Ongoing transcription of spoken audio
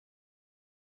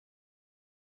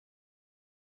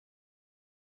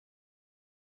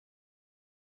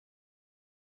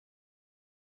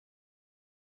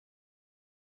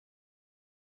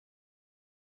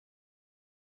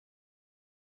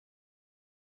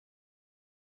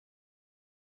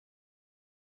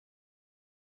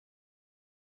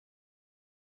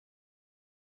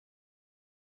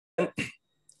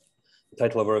The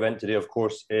title of our event today, of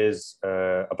course, is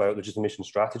about legitimation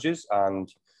strategies, and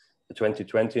the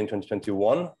 2020 and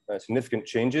 2021 significant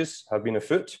changes have been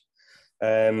afoot.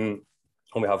 And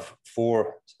we have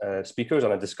four speakers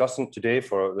and a discussant today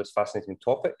for this fascinating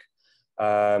topic.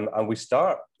 And we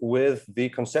start with the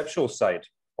conceptual side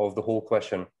of the whole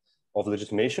question of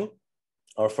legitimation.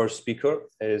 Our first speaker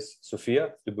is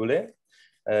Sophia Duboulay.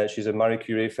 She's a Marie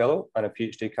Curie Fellow and a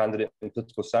PhD candidate in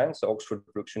political science at Oxford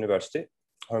Brookes University.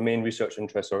 Her main research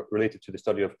interests are related to the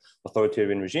study of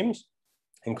authoritarian regimes,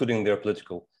 including their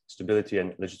political stability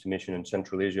and legitimation in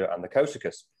Central Asia and the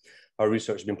Caucasus. Her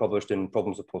research has been published in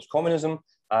Problems of Post-Communism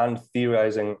and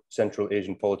Theorizing Central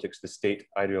Asian Politics, the State,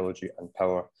 Ideology and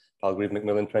Power, Palgrave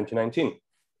Macmillan 2019.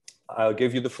 I'll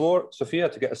give you the floor, Sophia,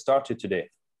 to get us started today.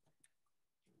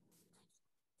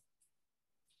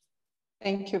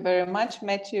 Thank you very much,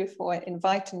 Matthew, for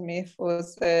inviting me for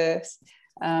this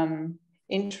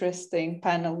interesting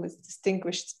panel with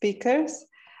distinguished speakers.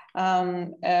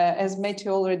 As Matthew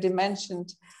already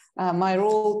mentioned, my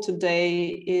role today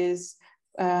is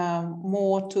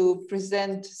more to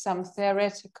present some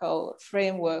theoretical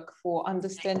framework for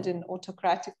understanding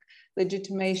autocratic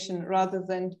legitimation rather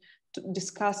than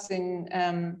discussing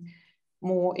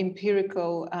more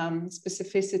empirical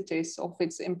specificities of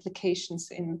its implications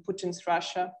in Putin's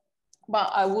Russia.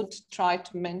 But I would try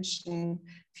to mention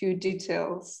a few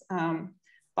details.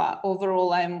 But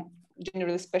overall, I'm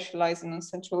generally specializing in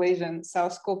Central Asia and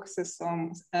South Caucasus, so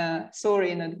I'm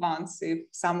sorry in advance if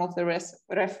some of the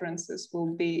references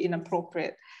will be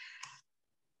inappropriate.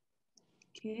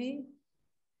 Okay.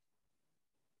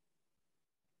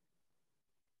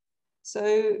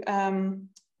 So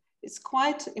it's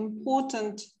quite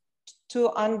important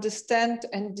to understand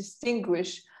and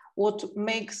distinguish what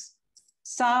makes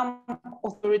some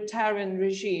authoritarian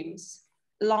regimes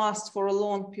last for a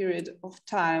long period of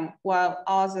time while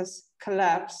others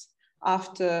collapse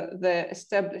after their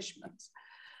establishment.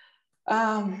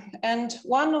 And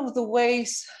one of the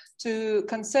ways to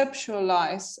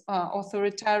conceptualize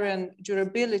authoritarian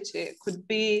durability could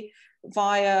be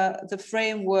via the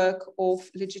framework of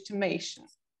legitimation.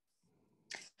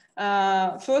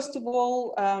 First of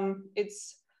all,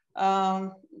 it's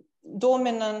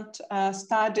dominant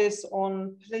studies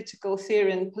on political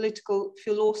theory and political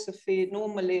philosophy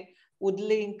normally would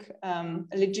link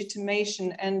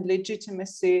legitimation and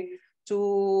legitimacy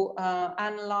to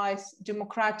analyze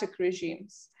democratic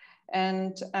regimes.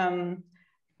 And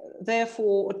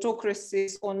therefore,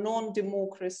 autocracies or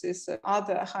non-democracies,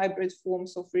 other hybrid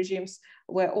forms of regimes,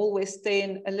 were always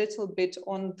staying a little bit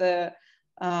on the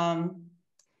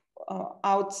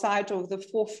outside of the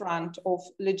forefront of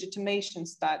legitimation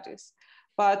studies.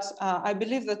 But I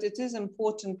believe that it is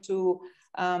important to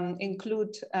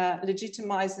include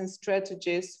legitimizing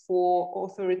strategies for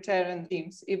authoritarian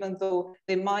regimes, even though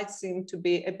they might seem to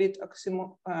be a bit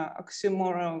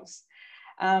oxymorons.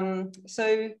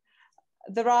 So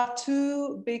there are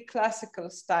two big classical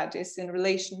studies in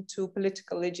relation to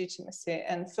political legitimacy.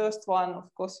 And first one,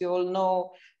 of course, you all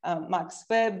know Max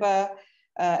Weber,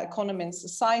 Economy and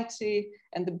Society,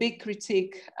 and the big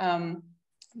critique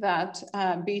that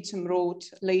Beaton wrote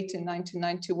late in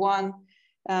 1991.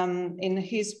 In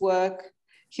his work,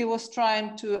 he was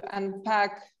trying to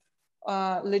unpack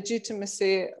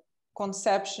legitimacy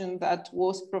conception that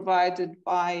was provided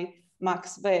by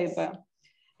Max Weber.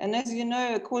 And as you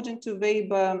know, according to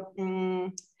Weber,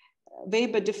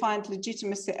 Weber defined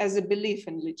legitimacy as a belief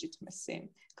in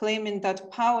legitimacy, claiming that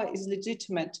power is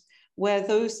legitimate where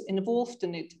those involved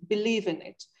in it believe in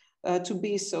it to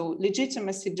be so.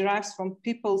 Legitimacy derives from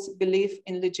people's belief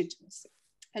in legitimacy.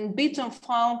 And Beaton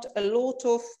found a lot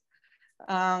of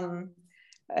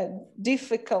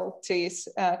difficulties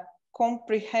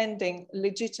comprehending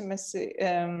legitimacy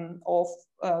of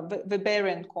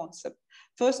Weberian concept.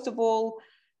 First of all,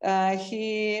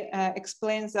 he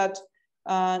explains that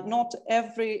not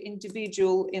every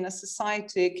individual in a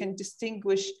society can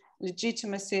distinguish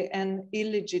legitimacy and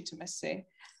illegitimacy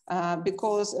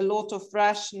because a lot of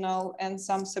rational and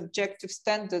some subjective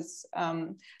standards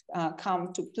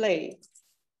come to play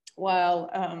while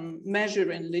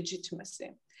measuring legitimacy.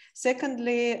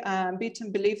 Secondly,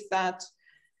 Beaton believed that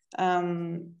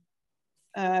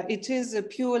it is a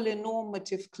purely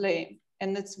normative claim,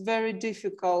 and it's very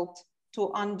difficult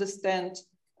to understand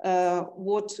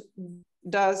what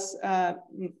does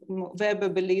Weber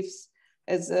believes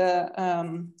as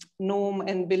a norm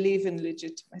and believe in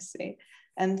legitimacy.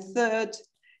 And third,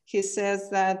 he says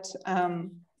that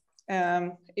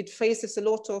it faces a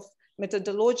lot of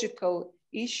methodological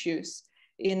issues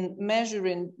in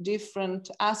measuring different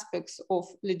aspects of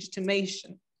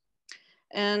legitimation.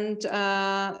 And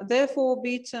therefore,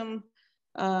 Beaton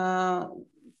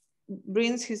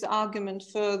brings his argument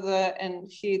further, and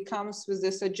he comes with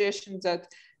the suggestion that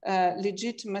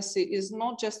legitimacy is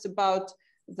not just about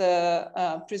the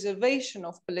preservation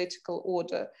of political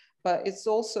order, but it's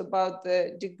also about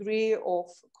the degree of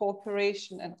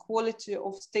cooperation and quality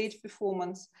of state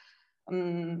performance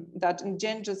that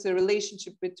engenders the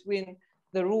relationship between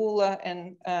the ruler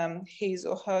and his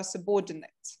or her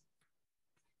subordinates.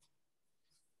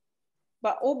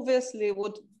 But obviously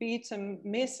what Beaton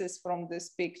misses from this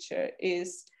picture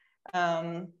is,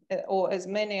 or as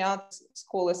many other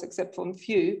scholars except for a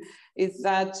few, is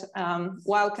that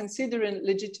while considering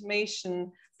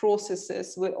legitimation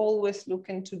processes, we always look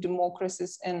into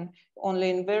democracies, and only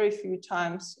in very few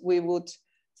times we would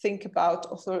think about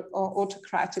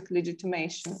autocratic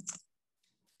legitimation.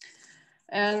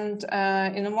 And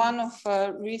in one of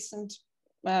recent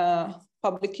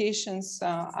publications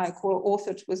I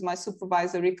co-authored with my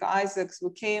supervisor, Rika Isaacs,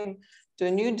 we came to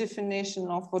a new definition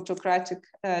of autocratic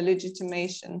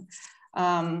legitimation,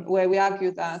 where we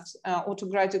argue that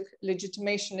autocratic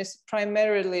legitimation is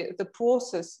primarily the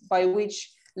process by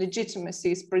which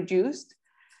legitimacy is produced.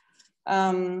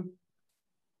 And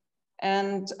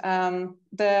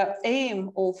the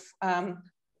aim of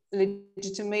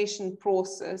legitimation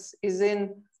process is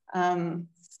in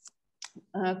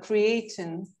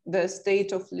creating the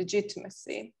state of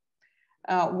legitimacy,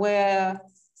 where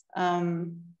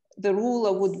the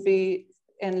ruler would be,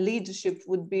 and leadership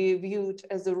would be viewed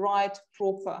as the right,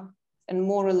 proper, and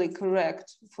morally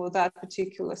correct for that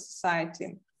particular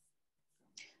society.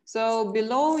 So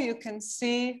below you can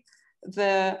see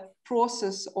the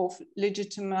process of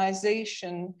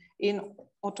legitimization in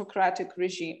autocratic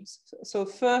regimes. So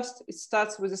first, it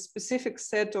starts with a specific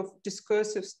set of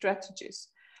discursive strategies,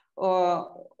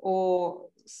 or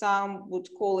some would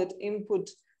call it input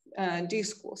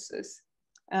discourses.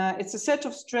 It's a set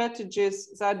of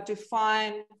strategies that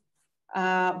define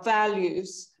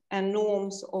values and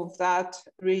norms of that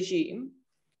regime.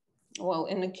 Well,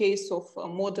 in the case of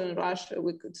modern Russia,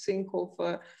 we could think of,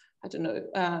 I don't know,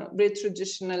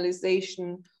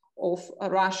 retraditionalization of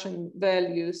Russian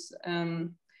values,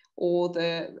 or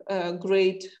the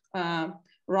great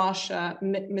Russia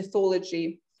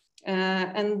mythology.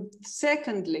 And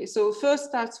secondly, so first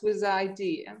starts with the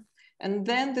idea, and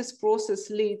then this process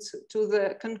leads to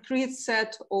the concrete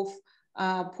set of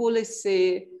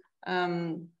policy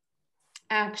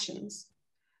actions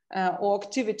or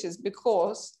activities,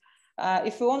 because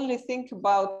if we only think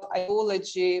about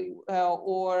ideology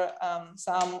or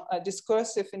some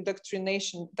discursive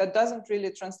indoctrination that doesn't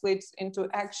really translate into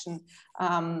action,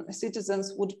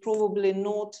 citizens would probably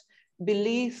not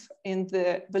believe in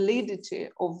the validity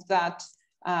of that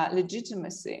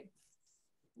legitimacy.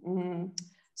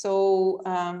 So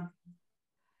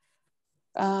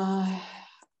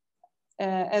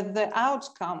as the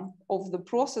outcome of the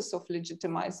process of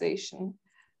legitimization,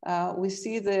 we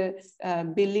see the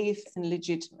belief in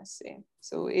legitimacy.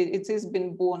 So it has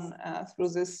been born through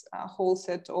this whole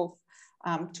set of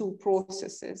two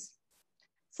processes,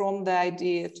 from the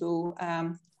idea to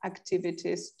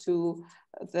activities to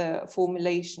the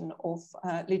formulation of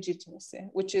legitimacy,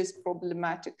 which is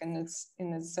problematic in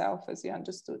itself, as you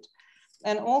understood.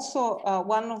 And also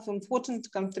one of the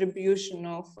important contribution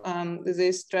of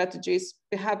these strategies,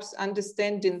 perhaps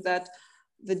understanding that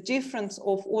the difference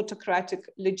of autocratic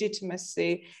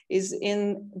legitimacy is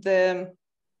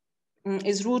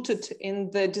rooted in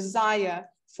the desire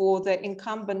for the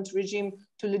incumbent regime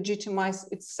to legitimize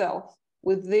itself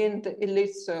within the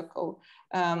elite circle.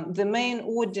 The main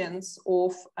audience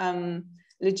of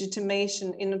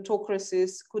legitimation in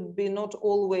autocracies could be not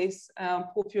always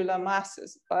popular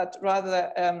masses, but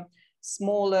rather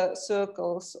smaller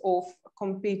circles of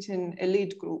competing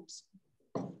elite groups.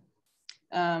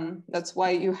 That's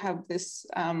why you have this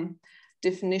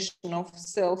definition of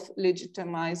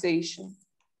self-legitimization.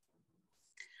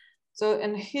 So,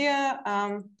 and here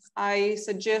I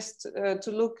suggest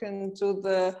to look into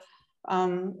the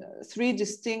three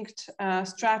distinct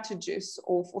strategies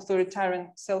of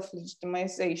authoritarian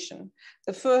self-legitimization.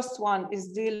 The first one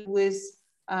is dealing with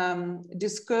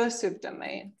discursive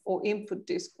domain or input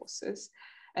discourses.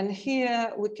 And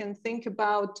here we can think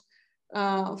about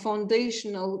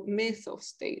foundational myth of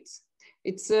states.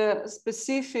 It's a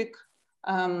specific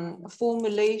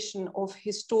formulation of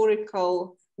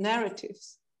historical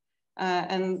narratives.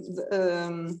 And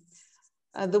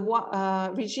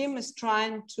the regime is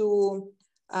trying to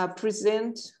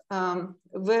present a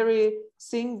very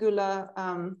singular,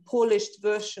 polished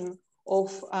version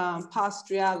of past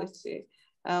reality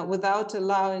without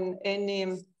allowing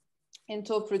any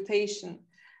interpretation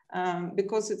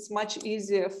because it's much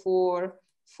easier for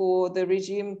the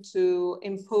regime to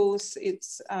impose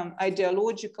its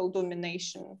ideological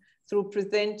domination through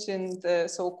presenting the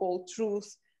so-called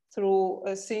truth through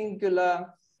a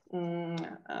singular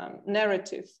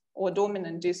narrative or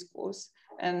dominant discourse.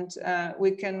 And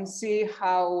we can see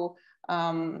how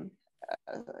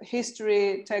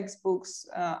history textbooks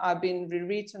are being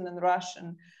rewritten in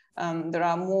Russian. There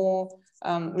are more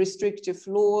restrictive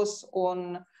laws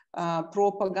on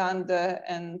propaganda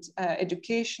and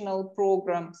educational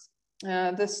programs.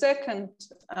 The second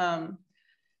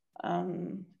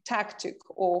tactic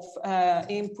of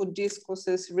input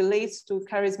discourses relates to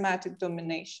charismatic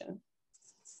domination.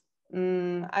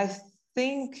 I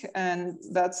think, and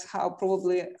that's how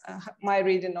probably my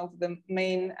reading of the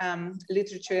main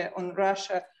literature on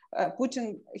Russia,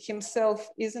 Putin himself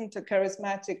isn't a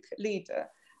charismatic leader,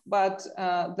 but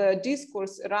the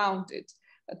discourse around it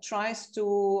tries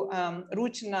to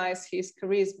routinize his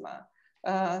charisma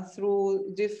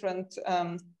through different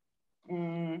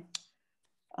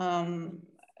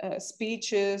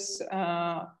speeches,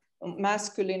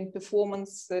 masculine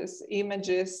performances,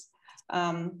 images,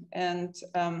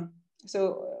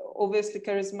 so obviously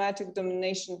charismatic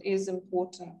domination is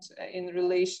important in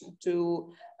relation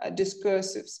to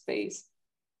discursive space,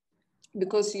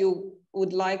 because you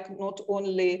would like not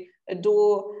only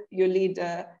adore your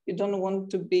leader, you don't want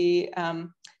to be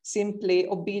simply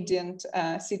obedient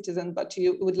citizen, but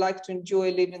you would like to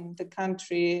enjoy living in the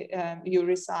country you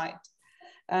reside.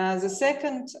 The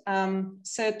second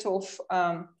set of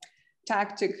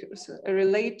tactics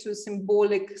relate to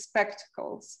symbolic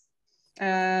spectacles.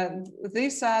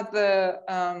 These are the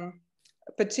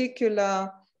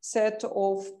particular set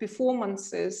of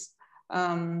performances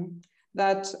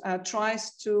that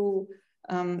tries to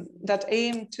that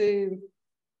aim to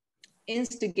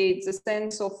instigate the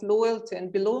sense of loyalty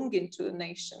and belonging to a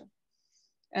nation.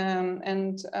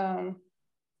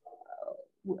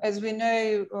 As we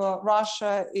know,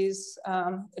 Russia is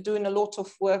doing a lot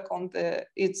of work on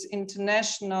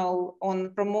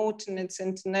promoting its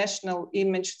international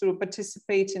image through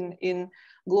participating in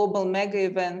global mega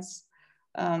events,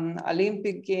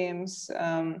 Olympic Games,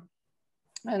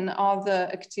 and other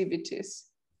activities.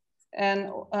 And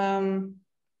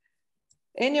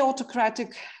any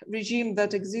autocratic regime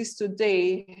that exists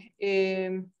today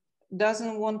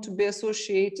doesn't want to be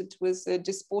associated with a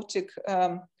despotic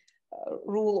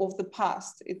rule of the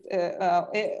past.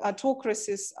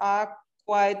 Autocracies are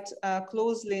quite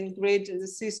closely integrated in the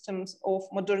systems of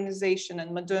modernization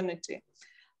and modernity.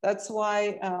 That's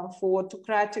why for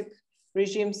autocratic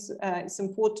regimes, it's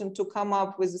important to come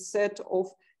up with a set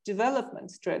of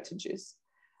development strategies,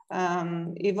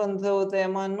 even though they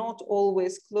might not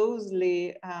always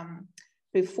closely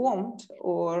performed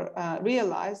or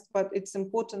realized, but it's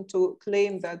important to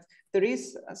claim that there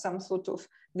is some sort of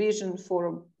vision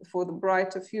for the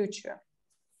brighter future.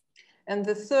 And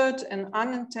the third and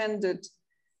unintended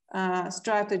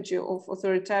strategy of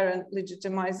authoritarian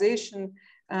legitimization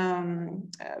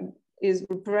is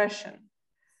repression.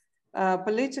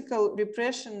 Political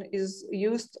repression is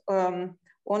used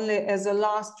only as a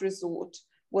last resort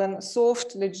when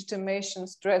soft legitimation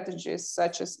strategies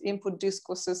such as input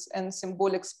discourses and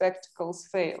symbolic spectacles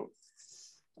fail.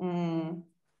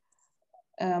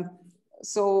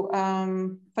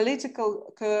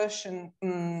 Political coercion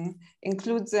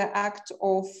includes the act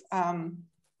of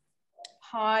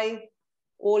high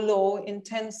or low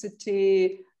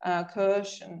intensity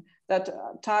coercion that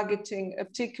targeting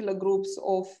particular groups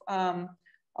of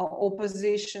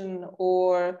opposition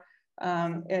or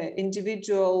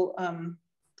individual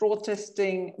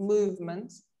protesting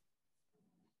movements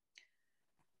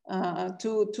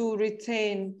to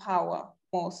retain power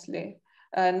mostly.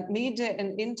 And media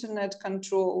and internet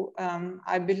control,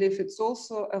 I believe it's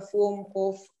also a form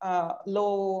of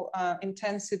low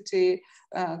intensity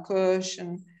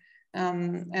coercion.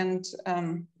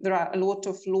 There are a lot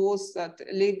of laws that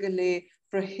legally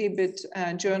prohibit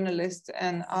journalists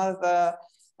and other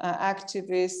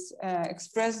activists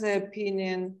express their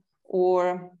opinion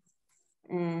or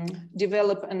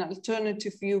develop an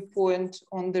alternative viewpoint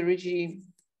on the regime.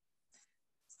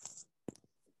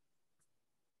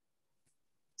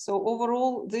 So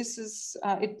overall, this is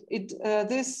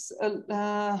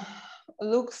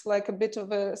looks like a bit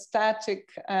of a static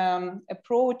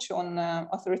approach on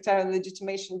authoritarian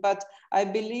legitimation, but I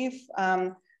believe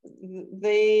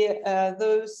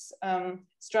those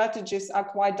strategies are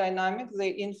quite dynamic. They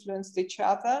influence each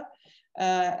other,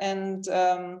 and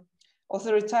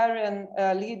authoritarian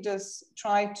leaders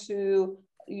try to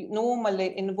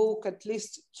normally invoke at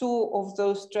least two of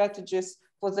those strategies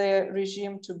for their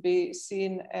regime to be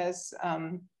seen as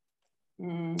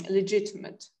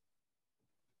legitimate.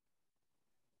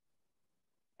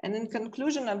 And in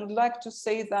conclusion, I would like to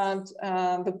say that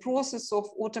the process of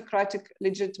autocratic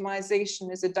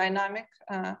legitimization is a dynamic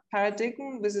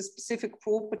paradigm with specific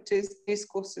properties,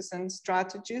 discourses, and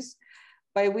strategies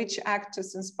by which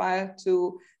actors aspire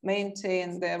to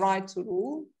maintain their right to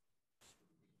rule.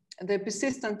 The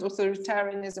persistent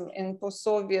authoritarianism in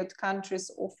post-Soviet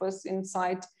countries offers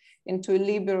insight into a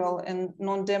liberal and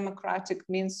non-democratic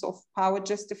means of power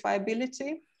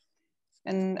justifiability.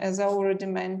 And as I already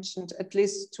mentioned, at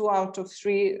least 2 out of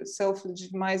 3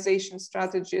 self-legitimization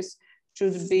strategies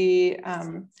should be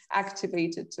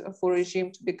activated for a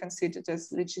regime to be considered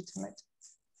as legitimate.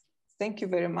 Thank you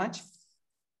very much.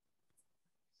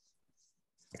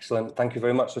 Excellent. Thank you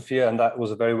very much, Sophia. And that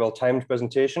was a very well-timed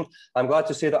presentation. I'm glad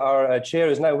to say that our chair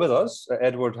is now with us.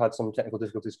 Edward had some technical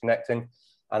difficulties connecting,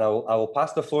 and I will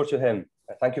pass the floor to him.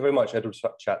 Thank you very much, Edward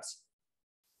Schatz.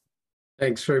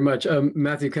 Thanks very much.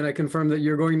 Matthew, can I confirm that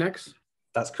you're going next?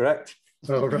 That's correct.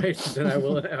 All right, then I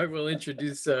will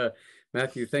introduce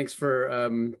Matthew. Thanks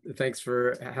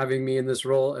for having me in this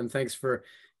role, and thanks for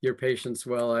your patience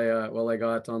while I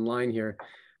got online here.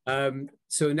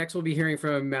 So next we'll be hearing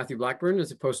from Matthew Blackburn,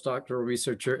 as a postdoctoral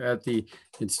researcher at the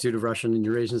Institute of Russian and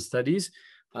Eurasian Studies.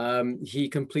 He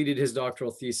completed his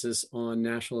doctoral thesis on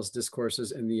nationalist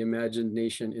discourses and the imagined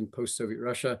nation in post-Soviet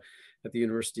Russia at the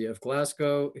University of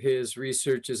Glasgow. His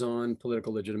research is on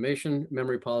political legitimation,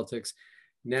 memory politics,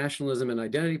 nationalism and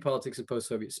identity politics in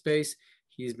post-Soviet space.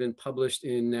 He's been published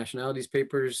in nationalities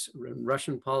papers,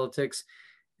 Russian politics,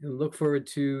 and look forward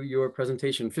to your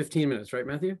presentation. 15 minutes, right,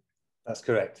 Matthew? That's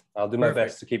correct. I'll do my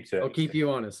best to keep to it. I'll keep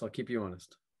you honest. I'll keep you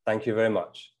honest. Thank you very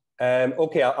much.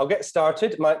 Okay, I'll get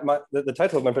started. The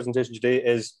title of my presentation today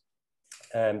is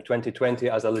 2020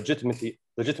 as a legitimacy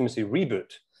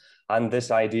reboot, and this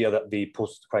idea that the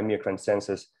post-Crimea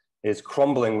consensus is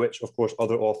crumbling, which of course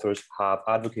other authors have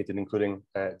advocated, including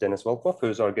Denis Volkov,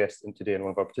 who's our guest today and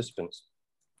one of our participants.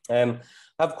 I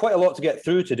have quite a lot to get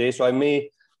through today, so I may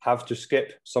have to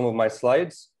skip some of my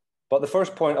slides. But the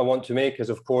first point I want to make is,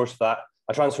 of course, that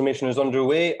a transformation is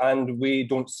underway and we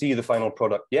don't see the final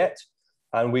product yet.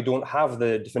 And we don't have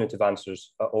the definitive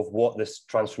answers of what this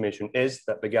transformation is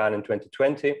that began in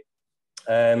 2020.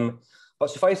 But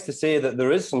suffice to say that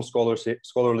there is some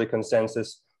scholarly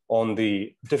consensus on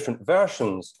the different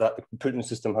versions that the Putin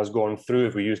system has gone through.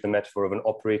 If we use the metaphor of an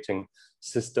operating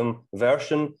system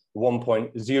version,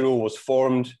 1.0 was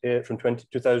formed from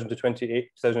 2000 to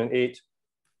 2008.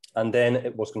 And then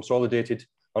it was consolidated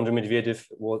under Medvedev,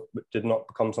 did not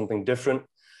become something different.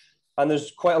 And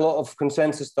there's quite a lot of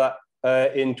consensus that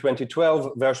in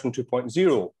 2012, version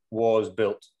 2.0 was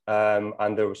built,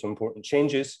 and there were some important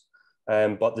changes,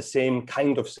 but the same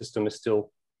kind of system is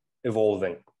still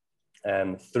evolving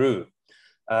through.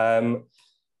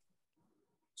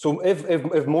 So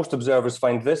if most observers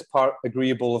find this part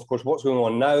agreeable, of course, what's going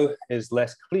on now is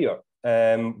less clear.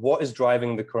 What is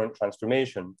driving the current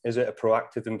transformation? Is it a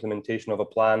proactive implementation of a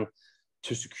plan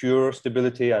to secure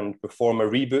stability and perform a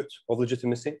reboot of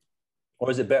legitimacy? Or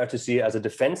is it better to see it as a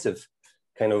defensive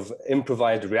kind of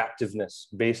improvised reactiveness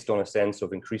based on a sense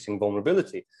of increasing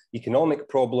vulnerability, economic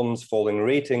problems, falling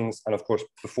ratings, and of course,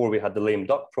 before we had the lame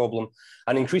duck problem,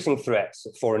 and increasing threats,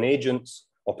 foreign agents,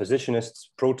 oppositionists,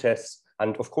 protests,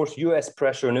 and of course, US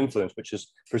pressure and influence, which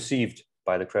is perceived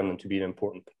by the Kremlin to be an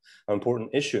important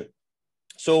issue.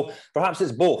 So perhaps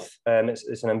it's both.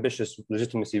 It's an ambitious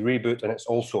legitimacy reboot, and it's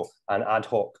also an ad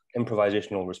hoc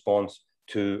improvisational response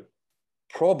to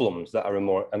problems that are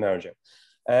emerging.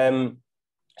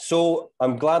 So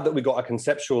I'm glad that we got a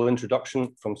conceptual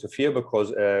introduction from Sophia,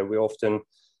 because we often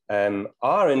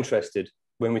are interested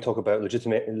when we talk about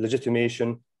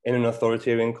legitimation in an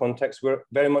authoritarian context. We're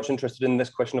very much interested in this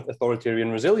question of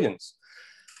authoritarian resilience.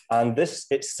 And this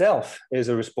itself is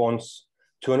a response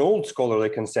to an old scholarly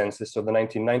consensus of the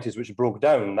 1990s, which broke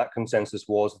down. That consensus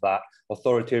was that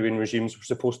authoritarian regimes were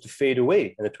supposed to fade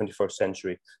away in the 21st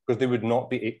century because they would not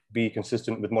be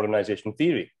consistent with modernization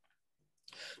theory.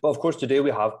 But of course, today we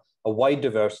have a wide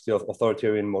diversity of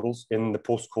authoritarian models in the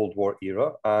post-Cold War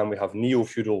era. We have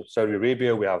neo-feudal Saudi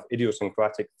Arabia, we have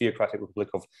idiosyncratic theocratic Republic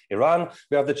of Iran,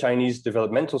 we have the Chinese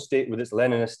developmental state with its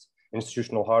Leninist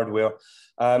institutional hardware.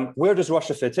 Where does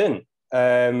Russia fit in?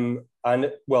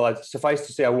 And well, suffice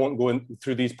to say, I won't go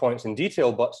through these points in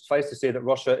detail, but suffice to say that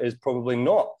Russia is probably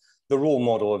not the role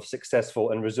model of successful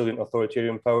and resilient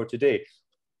authoritarian power today.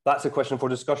 That's a question for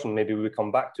discussion, maybe we will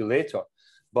come back to later.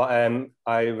 But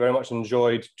I very much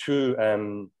enjoyed two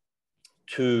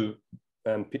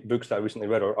books that I recently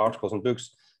read, or articles and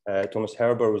books. Thomas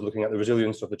Herber was looking at the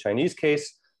resilience of the Chinese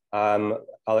case,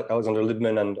 Alexander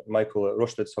Liebman and Michael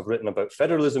Rushlitz have written about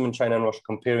federalism in China and Russia,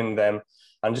 comparing them.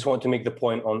 And just want to make the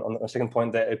point on a second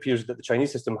point that it appears that the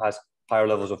Chinese system has higher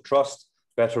levels of trust,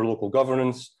 better local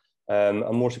governance,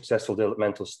 a more successful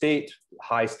developmental state,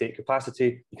 high state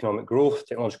capacity, economic growth,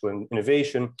 technological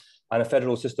innovation, and a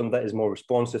federal system that is more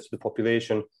responsive to the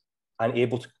population and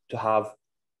able to have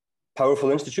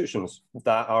powerful institutions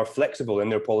that are flexible in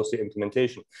their policy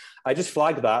implementation. I just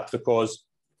flag that because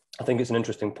I think it's an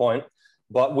interesting point,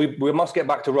 but we must get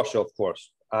back to Russia, of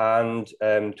course, and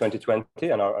 2020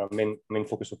 and our main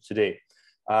focus of today.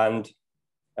 And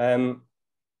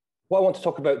what I want to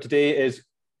talk about today is,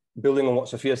 building on what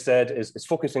Sophia said, is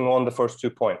focusing on the first 2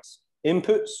 points: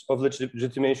 inputs of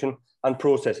legitimation and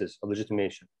processes of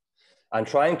legitimation, and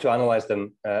trying to analyze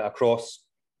them across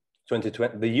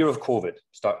 2020, the year of COVID,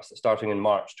 starting in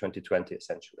March 2020,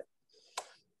 essentially.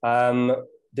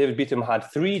 David Beetham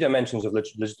had 3 dimensions of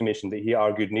legitimation that he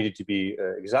argued needed to be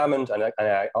examined, and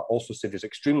I also said there's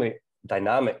extremely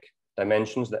dynamic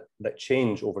dimensions that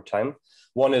change over time.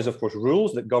 One is, of course,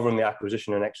 rules that govern the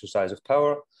acquisition and exercise of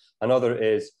power. Another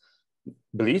is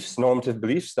beliefs, normative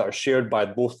beliefs that are shared by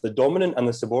both the dominant and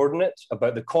the subordinate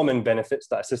about the common benefits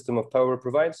that a system of power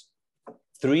provides.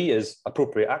 3 is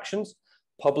appropriate actions,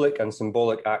 public and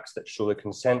symbolic acts that show the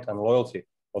consent and loyalty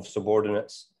of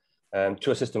subordinates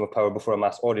to a system of power before a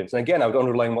mass audience. And again, I would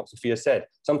underline what Sophia said.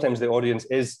 Sometimes the audience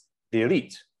is the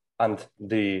elite and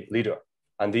the leader,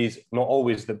 and these not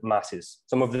always the masses.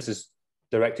 Some of this is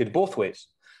directed both ways.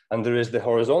 And there is the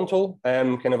horizontal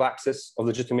kind of axis of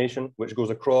legitimation, which goes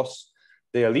across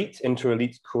the elite,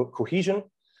 inter-elite cohesion.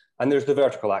 And there's the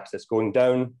vertical axis going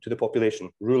down to the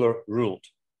population, ruler ruled.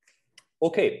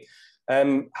 Okay,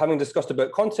 having discussed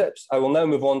about concepts, I will now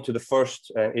move on to the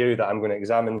first area that I'm going to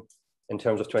examine in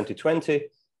terms of 2020,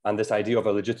 and this idea of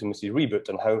a legitimacy reboot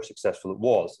and how successful it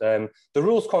was. The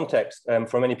rules context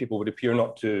for many people would appear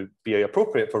not to be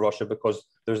appropriate for Russia because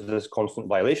there's this constant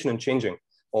violation and changing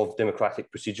of democratic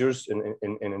procedures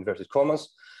in inverted commas.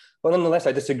 But nonetheless,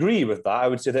 I disagree with that. I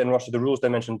would say that in Russia, the rules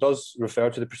dimension does refer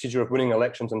to the procedure of winning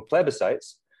elections and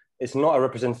plebiscites. It's not a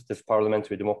representative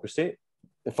parliamentary democracy,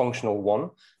 a functional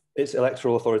one. It's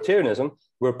electoral authoritarianism,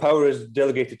 where power is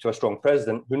delegated to a strong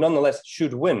president who nonetheless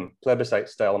should win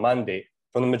plebiscite-style mandate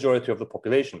from the majority of the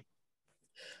population.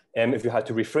 If you had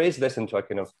to rephrase this into a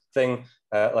kind of thing,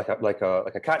 like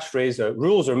a catchphrase,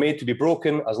 rules are made to be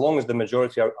broken as long as the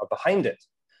majority are behind it.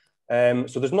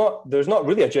 So there's not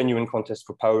really a genuine contest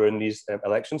for power in these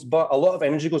elections, but a lot of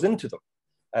energy goes into them.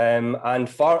 And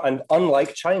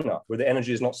unlike China, where the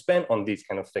energy is not spent on these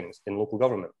kind of things in local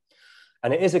government.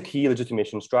 And it is a key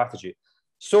legitimation strategy.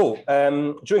 So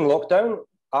during lockdown,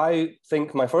 I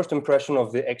think my first impression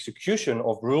of the execution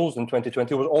of rules in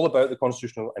 2020 was all about the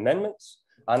constitutional amendments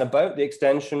and about the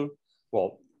extension,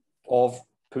 well, of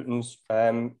Putin's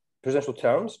presidential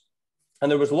terms. And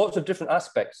there was lots of different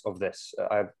aspects of this.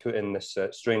 I put in this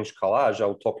strange collage.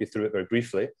 I'll talk you through it very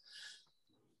briefly.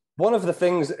 One of the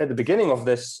things at the beginning of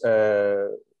this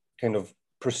kind of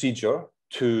procedure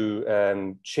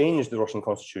to change the Russian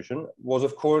constitution was,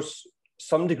 of course,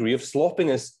 some degree of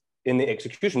sloppiness in the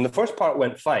execution. The first part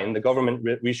went fine, the government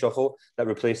reshuffle that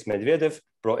replaced Medvedev,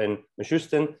 brought in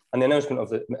Mishustin, and the announcement of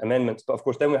the amendments. But of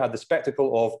course, then we had the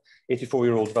spectacle of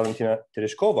 84-year-old Valentina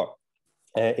Tereshkova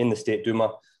in the State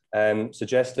Duma,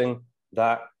 suggesting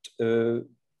that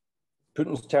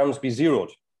Putin's terms be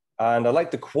zeroed. And I like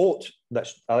to quote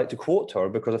her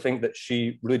because I think that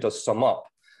she really does sum up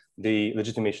the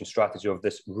legitimation strategy of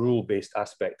this rule-based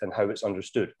aspect and how it's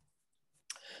understood.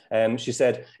 She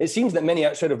said, "It seems that many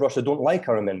outside of Russia don't like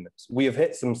our amendments. We have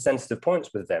hit some sensitive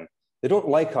points with them. They don't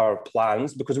like our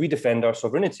plans because we defend our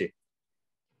sovereignty.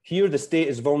 Here, the state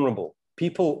is vulnerable.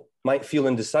 People might feel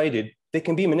undecided. They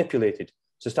can be manipulated.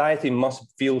 Society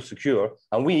must feel secure,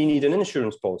 and we need an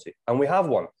insurance policy, and we have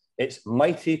one. It's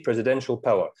mighty presidential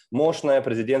power. Мощная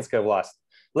президентская власть.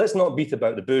 Let's not beat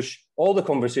about the bush. All the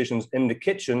conversations in the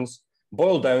kitchens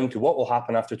boil down to what will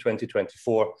happen after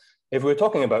 2024. If we're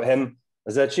talking about him,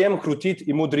 зачем крутить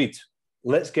и мудрить?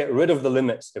 Let's get rid of the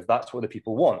limits if that's what the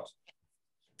people want."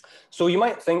 So you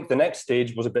might think the next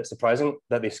stage was a bit surprising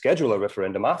that they schedule a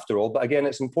referendum after all, but again,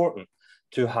 it's important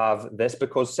to have this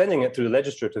because sending it through the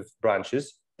legislative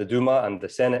branches, the Duma and the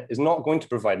Senate, is not going to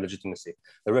provide legitimacy.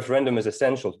 The referendum is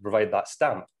essential to provide that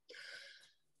stamp.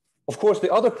 Of course,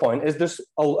 the other point is there's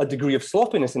a degree of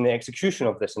sloppiness in the execution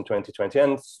of this in 2020.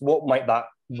 And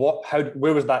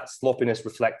where was that sloppiness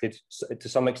reflected to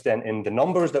some extent in the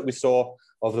numbers that we saw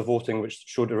of the voting, which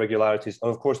showed irregularities?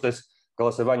 And of course, this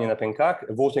голосование на пеньках,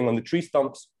 voting on the tree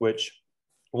stumps, which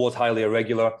was highly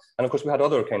irregular. And of course, we had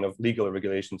other kind of legal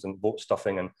irregulations and vote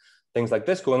stuffing and things like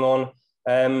this going on.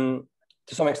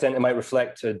 To some extent, it might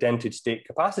reflect a dented state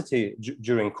capacity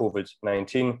during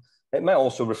COVID-19. It might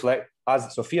also reflect,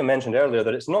 as Sophia mentioned earlier,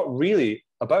 that it's not really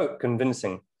about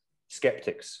convincing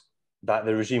skeptics that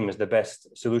the regime is the best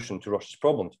solution to Russia's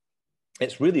problems.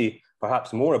 It's really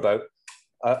perhaps more about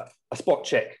a spot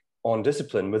check on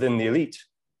discipline within the elite,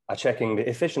 checking the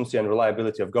efficiency and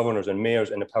reliability of governors and mayors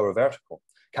in the power vertical.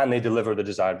 Can they deliver the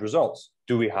desired results?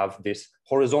 Do we have this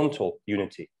horizontal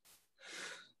unity?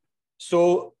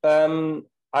 So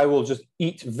I will just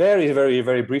eat very, very,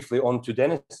 very briefly onto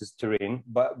Denise's terrain,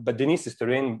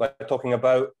 by talking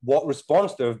about what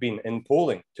response there have been in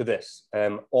polling to this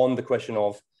on the question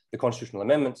of the constitutional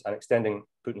amendments and extending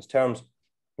Putin's terms.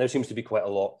 There seems to be quite a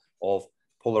lot of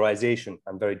polarization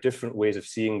and very different ways of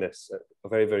seeing this,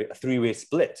 a three-way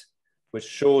split, which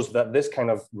shows that this kind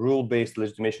of rule-based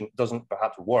legitimation doesn't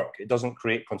perhaps work. It doesn't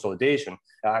create consolidation.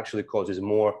 It actually causes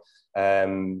more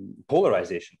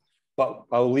polarization. But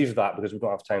I'll leave that because we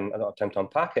don't have time. I don't have time to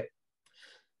unpack it.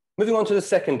 Moving on to the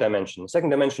second dimension. The second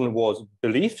dimension was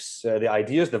beliefs, the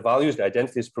ideas, the values, the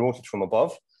identities promoted from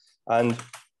above. And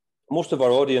most of our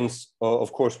audience,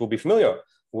 of course, will be familiar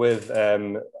with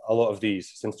a lot of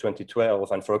these since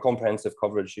 2012. And for a comprehensive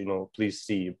coverage, please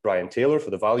see Brian Taylor for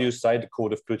the values side, the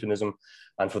Code of Putinism,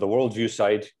 and for the worldview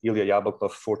side, Ilya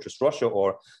Yablokov, Fortress Russia,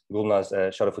 or Gulnaz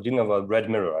Sharafudinova, Red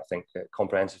Mirror, I think,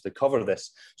 comprehensively cover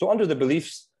this. So under the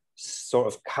beliefs sort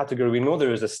of category, we know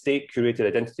there is a state-curated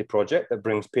identity project that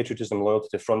brings patriotism, loyalty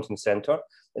to front and center.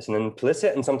 It's an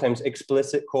implicit and sometimes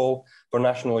explicit call for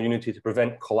national unity to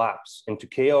prevent collapse into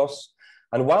chaos.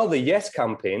 And while the Yes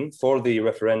campaign for the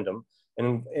referendum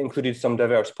included some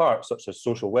diverse parts, such as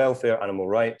social welfare, animal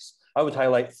rights, I would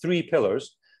highlight three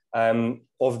pillars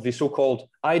of the so-called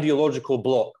ideological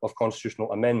block of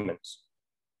constitutional amendments.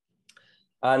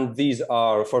 And these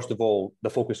are, first of all, the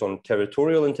focus on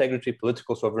territorial integrity,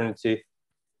 political sovereignty,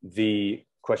 the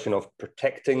question of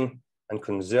protecting and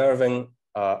conserving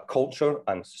culture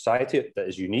and society that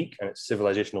is unique and its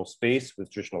civilizational space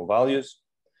with traditional values.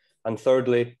 And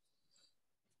thirdly,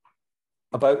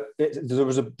 there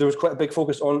was quite a big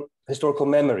focus on historical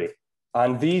memory.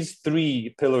 And these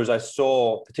three pillars I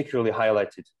saw particularly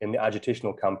highlighted in the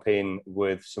agitational campaign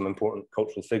with some important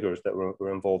cultural figures that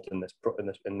were involved in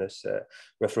this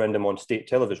referendum on state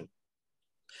television.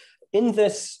 In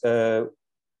this,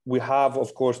 we have,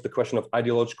 of course, the question of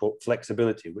ideological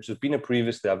flexibility, which has been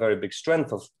previously a very big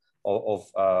strength of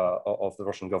the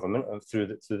Russian government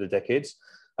through the decades,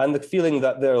 and the feeling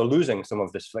that they're losing some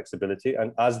of this flexibility.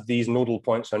 And as these nodal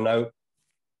points are now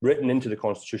written into the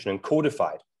constitution and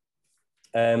codified,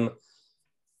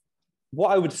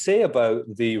 what I would say about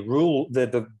the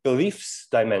beliefs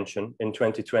dimension in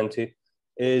 2020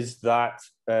 is that,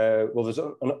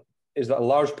 is that a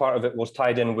large part of it was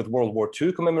tied in with World War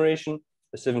II commemoration,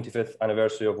 the 75th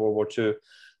anniversary of World War II,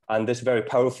 and this very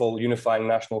powerful unifying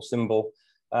national symbol.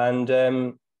 And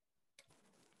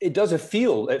it does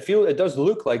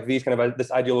look like these kind of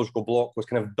this ideological bloc was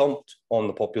kind of dumped on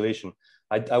the population.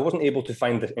 I wasn't able to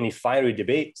find any fiery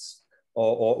debates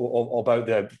or about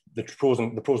the pros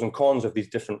and cons of these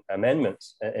different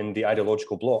amendments in the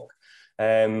ideological bloc,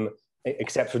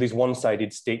 except for these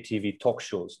one-sided state TV talk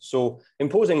shows. So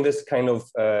imposing this kind of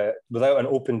without an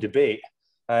open debate,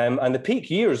 and the peak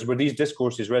years where these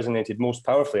discourses resonated most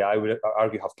powerfully, I would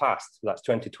argue, have passed. That's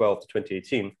 2012 to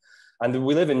 2018. And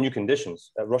we live in new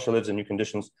conditions. Russia lives in new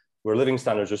conditions where living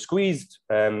standards are squeezed.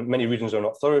 Many regions are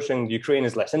not flourishing. Ukraine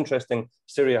is less interesting.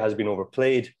 Syria has been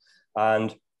overplayed.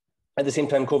 And at the same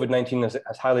time, COVID-19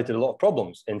 has highlighted a lot of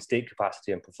problems in state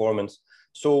capacity and performance.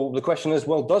 So the question is,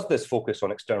 well, does this focus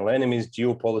on external enemies,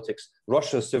 geopolitics,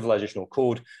 Russia's civilizational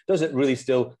code, does it really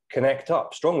still connect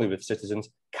up strongly with citizens?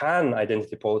 Can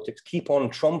identity politics keep on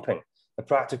trumping the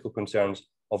practical concerns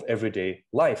of everyday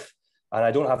life? And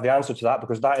I don't have the answer to that,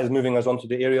 because that is moving us on to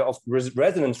the area of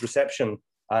resonance reception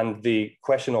and the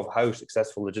question of how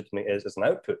successful legitimacy is as an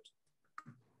output.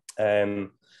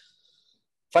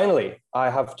 Finally, I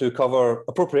have to cover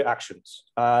appropriate actions.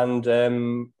 And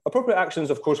appropriate actions,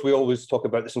 of course, we always talk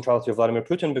about the centrality of Vladimir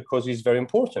Putin because he's very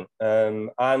important.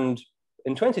 And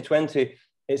in 2020,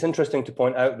 it's interesting to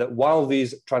point out that while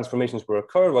these transformations were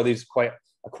occurring, while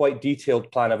a quite detailed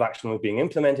plan of action was being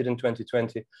implemented in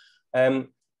 2020,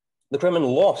 the Kremlin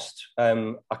lost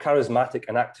a charismatic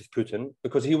and active Putin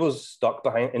because he was stuck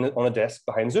on a desk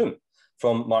behind Zoom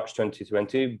from March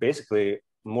 2020, basically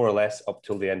more or less up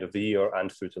till the end of the year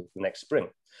and through to the next spring.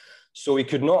 So he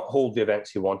could not hold the events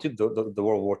he wanted, the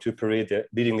World War II parade,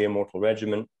 leading the Immortal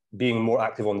Regiment, being more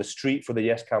active on the street for the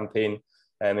Yes campaign,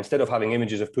 Instead of having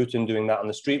images of Putin doing that on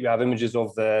the street, we have images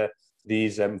of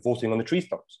these voting on the tree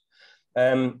stumps.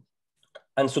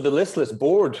 And so the listless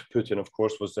bored Putin, of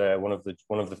course, was one of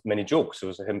the many jokes. It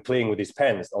was him playing with his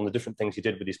pens on the different things he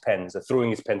did with his pens, throwing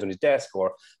his pens on his desk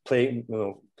or playing,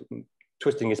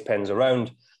 twisting his pens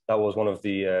around. That was one of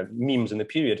the memes in the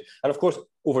period. And of course,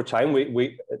 over time,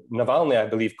 Navalny, I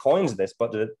believe, coins this,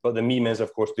 but the meme is,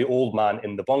 of course, the old man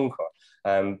in the bunker.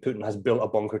 Putin has built a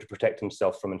bunker to protect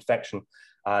himself from infection,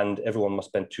 and everyone must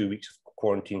spend 2 weeks of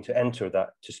quarantine to enter that,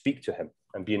 to speak to him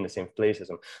and be in the same place as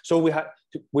him. So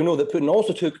we know that Putin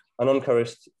also took an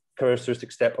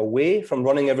uncharacteristic step away from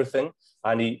running everything,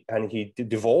 and he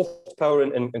devolved power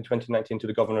in 2019 to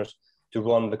the governors to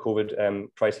run the COVID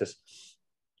crisis.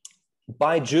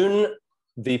 By June,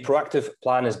 the proactive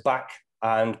plan is back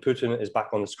and Putin is back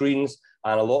on the screens,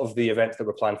 and a lot of the events that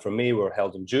were planned for May were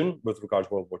held in June with regards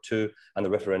to World War II and the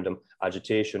referendum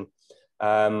agitation.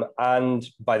 And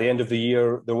by the end of the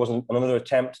year, there was another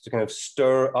attempt to kind of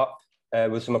stir up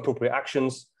with some appropriate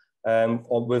actions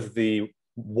with the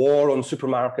war on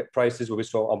supermarket prices, where we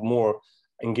saw a more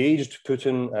engaged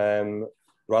Putin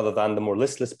rather than the more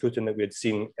listless Putin that we had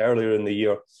seen earlier in the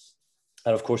year.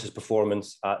 And of course, his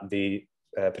performance at the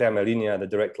prima linea, the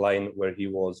direct line, where he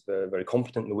was very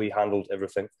competent in the way he handled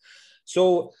everything.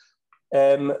 So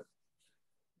Putin's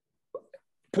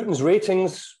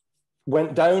ratings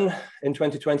went down in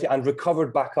 2020 and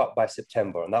recovered back up by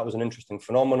September. And that was an interesting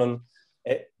phenomenon.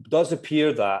 It does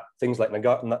appear that things like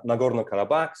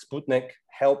Nagorno-Karabakh, Sputnik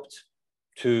helped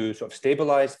to sort of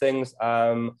stabilize things.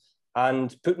 And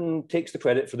Putin takes the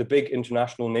credit for the big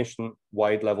international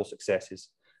nation-wide level successes.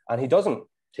 And he doesn't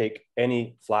take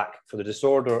any flack for the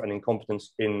disorder and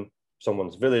incompetence in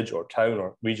someone's village or town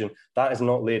or region. That is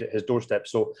not laid at his doorstep.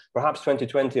 So perhaps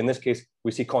 2020, in this case,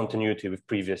 we see continuity with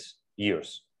previous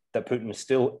years, that Putin is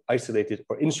still isolated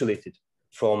or insulated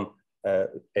from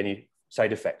any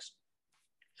side effects.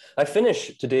 I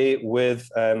finish today with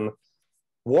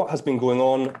what has been going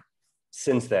on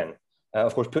since then.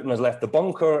 Of course, Putin has left the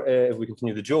bunker, if we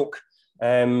continue the joke.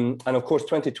 And of course,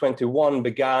 2021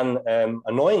 began,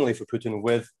 annoyingly for Putin,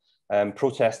 with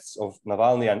protests of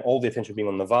Navalny and all the attention being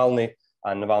on Navalny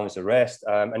and Navalny's arrest.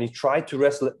 And he tried to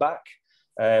wrestle it back.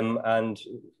 And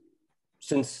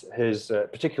since his,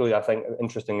 particularly, I think,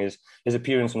 interesting is his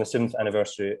appearance on the 7th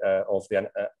anniversary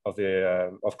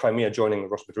of Crimea joining the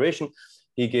Russian Federation,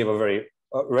 he gave a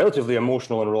relatively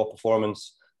emotional and raw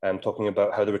performance, talking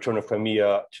about how the return of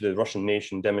Crimea to the Russian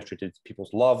nation demonstrated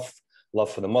people's love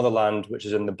for the motherland, which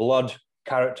is in the blood,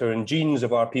 character and genes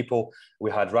of our people. We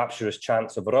had rapturous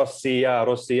chants of Rossiya,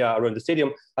 Rossiya around the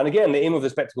stadium. And again, the aim of the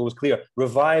spectacle was clear: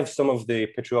 revive some of the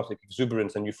patriotic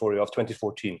exuberance and euphoria of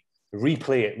 2014,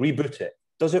 replay it, reboot it.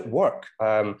 Does it work?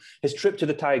 His trip to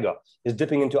the taiga, his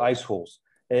dipping into ice holes,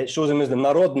 it shows him as the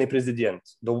Narodny President,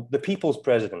 the people's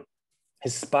president.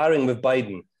 His sparring with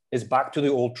Biden is back to the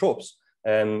old tropes.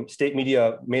 State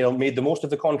media made the most of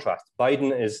the contrast.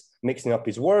 Biden is mixing up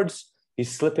his words.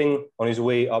 He's slipping on his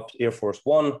way up to Air Force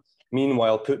One.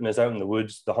 Meanwhile, Putin is out in the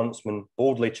woods, the huntsman,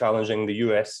 boldly challenging the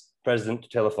US president to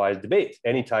televise debate,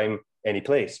 anytime, any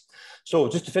place. So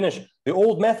just to finish, the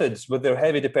old methods, with their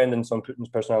heavy dependence on Putin's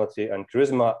personality and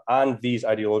charisma and these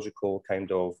ideological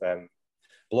kind of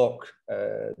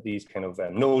these kind of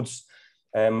nodes,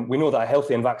 we know that a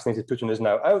healthy and vaccinated Putin is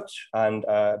now out and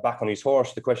back on his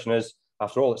horse. The question is,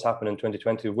 after all that's happened in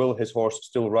 2020, will his horse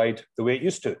still ride the way it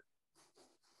used to?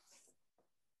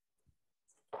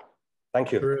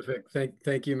 Thank you. Terrific.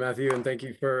 Thank you, Matthew, and thank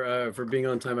you for being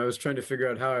on time. I was trying to figure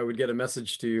out how I would get a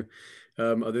message to you,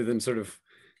 other than sort of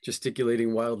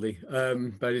gesticulating wildly,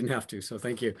 but I didn't have to. So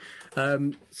thank you.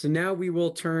 So now we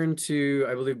will turn to,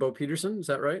 I believe, Bo Peterson. Is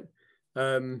that right?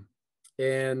 So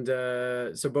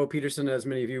Bo Peterson, as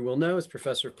many of you will know, is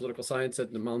professor of political science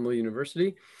at Malmö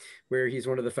University, where he's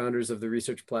one of the founders of the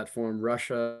research platform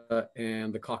Russia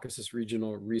and the Caucasus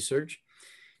Regional Research.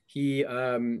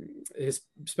 His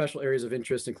special areas of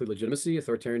interest include legitimacy,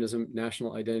 authoritarianism,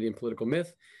 national identity, and political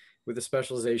myth, with a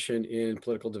specialization in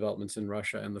political developments in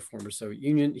Russia and the former Soviet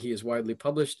Union. He is widely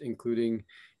published, including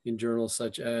in journals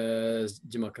such as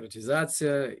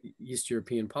Demokratizatsiya, East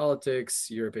European Politics,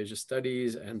 Europe-Asia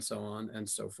Studies, and so on and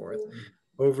so forth.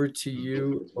 Over to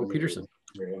you, Bo Peterson.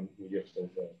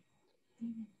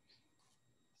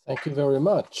 Thank you very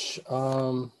much.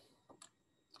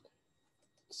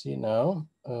 See now.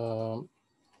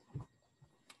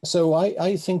 So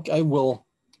I think I will,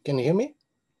 can you hear me?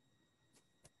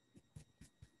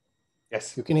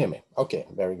 Yes. You can hear me. Okay,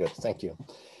 very good. Thank you.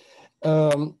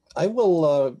 I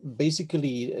will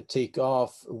basically take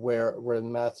off where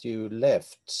Matthew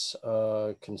left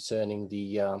concerning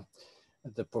the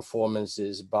the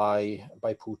performances by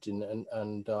Putin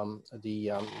and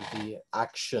the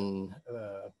action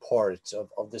part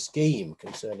of this game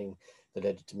concerning the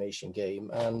legitimation game.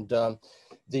 And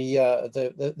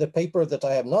the paper that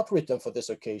I have not written for this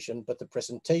occasion, but the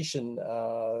presentation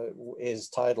is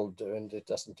titled, and it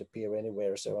doesn't appear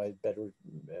anywhere, so I better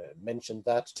mention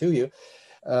that to you,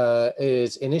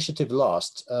 is Initiative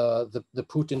Lost, the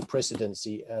Putin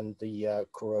presidency and the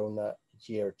Corona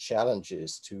year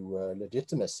challenges to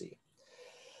legitimacy.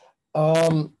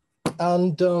 I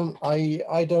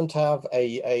don't have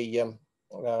a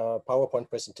PowerPoint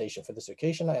presentation for this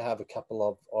occasion. I have a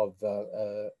couple of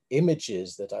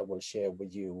images that I will share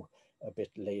with you a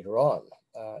bit later on,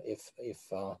 if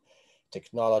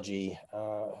technology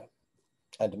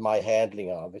and my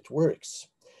handling of it works.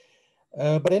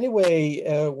 But anyway,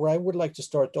 where I would like to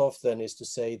start off then is to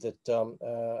say that,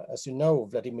 as you know,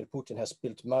 Vladimir Putin has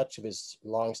built much of his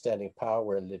long-standing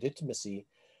power and legitimacy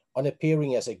on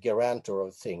appearing as a guarantor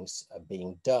of things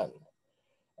being done.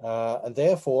 And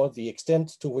therefore, the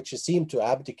extent to which he seemed to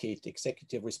abdicate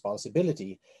executive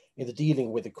responsibility in the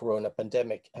dealing with the corona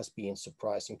pandemic has been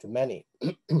surprising to many.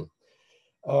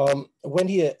 When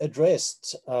he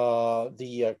addressed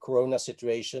the corona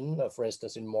situation, for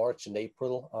instance, in March and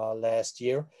April last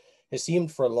year, he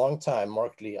seemed for a long time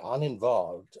markedly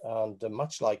uninvolved, and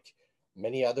much like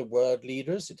many other world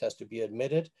leaders, it has to be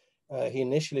admitted, he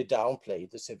initially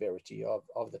downplayed the severity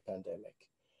of the pandemic.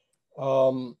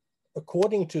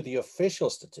 According to the official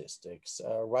statistics,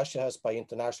 Russia has, by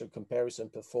international comparison,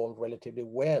 performed relatively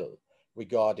well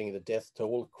regarding the death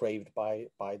toll craved by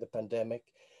the pandemic.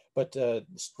 But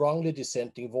strongly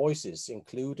dissenting voices,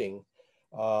 including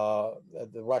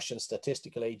the Russian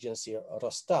statistical agency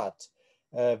Rosstat,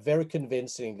 very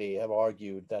convincingly have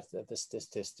argued that the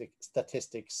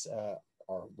statistics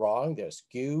are wrong, they're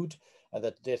skewed, and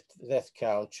that death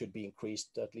count should be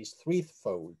increased at least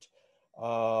threefold,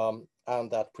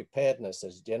 and that preparedness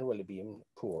has generally been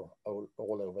poor all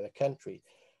over the country.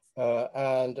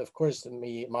 And of course,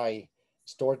 my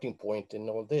starting point in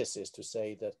all this is to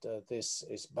say that this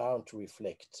is bound to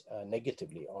reflect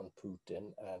negatively on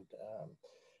Putin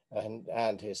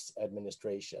and his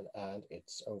administration and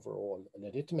its overall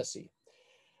legitimacy.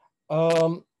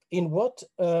 In what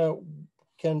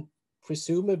can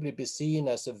presumably be seen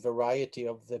as a variety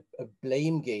of the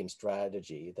blame game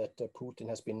strategy that Putin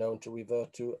has been known to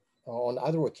revert to on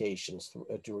other occasions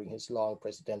during his long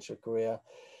presidential career,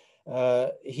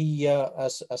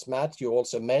 as Matthew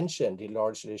also mentioned, he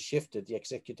largely shifted the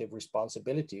executive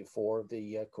responsibility for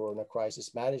the corona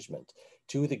crisis management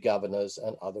to the governors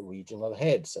and other regional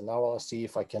heads. And now I'll see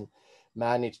if I can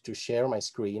manage to share my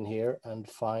screen here and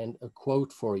find a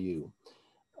quote for you.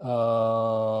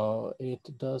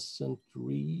 It doesn't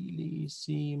really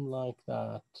seem like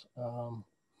that.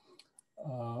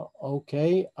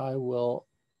 Okay, I will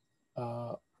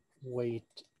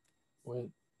wait with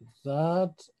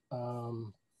that.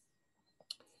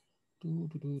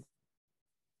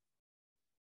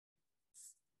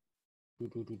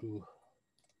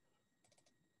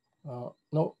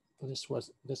 No,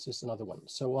 this is another one.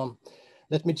 So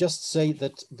let me just say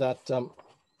that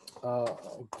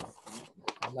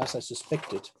as I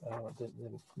suspected,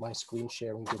 my screen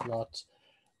sharing did not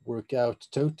work out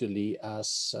totally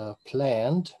as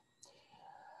planned.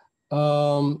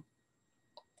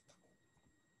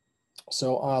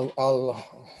 So I'll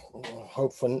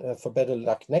hope for better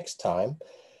luck next time.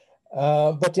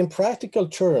 But in practical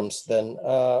terms, then,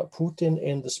 Putin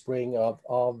in the spring of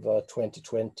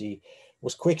 2020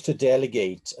 was quick to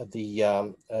delegate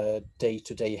the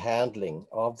day-to-day handling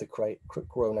of the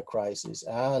corona crisis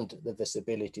and the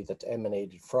visibility that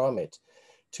emanated from it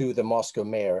to the Moscow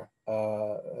mayor,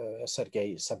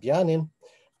 Sergei Sobyanin,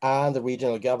 and the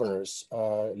regional governors,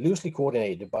 loosely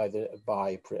coordinated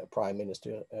by Prime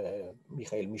Minister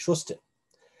Mikhail Mishustin.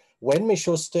 When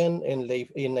Mishustin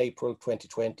in April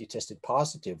 2020 tested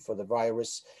positive for the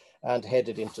virus and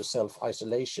headed into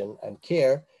self-isolation and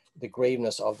care, the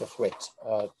graveness of the threat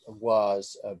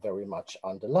was very much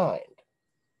underlined.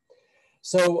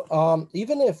 So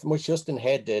even if Mishustin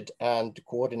headed and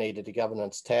coordinated the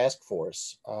government's task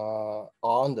force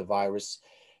on the virus,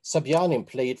 Sobyanin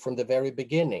played from the very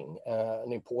beginning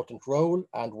an important role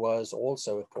and was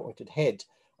also appointed head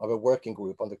of a working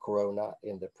group on the corona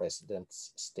in the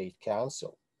President's State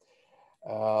Council.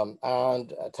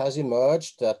 And it has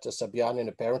emerged that Sobyanin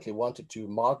apparently wanted to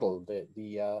model the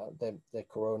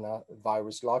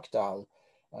coronavirus lockdown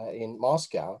in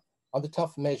Moscow on the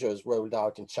tough measures rolled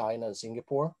out in China and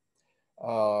Singapore,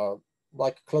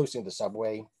 like closing the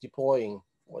subway, deploying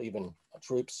or even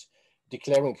troops,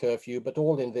 declaring curfew, but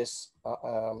all in this,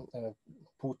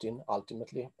 Putin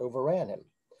ultimately overran him.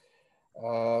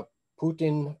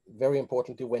 Putin, very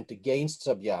importantly, went against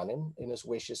Sobyanin in his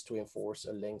wishes to enforce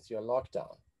a lengthier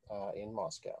lockdown in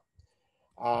Moscow,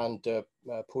 and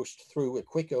pushed through a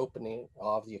quick opening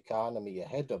of the economy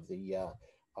ahead of the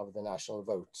national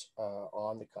vote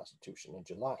on the constitution in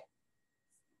July.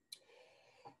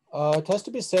 It has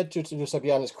to be said to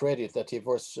Sobyanin's credit that he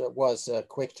was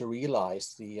quick to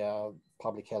realize the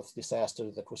public health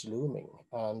disaster that was looming,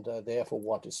 and therefore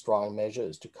wanted strong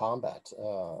measures to combat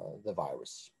the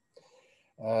virus.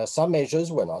 Some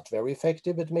measures were not very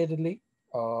effective, admittedly,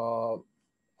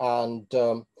 and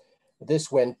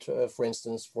this went, for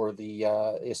instance, for the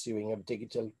issuing of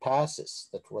digital passes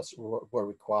that were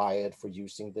required for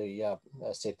using the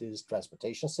city's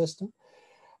transportation system,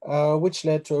 which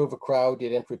led to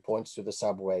overcrowded entry points to the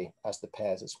subway as the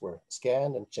passes were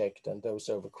scanned and checked, and those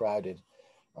overcrowded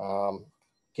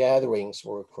gatherings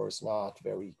were, of course, not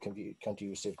very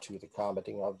conducive to the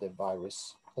combating of the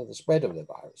virus, the spread of the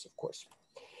virus, of course.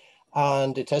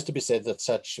 And it has to be said that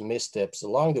such missteps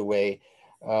along the way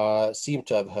seem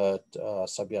to have hurt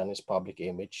Sobyanin's public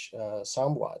image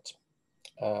somewhat.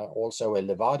 Also, a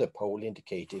Levada poll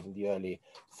indicated in the early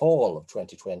fall of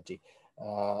 2020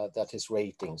 that his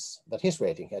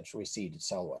rating had receded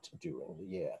somewhat during the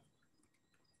year.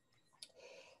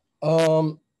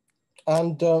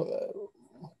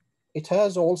 It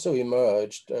has also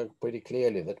emerged pretty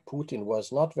clearly that Putin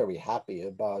was not very happy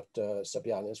about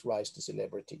Sobyanin's rise to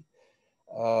celebrity,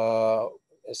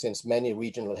 since many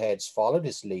regional heads followed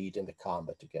his lead in the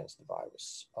combat against the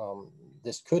virus.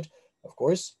 This could, of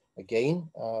course, again,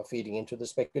 feeding into the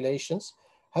speculations,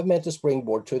 have meant a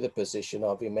springboard to the position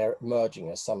of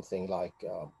emerging as something like,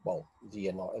 well,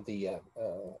 the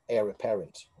heir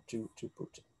apparent to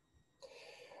Putin.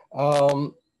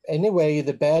 Anyway,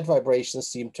 the bad vibrations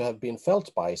seem to have been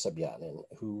felt by Sobyanin,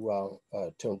 who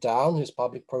toned down his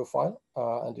public profile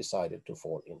and decided to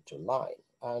fall into line.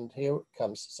 And here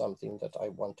comes something that I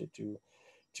wanted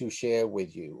to share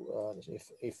with you,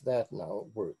 if that now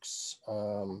works.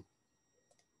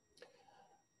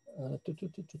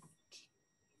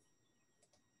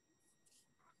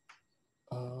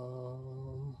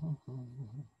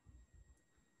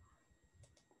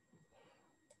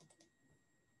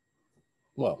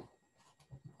 Well,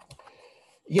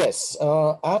 yes,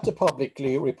 at a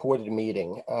publicly reported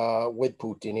meeting with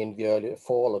Putin in the early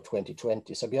fall of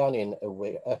 2020, Sobyanin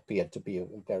appeared to be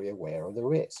very aware of the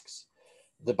risks.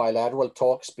 The bilateral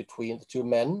talks between the two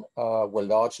men were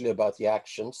largely about the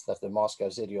actions that the Moscow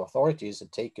city authorities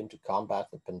had taken to combat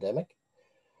the pandemic.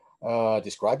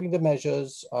 Describing the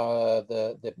measures,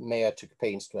 the mayor took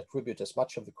pains to attribute as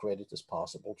much of the credit as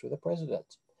possible to the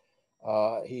president.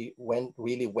 He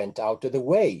really went out of the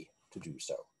way to do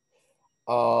so.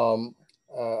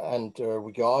 And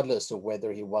regardless of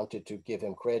whether he wanted to give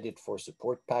him credit for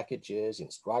support packages,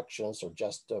 instructions, or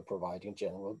just providing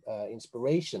general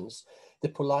inspirations, the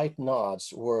polite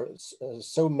nods were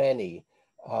so many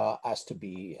as to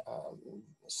be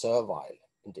servile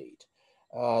indeed.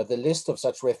 The list of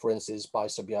such references by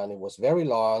Sobyanin was very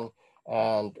long,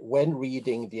 and when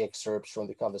reading the excerpts from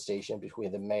the conversation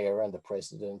between the mayor and the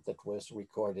president that was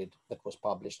recorded, that was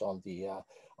published on the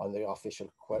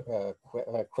official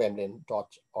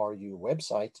Kremlin.ru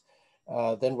website,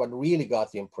 then one really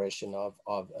got the impression of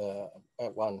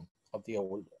one of the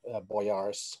old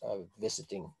boyars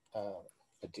visiting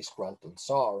a disgruntled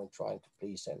Tsar and trying to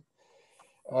please him.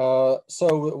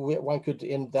 So one could,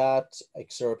 in those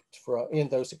excerpts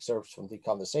from the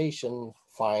conversation,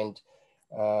 find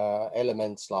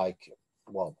elements like,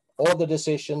 well, all the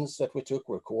decisions that we took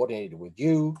were coordinated with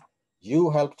you. You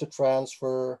helped to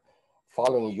transfer,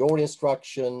 following your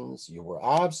instructions. You were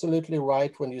absolutely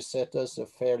right when you set us a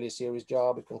fairly serious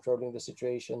job at controlling the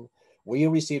situation. We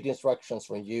received instructions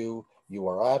from you. You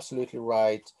are absolutely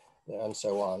right, and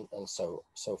so on and so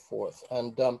forth.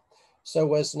 And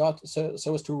so as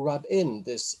to rub in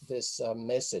this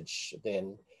message,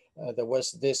 then there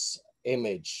was this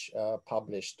image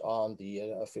published on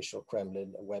the official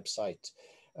Kremlin website,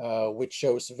 which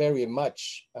shows very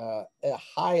much a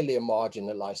highly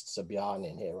marginalized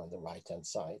Sobyanin here on the right-hand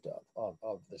side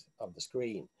of the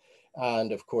screen.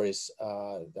 And of course,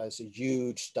 there's a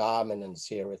huge dominance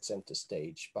here at center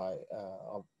stage by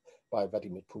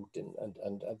Vladimir Putin.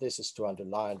 And this is to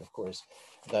underline, of course,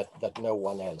 that no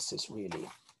one else is really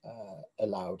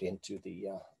allowed into the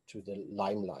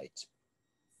limelight.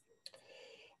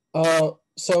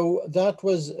 So that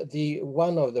was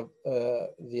one of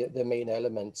the main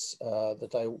elements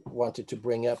that I wanted to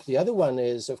bring up. The other one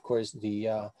is, of course,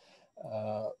 the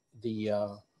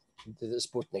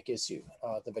Sputnik issue,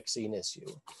 the vaccine issue,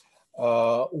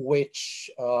 which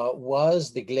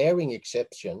was the glaring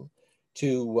exception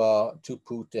to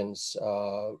Putin's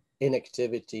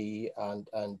inactivity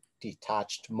and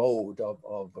detached mode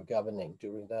of governing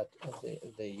during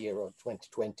the year of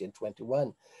 2020 and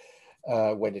 21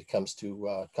 when it comes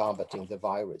to combating the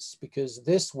virus, because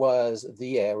this was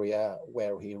the area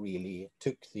where he really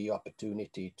took the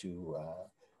opportunity to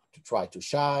try to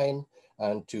shine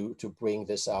and to bring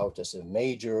this out as a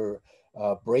major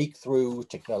breakthrough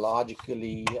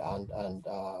technologically and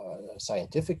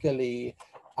scientifically,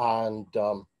 and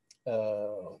to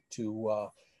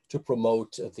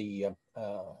promote the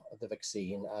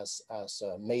vaccine as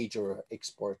a major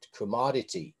export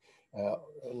commodity,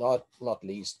 not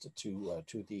least to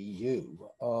the EU.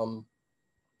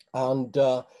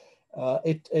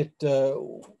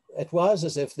 It was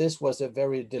as if this was a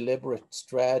very deliberate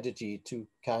strategy to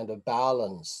kind of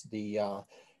balance the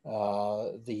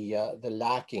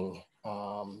lacking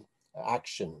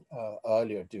action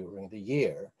earlier during the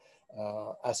year,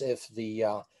 as if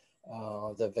the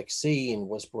vaccine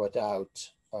was brought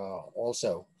out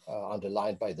also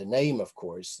underlined by the name, of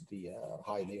course, the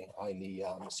highly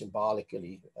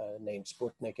symbolically named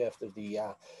Sputnik after the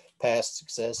past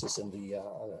successes in the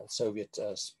Soviet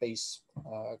space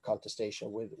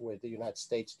contestation with the United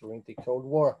States during the Cold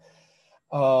War.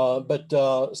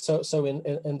 So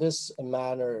in this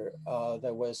manner,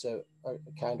 there was a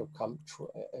kind of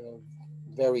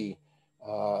very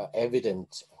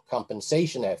evident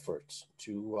compensation effort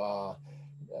to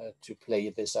play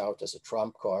this out as a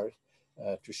trump card,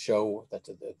 to show that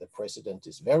the president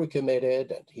is very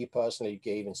committed, and he personally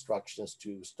gave instructions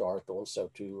to start also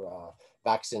to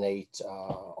vaccinate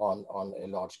on a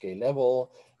large scale level.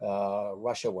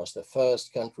 Russia was the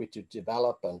first country to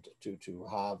develop and to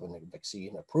have a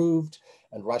vaccine approved,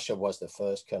 and Russia was the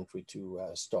first country to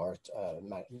start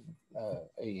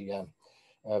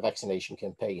a vaccination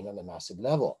campaign on a massive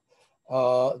level.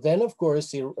 Then, of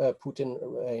course, Putin,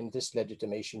 in this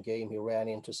legitimation game, he ran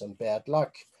into some bad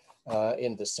luck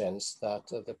in the sense that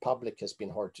the public has been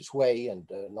hard to sway and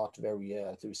not very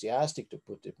enthusiastic, to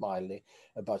put it mildly,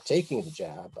 about taking the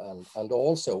jab. And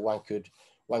also one could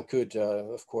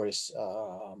of course,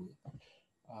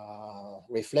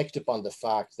 reflect upon the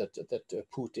fact that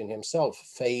Putin himself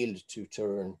failed to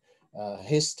turn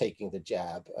his taking the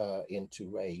jab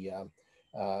into a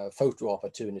photo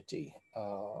opportunity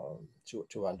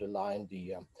to underline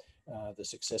the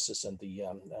successes and the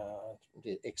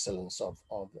excellence of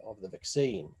the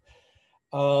vaccine.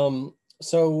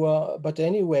 But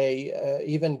anyway,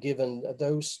 even given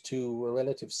those two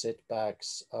relative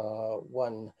setbacks,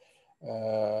 one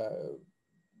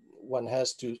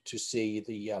has to see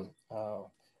the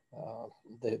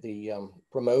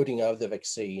promoting of the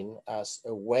vaccine as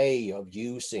a way of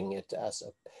using it as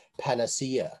a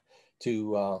panacea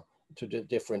to the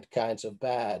different kinds of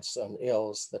bads and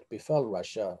ills that befell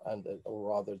Russia, and or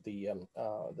rather the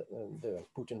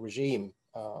Putin regime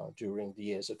during the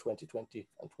years of 2020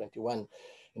 and 21,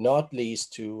 not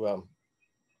least to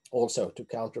also to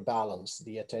counterbalance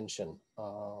the attention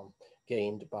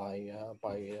gained by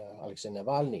Alexei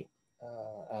Navalny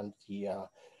and the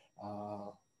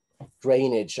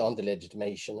drainage on the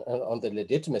legitimation, on the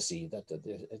legitimacy that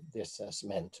this has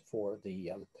meant for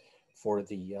the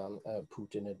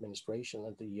Putin administration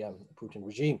and the Putin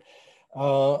regime.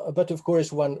 But of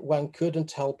course, one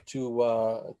couldn't help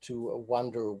to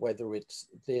wonder whether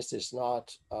this is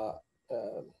not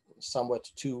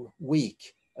somewhat too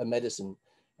weak a medicine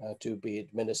to be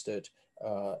administered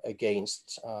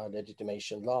against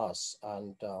legitimation loss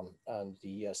and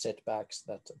the setbacks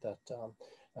that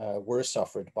were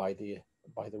suffered by the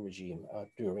regime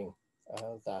during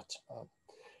that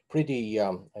pretty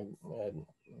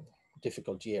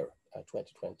difficult year,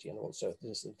 2020, and also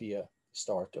this the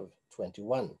start of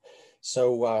 21.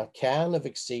 So can a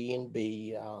vaccine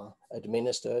be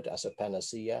administered as a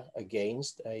panacea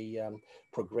against a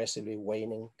progressively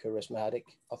waning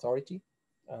charismatic authority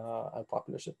and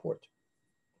popular support?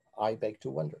 I beg to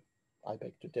wonder. I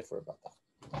beg to differ about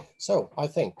that. So I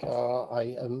think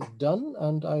I am done,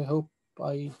 and I hope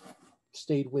I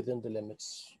stayed within the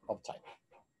limits of time.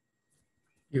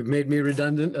 You've made me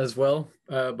redundant as well,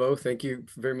 Bo. Thank you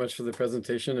very much for the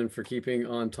presentation and for keeping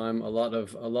on time. A lot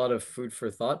of food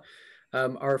for thought.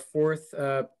 Our fourth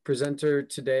presenter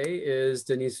today is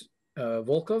Denis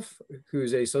Volkov,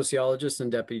 who's a sociologist and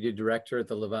deputy director at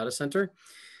the Levada Center.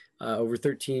 Over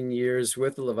 13 years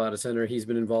with the Levada Center, he's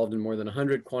been involved in more than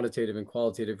 100 quantitative and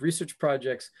qualitative research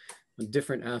projects on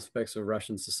different aspects of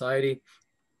Russian society.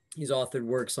 He's authored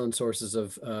works on sources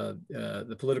of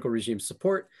the political regime's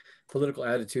support, political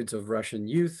attitudes of Russian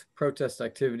youth, protest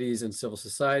activities in civil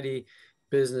society,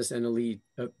 business and elite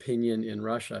opinion in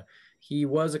Russia. He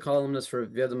was a columnist for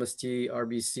Vedomosti,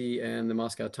 RBC, and the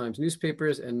Moscow Times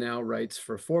newspapers, and now writes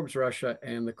for Forbes Russia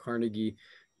and the Carnegie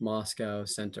Moscow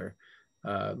Center.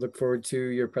 Look forward to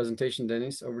your presentation,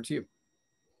 Denis. Over to you.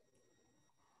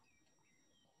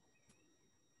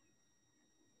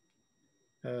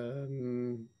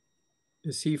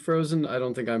 Is he frozen? I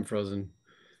don't think I'm frozen.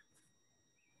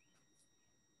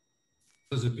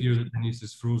 It does appear that Denis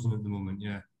is frozen at the moment,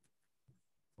 yeah.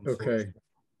 Okay.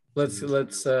 Let's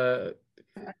I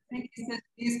think he said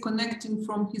he's connecting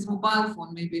from his mobile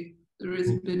phone. Maybe there is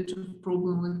a bit of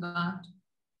problem with that.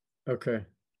 Okay.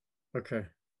 Okay.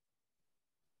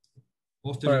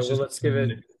 Often all right, well, let's give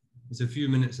it. It's a few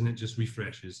minutes and it just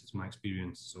refreshes. It's my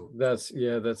experience. So that's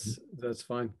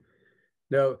fine.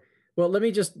 No, well, let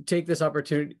me just take this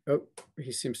opportunity. Oh,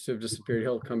 he seems to have disappeared.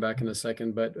 He'll come back in a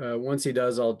second, but once he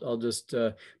does, I'll just.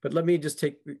 But let me just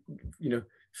take,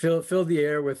 fill the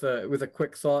air with a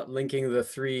quick thought, linking the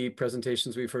three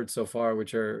presentations we've heard so far,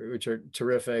 which are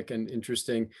terrific and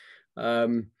interesting.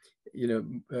 Both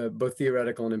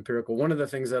theoretical and empirical. One of the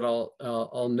things that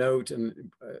I'll note,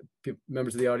 and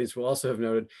members of the audience will also have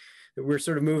noted, that we're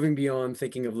sort of moving beyond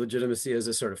thinking of legitimacy as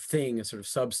a sort of thing, a sort of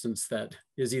substance that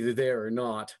is either there or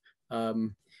not,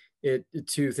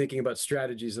 to thinking about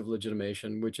strategies of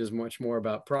legitimation, which is much more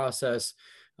about process,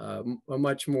 a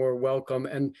much more welcome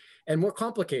and more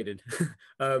complicated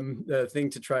thing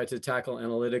to try to tackle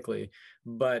analytically.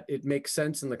 But it makes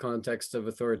sense in the context of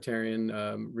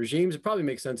authoritarian regimes. It probably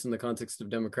makes sense in the context of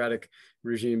democratic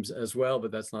regimes as well,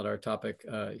 but that's not our topic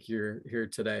here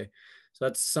today. So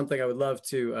that's something I would love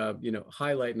to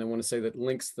highlight, and I want to say that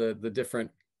links the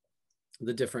different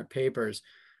papers.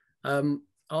 I'll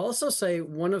also say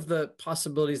one of the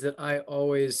possibilities that I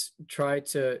always try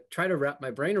to wrap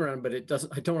my brain around, but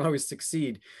I don't always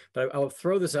succeed. But I'll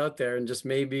throw this out there, and just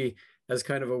maybe as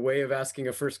kind of a way of asking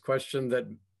a first question that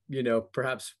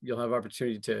perhaps you'll have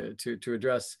opportunity to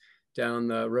address down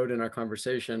the road in our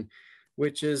conversation,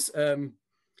 which is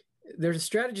there's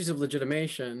strategies of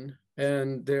legitimation,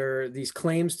 and there are these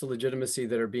claims to legitimacy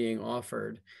that are being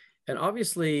offered. And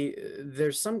obviously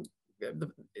there's some,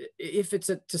 if it's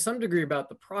to some degree about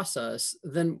the process,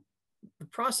 then the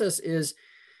process is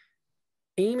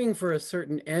aiming for a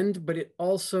certain end, but it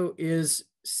also is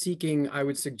seeking, I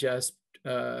would suggest,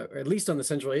 at least on the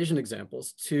Central Asian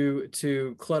examples,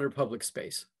 to clutter public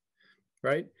space,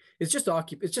 right? It's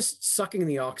just sucking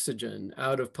the oxygen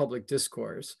out of public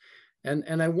discourse.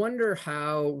 And I wonder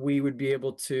how we would be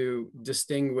able to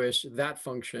distinguish that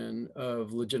function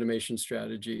of legitimation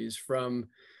strategies from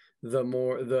the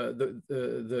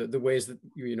ways that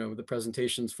the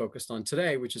presentation's focused on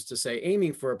today, which is to say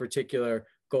aiming for a particular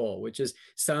goal, which is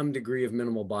some degree of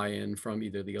minimal buy-in from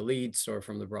either the elites or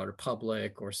from the broader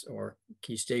public or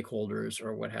key stakeholders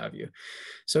or what have you.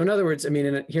 So in other words, I mean,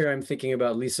 and here I'm thinking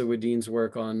about Lisa Wedeen's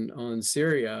work on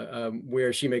Syria,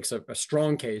 where she makes a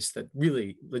strong case that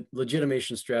really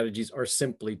legitimation strategies are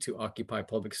simply to occupy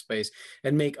public space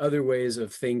and make other ways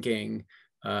of thinking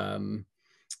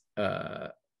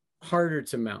harder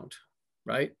to mount,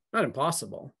 right? Not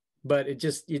impossible, but it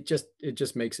just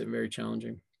makes it very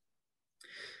challenging.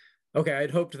 Okay,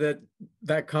 I'd hoped that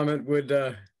comment would.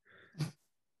 It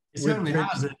certainly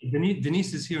has.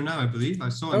 Denis is here now, I believe. I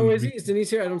saw him. Oh, is he? Is Denis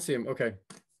here? I don't see him. Okay.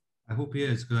 I hope he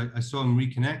is, because I saw him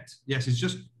reconnect. Yes, he's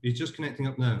just connecting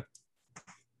up now.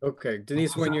 Okay,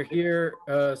 Denis, when you're here,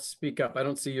 speak up. I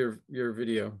don't see your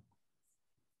video.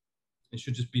 It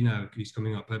should just be now. He's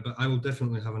coming up, but I will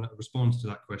definitely have a response to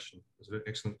that question. It's an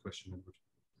excellent question, Edward.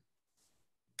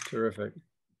 Terrific.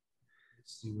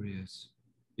 Let's see where he is.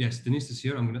 Yes, Denis is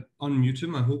here. I'm going to unmute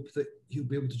him. I hope that he'll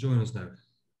be able to join us now.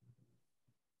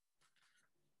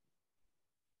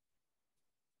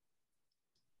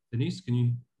 Denis, can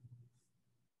you?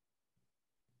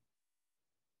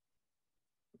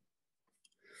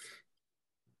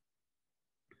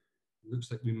 Looks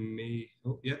like we may.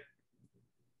 Oh, yeah.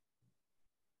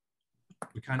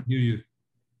 We can't hear you,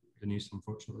 Denis,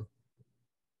 unfortunately.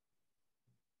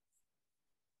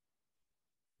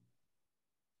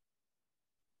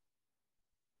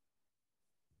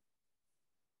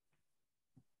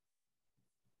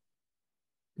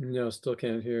 No, still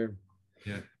can't hear.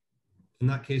 Yeah. In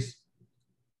that case,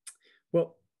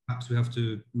 well, perhaps we have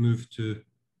to move to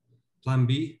Plan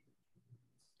B.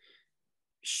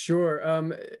 Sure.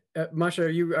 Masha, are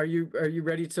you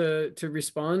ready to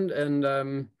respond?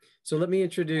 And So let me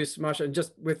introduce Masha, and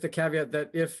just with the caveat that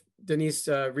if Denise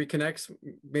reconnects,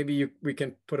 maybe we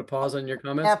can put a pause on your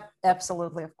comments.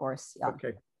 Absolutely, of course. Yeah.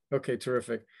 Okay,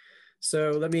 terrific. So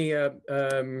let me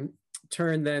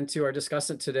turn then to our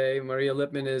discussant today. Maria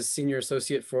Lipman is Senior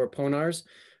Associate for PONARS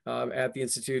at the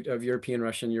Institute of European,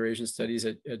 Russian, Eurasian Studies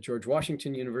at George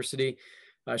Washington University.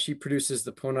 She produces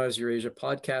the PONARS Eurasia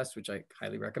podcast, which I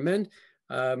highly recommend.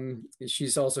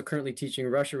 She's also currently teaching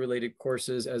Russia-related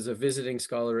courses as a visiting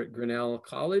scholar at Grinnell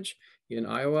College in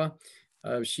Iowa.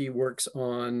 She works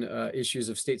on issues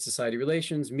of state-society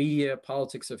relations, media,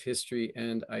 politics of history,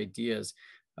 and ideas.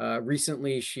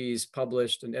 Recently, she's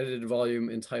published an edited volume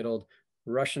entitled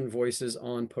Russian Voices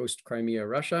on Post-Crimea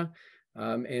Russia,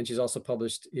 and she's also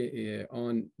published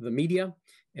on the media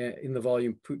in the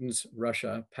volume Putin's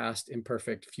Russia, Past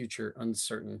Imperfect, Future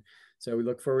Uncertain. So we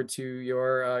look forward to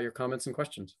your comments and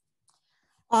questions.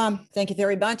 Thank you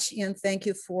very much, and thank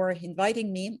you for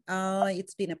inviting me.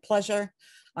 It's been a pleasure.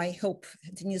 I hope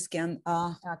Denise can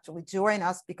actually join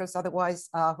us, because otherwise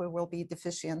we will be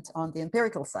deficient on the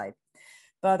empirical side.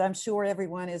 But I'm sure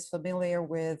everyone is familiar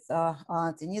with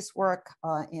Denise's work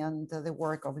and the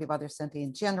work of Levada-Center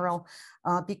in general,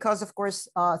 because of course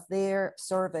their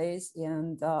surveys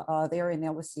and their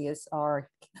analyses are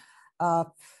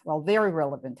well, very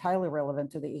relevant, highly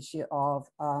relevant to the issue of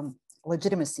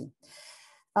legitimacy.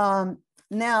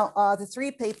 Now, the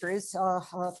three papers,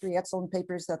 three excellent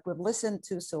papers that we've listened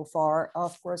to so far,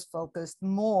 of course, focused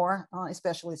more,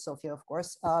 especially Sophia, of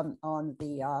course, on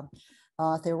the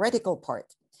theoretical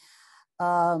part.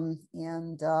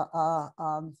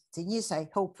 Denise, I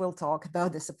hope, will talk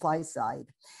about the supply side.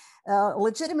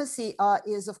 Legitimacy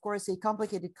is, of course, a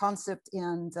complicated concept,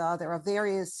 and there are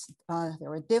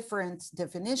different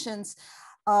definitions.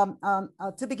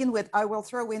 To begin with, I will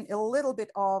throw in a little bit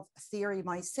of theory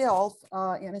myself,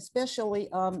 and especially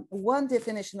one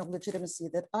definition of legitimacy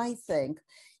that I think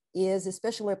is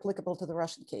especially applicable to the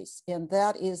Russian case, and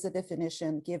that is the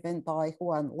definition given by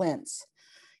Juan Lenz.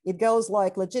 It goes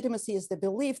like, legitimacy is the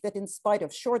belief that in spite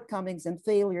of shortcomings and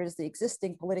failures, the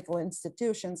existing political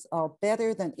institutions are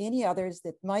better than any others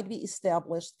that might be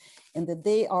established, and that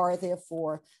they are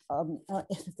therefore,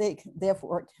 they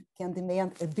therefore can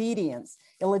demand obedience.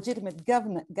 A legitimate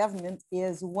government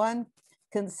is one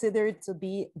considered to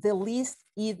be the least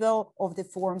evil of the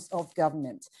forms of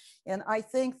government. And I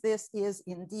think this is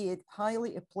indeed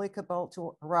highly applicable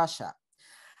to Russia.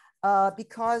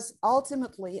 Because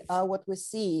ultimately what we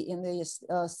see in the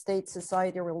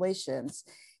state-society relations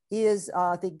is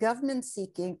the government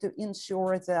seeking to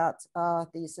ensure that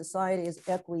the society is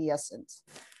acquiescent,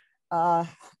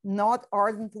 not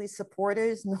ardently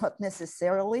supporters, not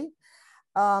necessarily.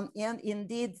 And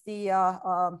indeed, the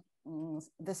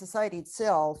society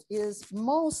itself is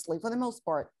mostly, for the most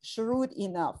part, shrewd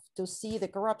enough to see the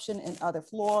corruption and other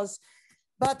flaws,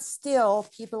 but still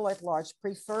people at large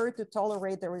prefer to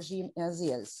tolerate the regime as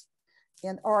is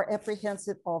and are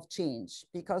apprehensive of change,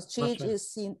 because change is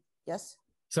seen. Yes?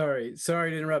 Sorry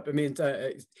to interrupt. I mean,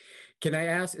 can I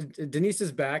ask, Denise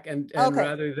is back, and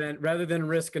okay, rather than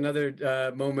risk another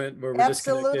moment where we're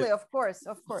absolutely, of course.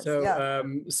 So yeah.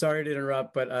 Sorry to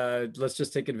interrupt, but let's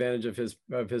just take advantage of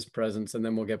his presence, and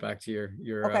then we'll get back to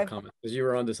your okay, comment, because you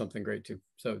were onto something great too.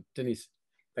 So Denise,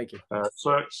 thank you.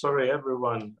 Sorry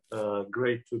everyone,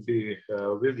 great to be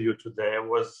with you today. I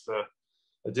was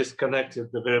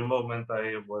disconnected the very moment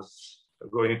I was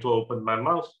going to open my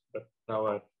mouth, but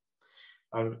now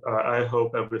I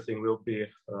hope everything will be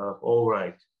all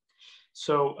right.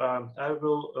 So I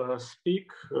will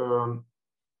speak,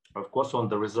 of course, on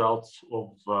the results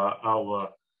of our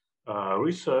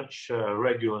research,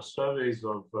 regular surveys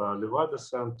of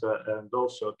Levada-Center, and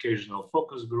also occasional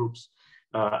focus groups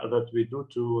that we do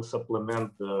to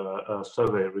supplement the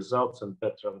survey results and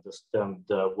better understand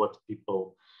what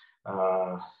people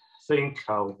think,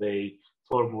 how they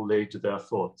formulate their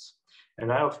thoughts. And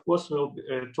I, of course, will be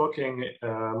talking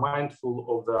mindful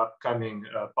of the upcoming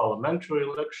parliamentary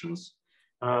elections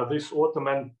this autumn,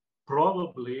 and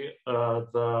probably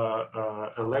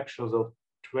the elections of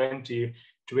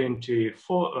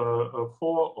 2024 of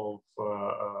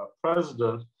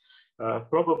president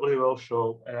probably will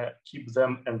show, keep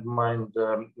them in mind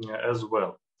as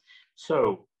well.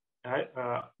 So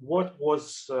what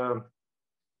was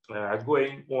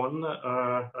going on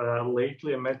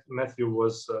lately? Matthew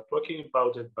was talking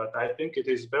about it, but I think it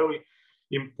is very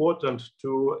important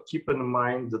to keep in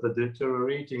mind the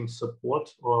deteriorating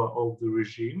support of the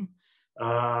regime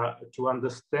to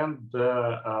understand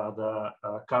the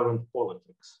current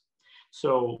politics.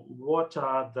 So what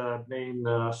are the main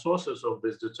sources of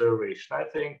this deterioration? I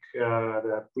think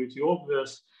they're pretty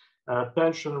obvious.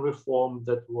 pension reform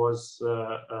that was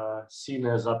seen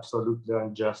as absolutely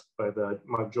unjust by the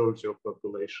majority of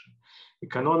population,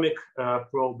 economic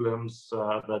problems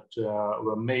that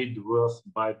were made worse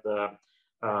by the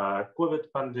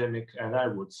COVID pandemic. And I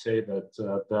would say that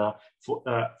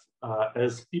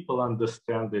as people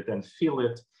understand it and feel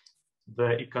it,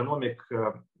 the economic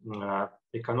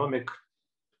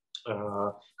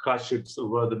hardships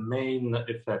were the main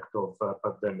effect of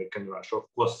pandemic in Russia. Of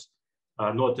course,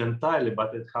 not entirely,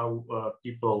 but it's how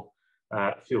people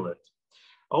feel it.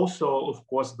 Also, of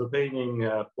course, the waning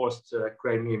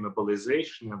post-Crimean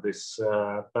mobilization and this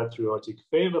patriotic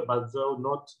favor, but though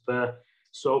not the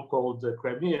so-called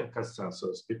Crimean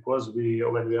consensus, because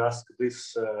when we asked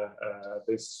this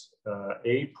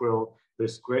April,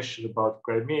 this question about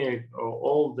Crimea,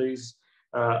 all these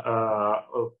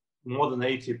more than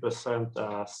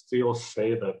 80% still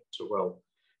say that, well,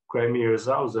 Crimea is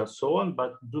ours and so on,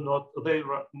 but they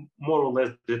are more or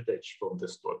less detached from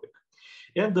this topic.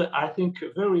 And I think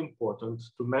very important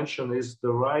to mention is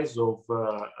the rise of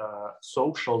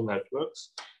social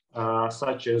networks,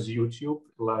 such as YouTube,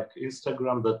 like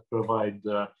Instagram, that provide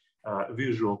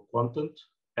visual content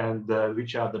and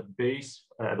which are the base,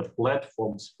 the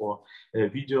platforms for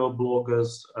video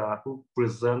bloggers who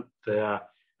present their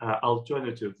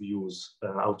alternative views,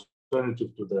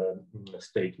 alternative to the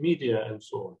state media and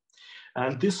so on.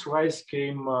 And this rise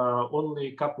came only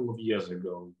a couple of years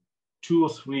ago, 2 or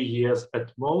 3 years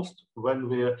at most, when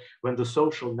the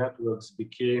social networks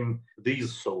became,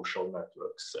 these social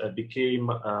networks became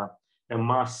a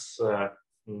mass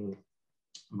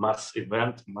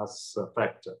event, mass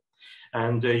factor.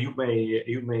 And you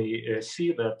may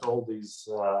see that all these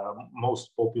most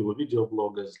popular video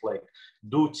bloggers like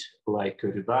Dut, like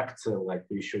Redakция, like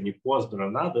Еще не поздно,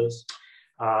 and others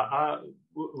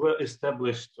were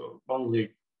established only a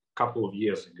couple of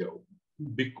years ago,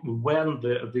 when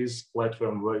these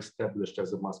platforms were established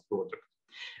as a mass product.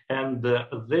 And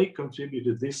they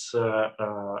contributed, this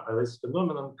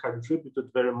phenomenon contributed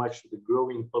very much to the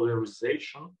growing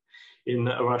polarization in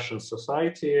Russian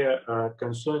society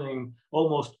concerning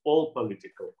almost all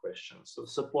political questions. So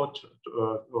support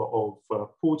of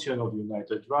Putin, of the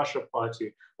United Russia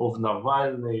Party, of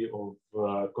Navalny, of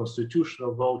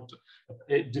constitutional vote,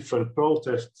 different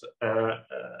protests,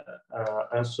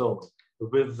 and so on.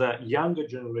 With the younger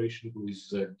generation who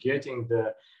is getting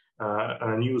the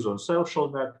news on social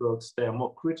networks, they are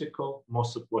more critical, more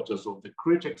supporters of the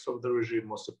critics of the regime,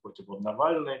 more supportive of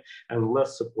Navalny, and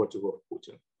less supportive of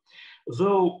Putin.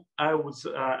 Though I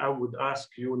would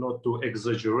ask you not to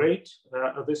exaggerate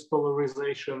this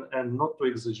polarization and not to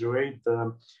exaggerate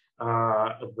the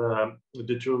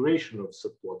deterioration of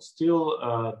support. Still,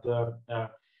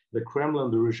 the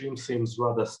Kremlin, the regime, seems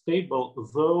rather stable,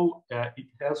 though it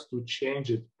has to change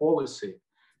its policy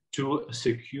to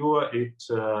secure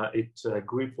its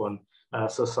grip on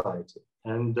society.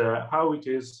 And how it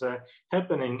is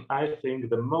happening, I think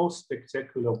the most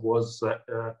spectacular was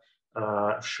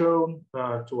shown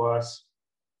to us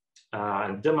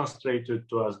and demonstrated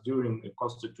to us during the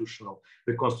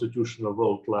constitutional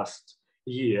vote last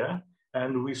year.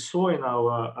 And we saw in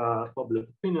our public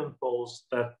opinion polls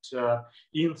that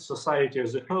in society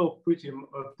as a whole,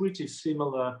 pretty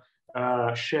similar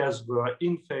shares were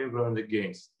in favor and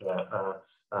against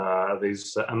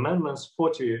these amendments.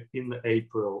 40 in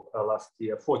April last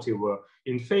year, 40 were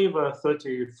in favor,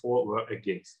 34 were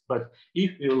against. But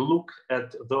if you look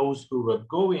at those who were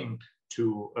going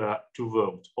to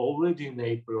vote already in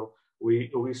April,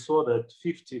 we saw that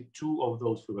 52 of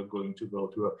those who were going to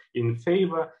vote were in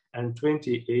favor and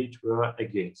 28 were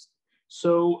against.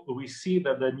 So we see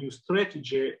that the new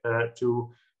strategy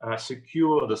to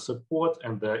secure the support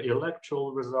and the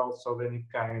electoral results of any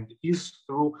kind is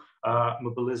through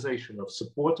mobilization of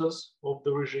supporters of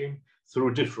the regime,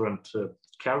 through different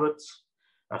carrots,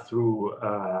 through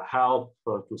help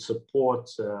to support,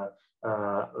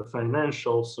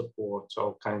 financial support,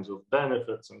 all kinds of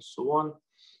benefits and so on,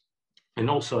 and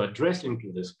also addressing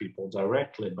to these people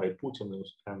directly by Putin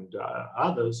and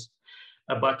others.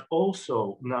 But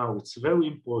also now it's very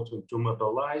important to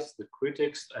mobilize the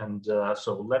critics and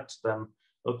so let them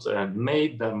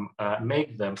make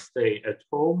them stay at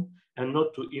home and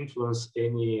not to influence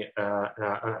any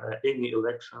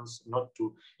elections, not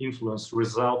to influence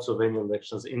results of any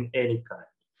elections in any kind.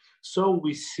 So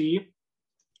we see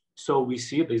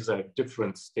these are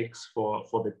different sticks for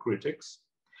the critics.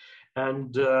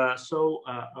 And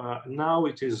now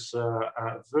it is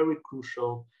very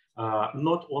crucial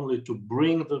not only to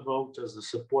bring the voters, the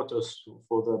supporters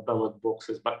for the ballot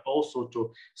boxes, but also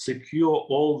to secure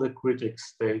all the critics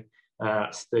stay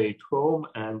stay at home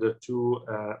and to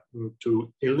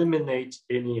eliminate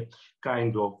any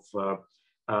kind of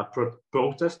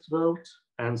protest vote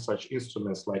and such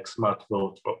instruments like smart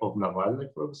vote of Navalny,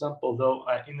 for example, though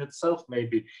in itself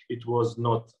maybe it was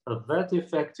not that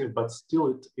effective, but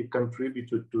still it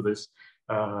contributed to this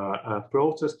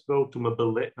protest vote, to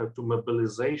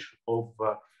mobilization of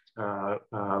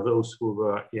those who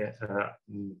were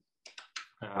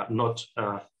not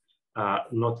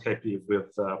happy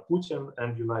with Putin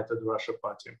and United Russia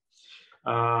Party.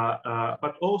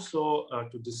 But also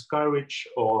to discourage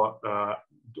or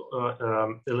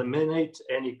eliminate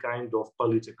any kind of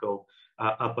political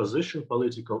opposition,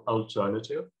 political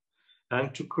alternative,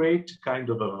 and to create kind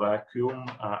of a vacuum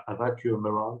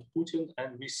around Putin.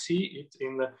 And we see it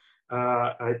in,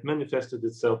 it manifested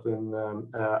itself in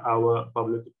our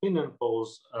public opinion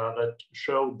polls that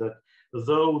showed that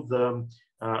though the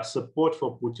support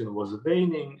for Putin was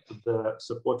waning, the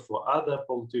support for other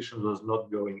politicians was not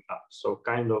going up. So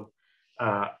kind of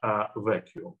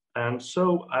vacuum. And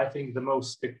so I think the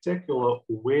most spectacular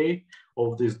way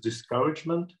of this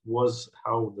discouragement was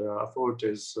how the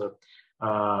authorities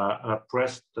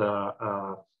pressed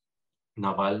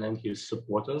Navalny and his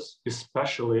supporters,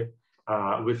 especially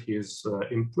with his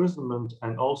imprisonment,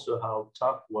 and also how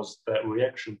tough was the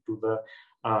reaction to the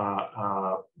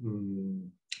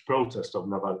protest of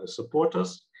Navalny's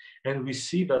supporters. And we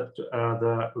see that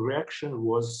the reaction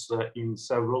was in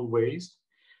several ways.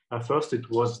 First, it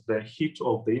was the hit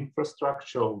of the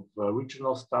infrastructure of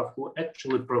regional staff who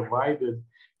actually provided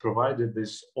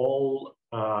this all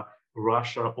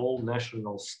Russia, all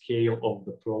national scale of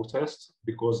the protests,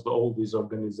 because all these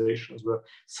organizations were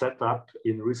set up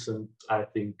in recent, I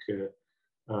think, 3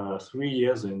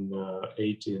 years in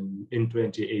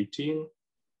 2018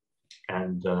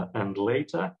 and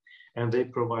later, and they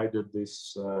provided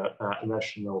this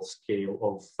national scale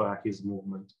of his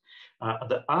movement.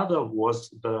 The other was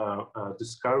the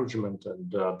discouragement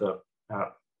and the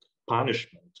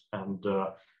punishment and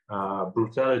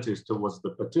brutalities towards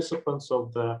the participants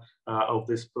of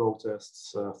these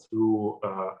protests through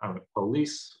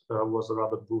police was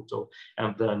rather brutal,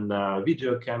 and then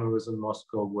video cameras in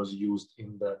Moscow was used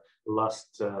in the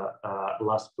last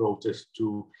protest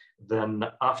to then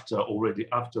already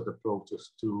after the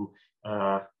protest to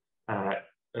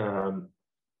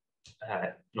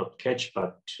not catch,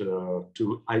 but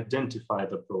to identify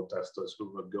the protesters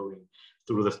who were going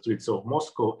through the streets of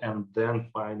Moscow, and then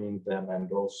finding them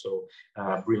and also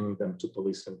bringing them to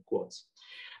police and courts.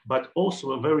 But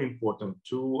also very important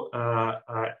to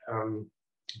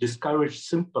discourage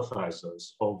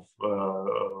sympathizers of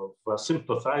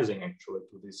sympathizing actually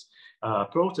to this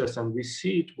protest, and we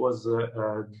see it was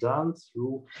done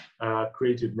through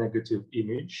creative negative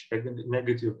image,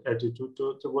 negative attitude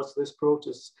towards this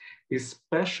protest,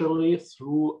 especially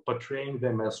through portraying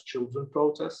them as children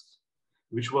protests,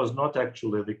 which was not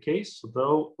actually the case,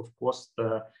 though of course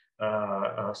the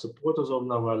supporters of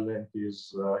Navalny and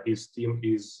his team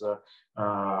is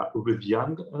with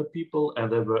young people, and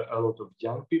there were a lot of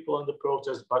young people in the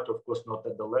protest, but of course not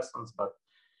adolescents, but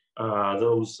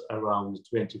those around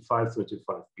 25,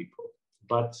 35 people.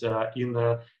 But in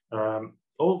the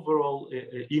overall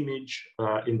image,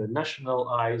 in the national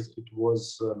eyes, it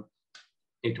was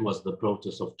the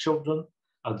protest of children,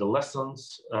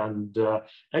 adolescents, and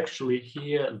actually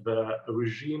here the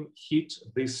regime hit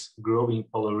this growing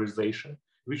polarization,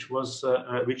 which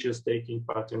is taking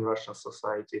part in Russian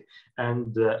society,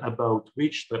 and about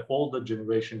which the older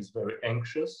generation is very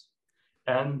anxious,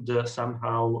 and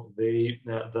somehow the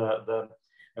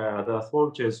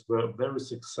authorities were very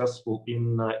successful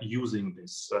in using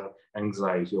this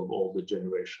anxiety of older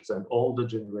generations, and older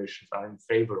generations are in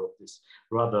favor of this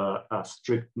rather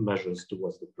strict measures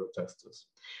towards the protesters.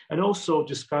 And also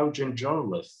discouraging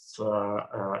journalists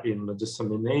in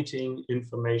disseminating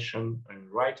information and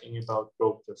writing about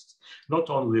protests, not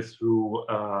only through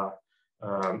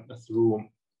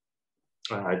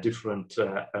different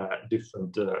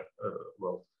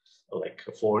well, like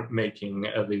for making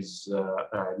these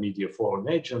media foreign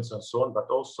agents and so on, but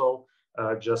also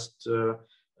just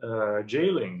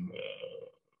jailing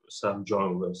some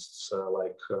journalists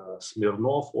like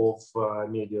Smirnov of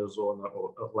Media Zona,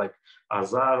 or like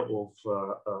Azar of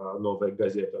Novaya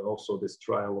Gazeta, and also this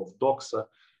trial of Doxa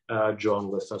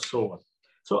journalists and so on.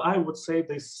 So I would say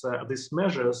these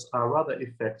measures are rather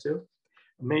effective,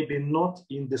 maybe not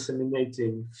in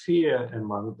disseminating fear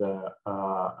among the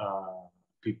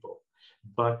people,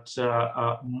 but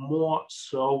more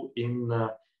so in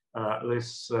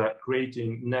this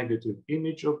creating negative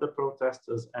image of the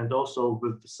protesters, and also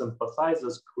with the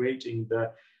sympathizers creating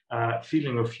the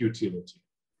feeling of futility.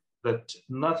 that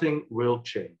nothing will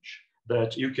change,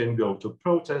 that you can go to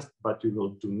protest, but you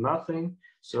will do nothing.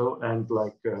 So, and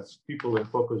like people in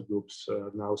focus groups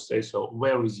now say, so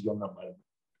where is your Navalny?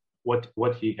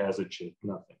 What he has achieved?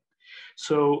 Nothing.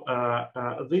 So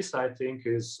this, I think,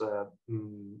 is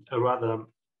a rather,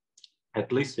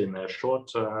 at least in a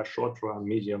short run,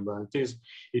 medium run,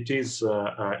 it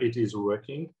is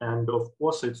working. And of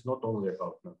course, it's not only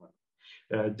about Navalny.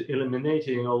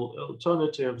 Eliminating all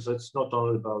alternatives, it's not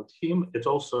only about him, it's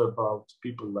also about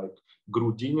people like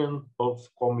Grudinin of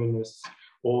communists,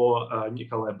 or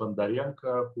Nikolai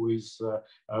Bondarenko, who is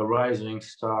a rising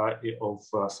star of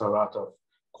Saratov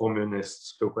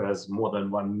communists, who has more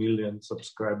than 1 million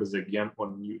subscribers again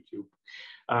on YouTube.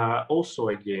 Also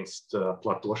against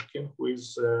Platoshkin, who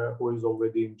is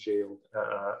already in jail,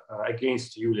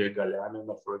 against Yulia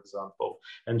Galyanina, for example.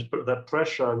 And the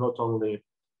pressure not only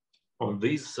on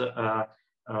these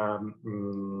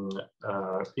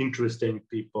interesting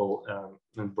people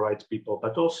and bright people,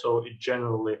 but also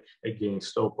generally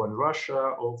against Open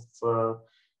Russia of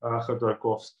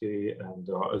Khodorkovsky, and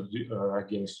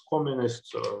against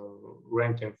communists,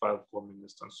 rank and file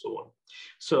communists, and so on.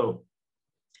 So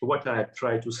what I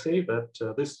try to say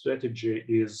that this strategy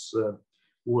is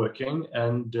working,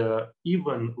 and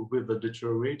even with the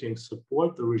deteriorating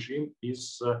support, the regime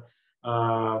is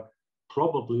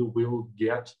probably will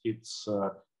get its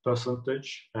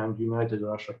percentage, and United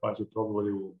Russia Party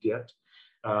probably will get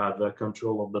the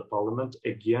control of the parliament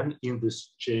again in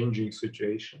this changing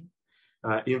situation,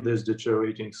 in this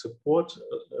deteriorating support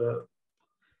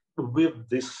with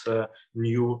this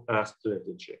new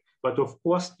strategy. But of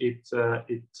course,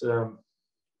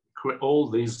 all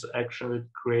these actually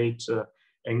create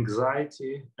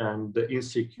anxiety and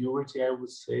insecurity, I would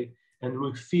say. And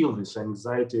we feel this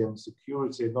anxiety and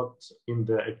security not in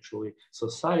the actually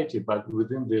society, but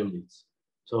within the elites.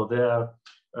 So they are,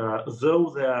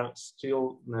 though they are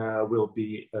still will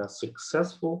be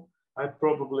successful, I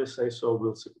probably say so,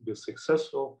 will be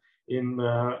successful in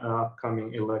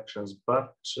upcoming elections.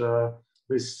 But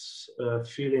this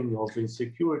feeling of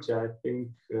insecurity, I think,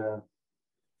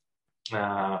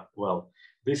 well,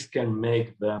 this can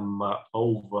make them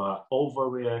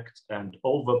overreact and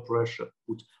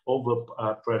put over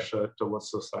pressure towards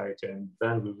society, and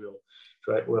then we will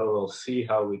try. Well, we'll see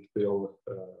how it will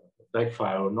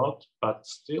backfire or not. But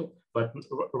still,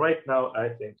 right now, I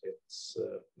think it's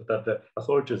that the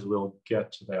authorities will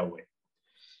get their way,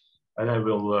 and I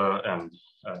will end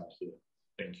here.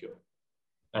 Thank you,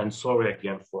 and sorry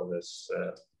again for this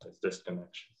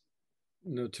disconnection.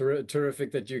 No,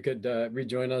 terrific that you could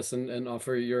rejoin us and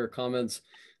offer your comments.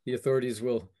 The authorities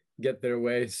will get their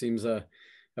way. Seems a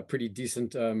pretty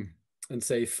decent and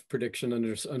safe prediction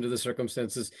under the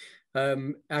circumstances.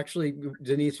 Actually,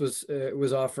 Denise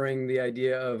was offering the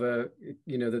idea of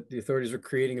you know, that the authorities were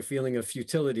creating a feeling of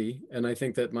futility, and I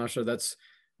think that, Masha, that's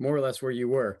more or less where you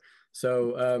were.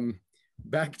 So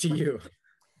back to you.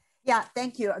 Yeah,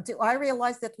 thank you. Do I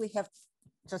realize that we have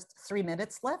just 3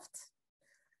 minutes left?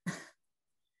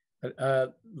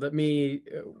 Let me,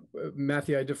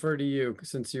 Matthew, I defer to you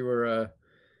since you were,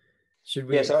 should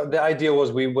we? Yes, the idea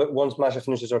was once Masha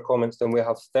finishes her comments, then we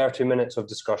have 30 minutes of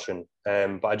discussion.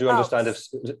 But I do understand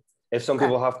if some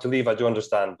people have to leave, I do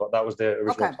understand, but that was the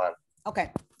original plan.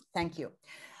 Okay, thank you.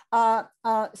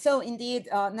 So indeed,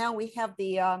 now we have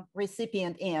the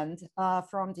recipient end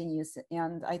from Denise,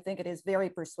 and I think it is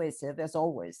very persuasive as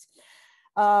always.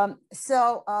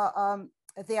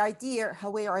 The idea,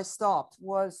 where I stopped,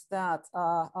 was that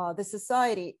the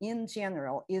society in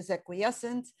general is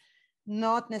acquiescent,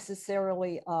 not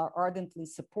necessarily ardently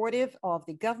supportive of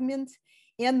the government,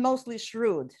 and mostly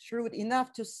shrewd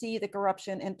enough to see the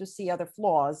corruption and to see other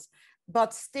flaws,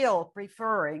 but still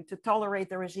preferring to tolerate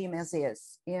the regime as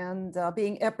is, and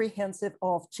being apprehensive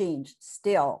of change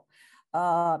still,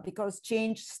 because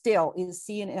change still is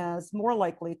seen as more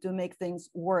likely to make things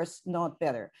worse, not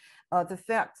better. The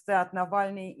fact that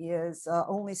Navalny is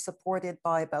only supported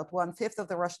by about 1/5 of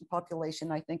the Russian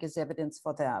population, I think, is evidence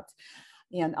for that.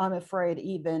 And I'm afraid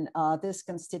even this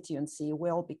constituency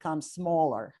will become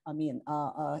smaller. I mean,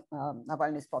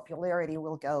 Navalny's popularity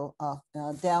will go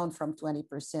down from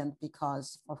 20%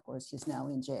 because, of course, he's now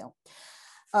in jail.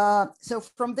 So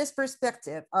from this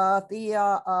perspective,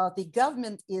 the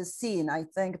government is seen, I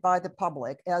think, by the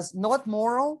public as not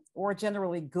moral or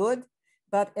generally good,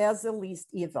 but as the least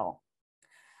evil.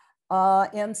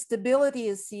 And stability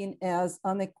is seen as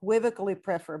unequivocally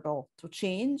preferable to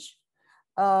change,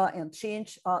 and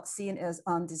change seen as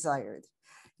undesired.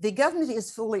 The government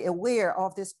is fully aware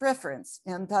of this preference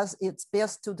and does its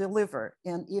best to deliver.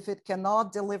 And if it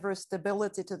cannot deliver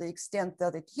stability to the extent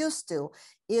that it used to,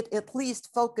 it at least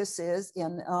focuses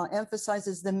and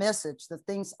emphasizes the message that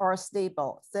things are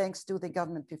stable thanks to the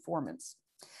government performance.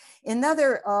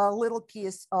 Another little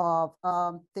piece of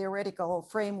theoretical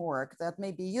framework that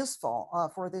may be useful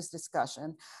for this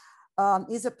discussion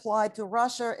is applied to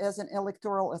Russia as an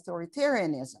electoral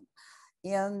authoritarianism.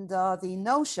 And the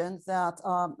notion that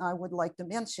I would like to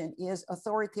mention is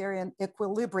authoritarian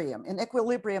equilibrium. And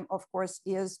equilibrium, of course,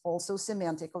 is also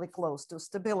semantically close to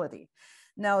stability.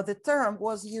 Now, the term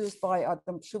was used by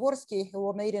Adam Przeworski,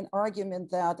 who made an argument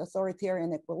that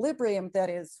authoritarian equilibrium, that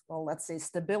is, well, let's say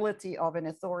stability of an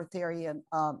authoritarian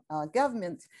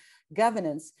governance,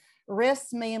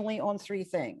 rests mainly on three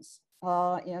things.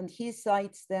 And he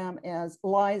cites them as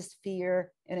lies,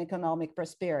 fear, and economic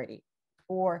prosperity,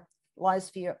 or lies,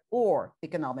 fear, or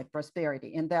economic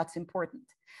prosperity, and that's important.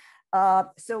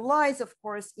 So lies, of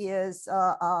course, is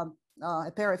a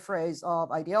paraphrase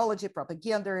of ideology,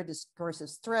 propaganda, discursive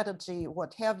strategy,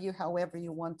 what have you, however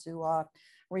you want to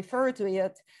refer to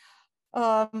it.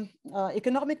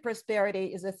 Economic prosperity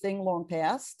is a thing long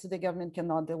past. The government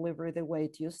cannot deliver the way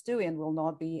it used to and will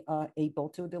not be able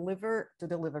to deliver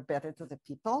better to the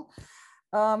people.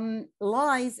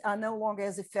 Lies are no longer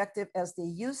as effective as they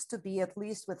used to be, at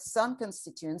least with some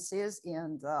constituencies.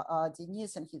 And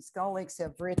Denis and his colleagues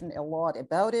have written a lot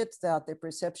about it, that the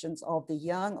perceptions of the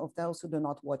young, of those who do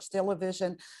not watch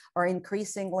television, are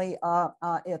increasingly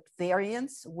at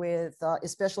variance with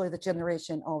especially the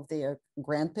generation of their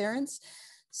grandparents.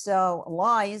 So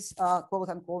lies, quote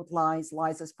unquote lies,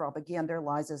 lies as propaganda,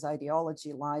 lies as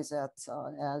ideology, lies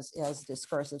as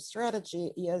discursive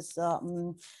strategy is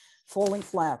falling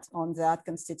flat on that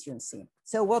constituency.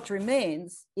 So what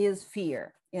remains is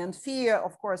fear. And fear,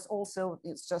 of course, also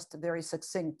is just a very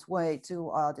succinct way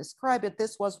to describe it.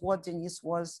 This was what Denis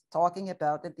was talking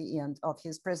about at the end of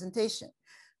his presentation.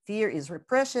 Fear is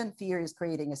repression. Fear is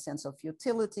creating a sense of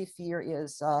futility. Fear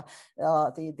is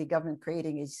the government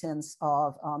creating a sense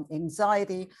of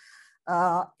anxiety.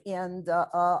 I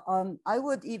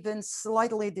would even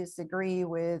slightly disagree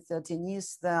with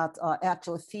Denis that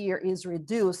actually fear is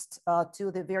reduced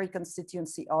to the very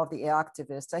constituency of the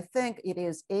activists. I think it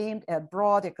is aimed at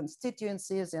broader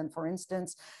constituencies, and for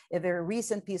instance, a very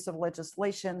recent piece of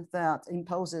legislation that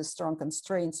imposes strong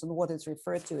constraints on what is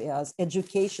referred to as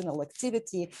educational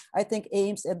activity, I think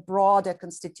aims at broader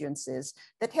constituencies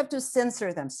that have to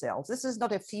censor themselves. This is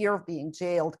not a fear of being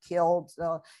jailed, killed,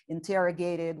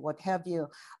 interrogated, what have you,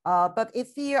 but a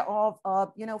fear of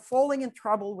falling in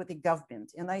trouble with the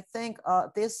government. And I think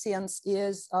this sense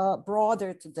is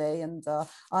broader today, and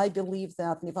I believe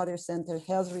that Nevada Center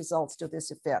has results to this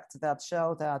effect that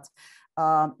show that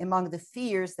among the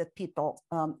fears that people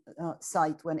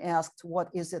cite when asked what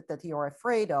is it that you're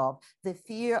afraid of, the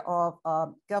fear of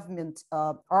government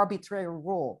arbitrary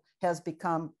rule has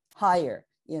become higher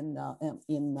in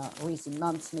recent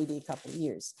months, maybe a couple of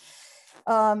years.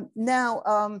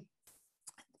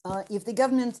 If the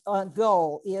government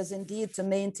goal is indeed to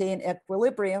maintain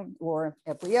equilibrium or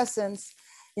acquiescence,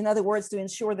 in other words, to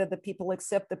ensure that the people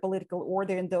accept the political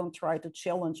order and don't try to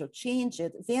challenge or change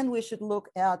it, then we should look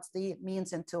at the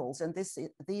means and tools. And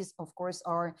these, of course,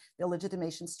 are the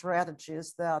legitimation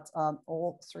strategies that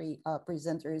all three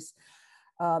presenters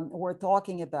were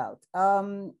talking about.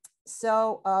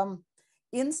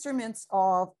 Instruments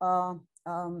of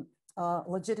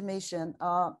legitimation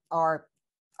are,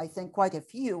 I think, quite a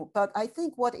few, but I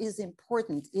think what is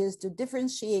important is to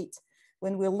differentiate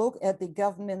when we look at the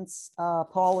government's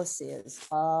policies,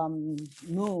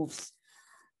 moves,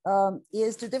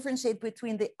 is to differentiate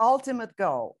between the ultimate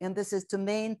goal, and this is to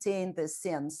maintain the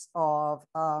sense of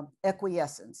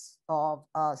acquiescence, of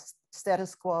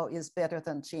status quo is better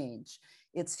than change.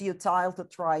 It's futile to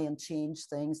try and change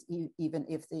things, even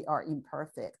if they are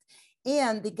imperfect.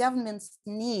 And the government's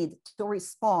need to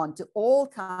respond to all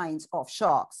kinds of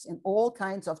shocks and all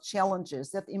kinds of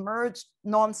challenges that emerge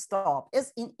nonstop,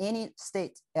 as in any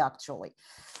state, actually.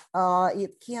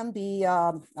 It can be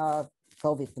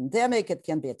COVID pandemic, it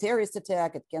can be a terrorist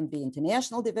attack, it can be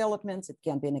international developments, it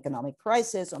can be an economic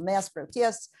crisis or mass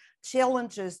protests.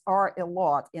 Challenges are a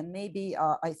lot, and maybe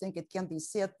I think it can be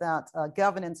said that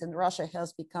governance in Russia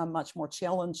has become much more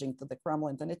challenging to the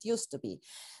Kremlin than it used to be.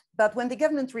 But when the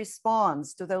government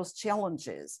responds to those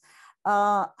challenges,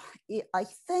 I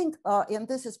think, and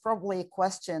this is probably a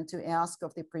question to ask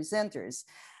of the presenters,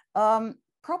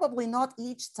 probably not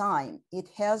each time it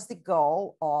has the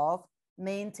goal of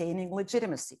maintaining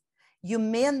legitimacy. You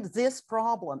mend this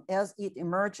problem as it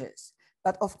emerges,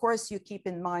 but of course you keep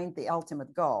in mind the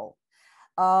ultimate goal.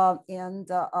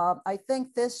 I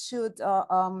think this should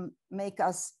make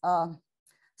us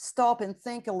stop and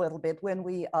think a little bit when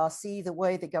we see the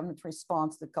way the government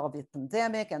responds to the COVID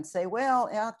pandemic and say, well,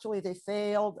 actually they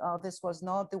failed. This was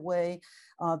not the way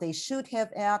they should have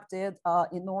acted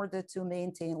in order to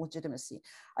maintain legitimacy.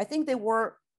 I think they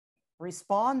were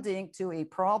responding to a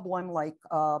problem like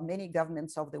many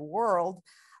governments of the world.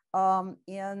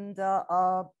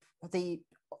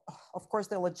 Of course,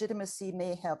 the legitimacy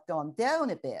may have gone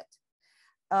down a bit,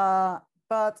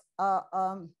 but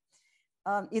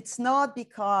it's not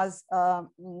because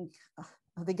the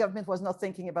government was not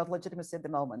thinking about legitimacy at the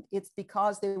moment. It's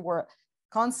because they were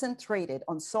concentrated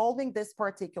on solving this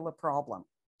particular problem.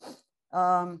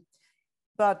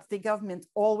 But the government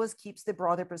always keeps the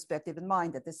broader perspective in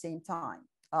mind at the same time.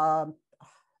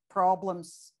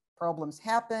 Problems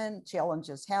happen,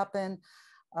 challenges happen.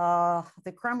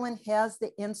 The Kremlin has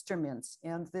the instruments,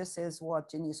 and this is what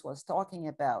Denise was talking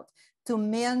about, to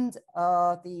mend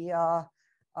the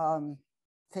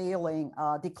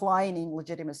declining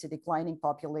legitimacy, declining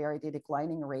popularity,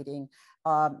 declining rating,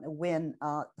 when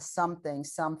some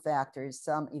factors,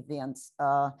 some events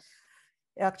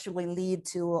actually lead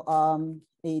to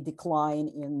a decline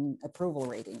in approval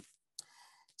rating.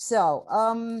 So,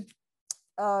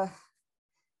 the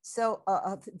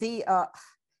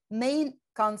main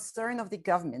concern of the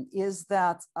government is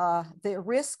that the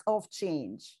risk of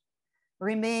change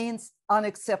remains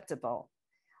unacceptable.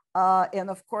 And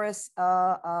of course,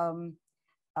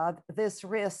 this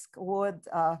risk would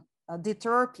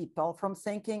deter people from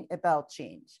thinking about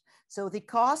change. So the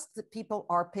cost that people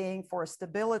are paying for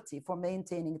stability, for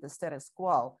maintaining the status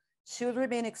quo, should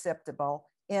remain acceptable,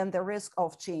 and the risk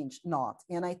of change not.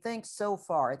 And I think so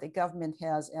far the government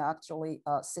has actually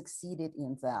succeeded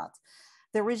in that.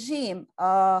 The regime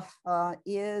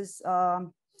is,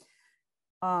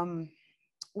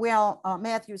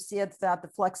 Matthew said that the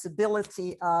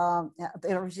flexibility,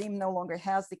 the regime no longer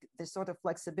has the sort of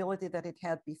flexibility that it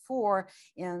had before.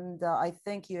 And I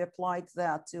think you applied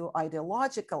that to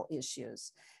ideological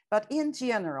issues. But in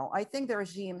general, I think the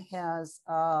regime has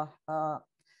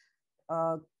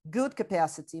good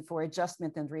capacity for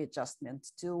adjustment and readjustment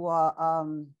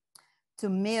to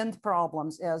mend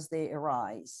problems as they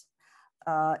arise.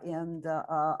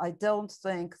 I don't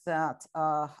think that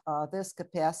this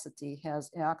capacity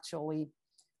has actually,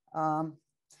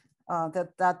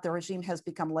 that the regime has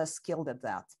become less skilled at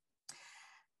that.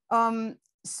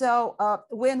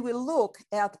 When we look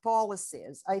at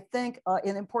policies, I think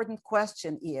an important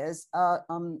question is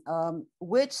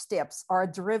which steps are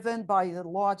driven by the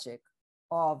logic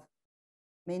of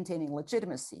maintaining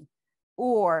legitimacy,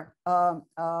 or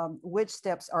which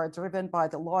steps are driven by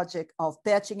the logic of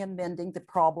patching and mending the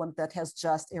problem that has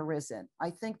just arisen. I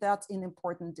think that's an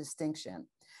important distinction.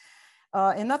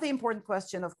 Another important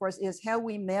question, of course, is how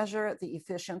we measure the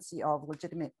efficiency of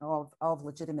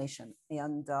legitimation.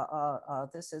 And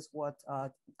this is what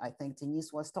I think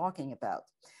Denise was talking about.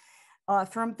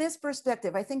 From this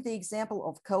perspective, I think the example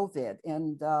of COVID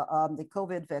and the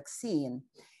COVID vaccine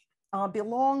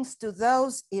belongs to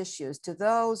those issues, to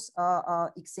those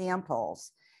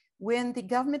examples, when the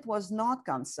government was not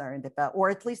concerned about, or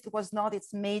at least it was not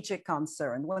its major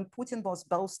concern, when Putin was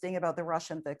boasting about the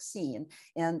Russian vaccine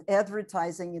and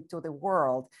advertising it to the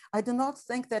world. I do not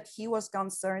think that he was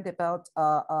concerned about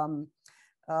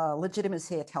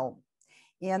legitimacy at home.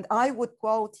 And I would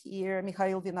quote here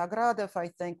Mikhail Vinogradov, I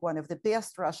think one of the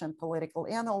best Russian political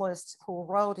analysts, who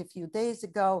wrote a few days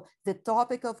ago, the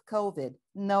topic of COVID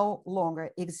no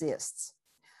longer exists.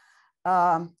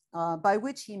 By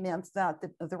which he meant that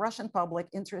the Russian public,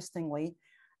 interestingly,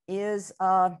 is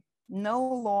no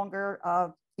longer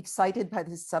excited by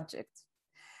this subject.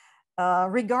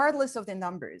 Regardless of the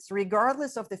numbers,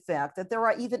 regardless of the fact that there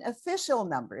are even official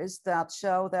numbers that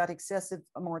show that excessive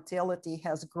mortality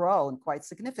has grown quite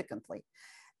significantly,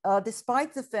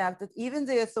 despite the fact that even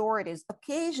the authorities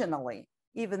occasionally,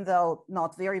 even though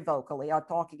not very vocally, are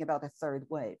talking about a third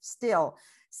wave. Still,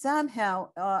 somehow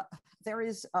there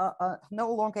is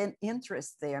no longer an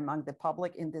interest there among the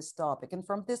public in this topic. And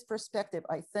from this perspective,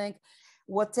 I think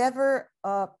whatever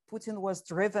Putin was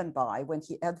driven by when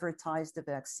he advertised the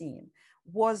vaccine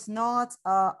was not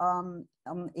a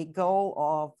goal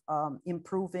of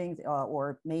improving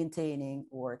or maintaining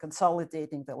or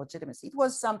consolidating the legitimacy. It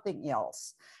was something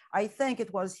else. I think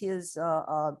it was his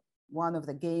one of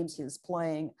the games he's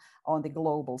playing on the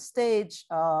global stage,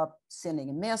 sending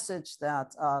a message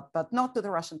that, but not to the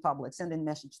Russian public, sending a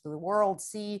message to the world.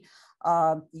 See,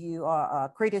 you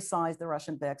criticized the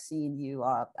Russian vaccine, you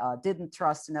didn't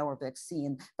trust in our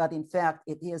vaccine, but in fact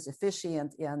it is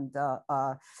efficient, and there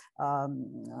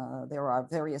are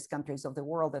various countries of the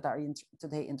world that are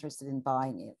today interested in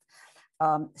buying it.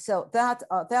 So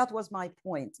that was my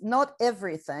point. Not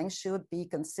everything should be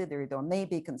considered or may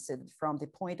be considered from the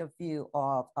point of view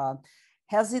of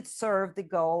has it served the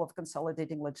goal of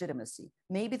consolidating legitimacy?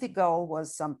 Maybe the goal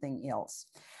was something else.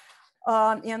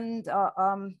 And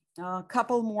a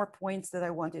couple more points that I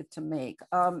wanted to make.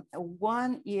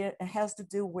 One has to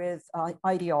do with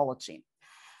ideology.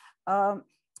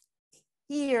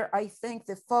 Here, I think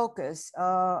the focus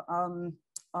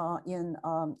in,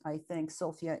 I think,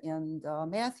 Sophia and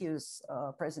Matthew's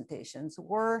presentations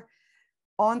were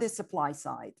on the supply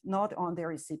side, not on the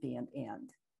recipient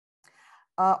end.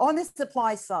 On the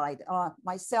supply side,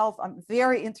 myself, I'm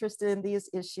very interested in these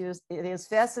issues. It is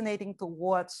fascinating to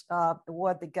watch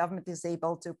what the government is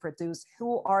able to produce.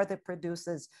 Who are the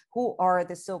producers? Who are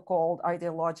the so-called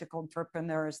ideological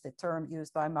entrepreneurs, the term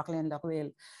used by Marlène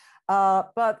Laruelle?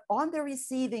 But on the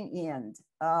receiving end,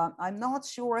 I'm not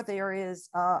sure there is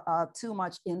too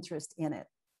much interest in it.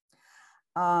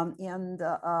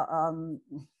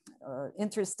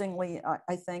 Interestingly,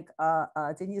 I think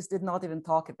Denis did not even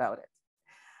talk about it.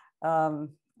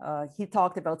 He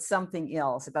talked about something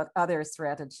else, about other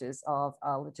strategies of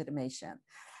legitimation.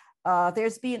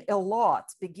 There's been a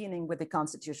lot, beginning with the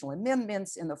constitutional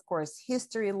amendments and, of course,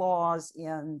 history laws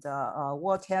and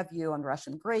what have you on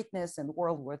Russian greatness and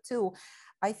World War II.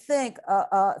 I think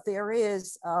there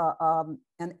is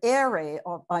an array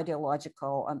of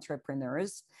ideological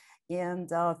entrepreneurs, and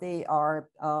they are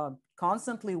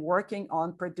constantly working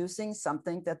on producing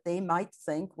something that they might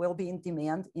think will be in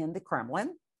demand in the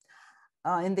Kremlin.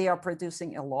 And they are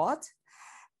producing a lot.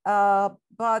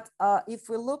 But if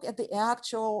we look at the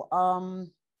actual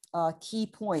key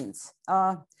points,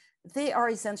 they are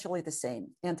essentially the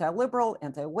same: anti-liberal,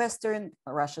 anti-Western,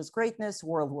 Russia's greatness,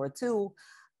 World War II,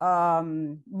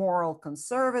 moral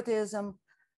conservatism.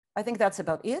 I think that's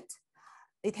about it.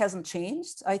 It hasn't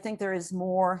changed. I think there is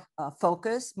more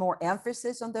focus, more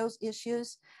emphasis on those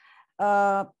issues.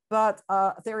 But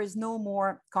there is no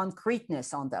more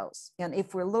concreteness on those. And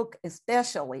if we look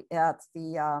especially at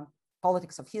the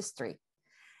politics of history,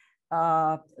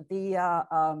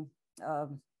 the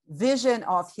vision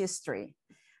of history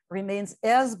remains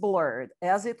as blurred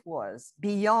as it was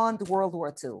beyond World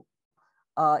War II,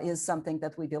 is something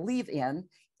that we believe in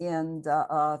and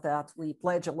that we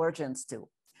pledge allegiance to.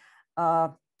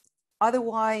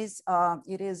 Otherwise,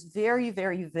 it is very,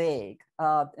 very vague,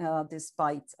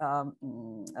 despite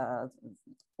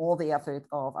all the effort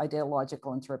of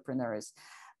ideological entrepreneurs.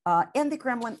 And the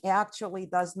Kremlin actually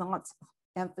does not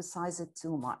emphasize it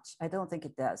too much. I don't think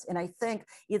it does. And I think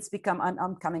it's become,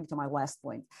 I'm coming to my last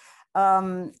point.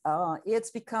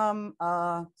 It's become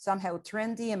somehow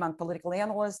trendy among political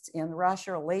analysts in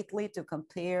Russia lately to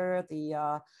compare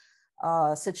the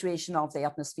situation of the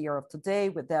atmosphere of today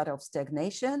with that of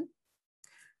stagnation.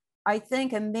 I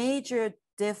think a major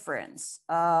difference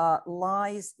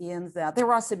lies in that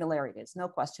there are similarities, no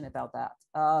question about that.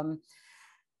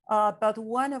 But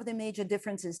one of the major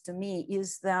differences to me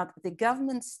is that the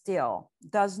government still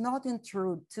does not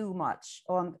intrude too much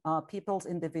on people's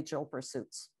individual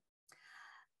pursuits,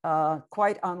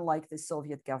 quite unlike the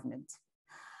Soviet government.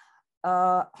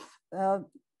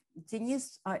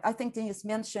 Denis, I think Denis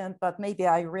mentioned, but maybe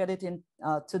I read it in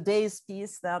today's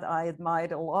piece that I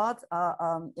admired a lot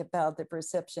about the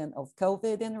perception of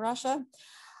COVID in Russia.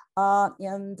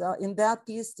 And in that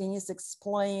piece, Denis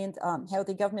explained how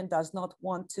the government does not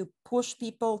want to push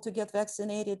people to get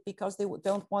vaccinated because they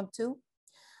don't want to.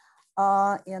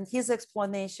 And his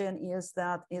explanation is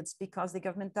that it's because the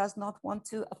government does not want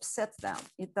to upset them.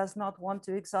 It does not want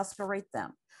to exasperate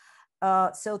them.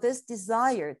 So this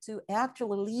desire to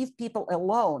actually leave people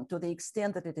alone to the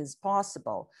extent that it is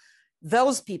possible,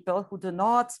 those people who do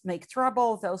not make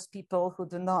trouble, those people who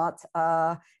do not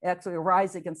actually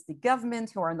rise against the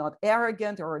government, who are not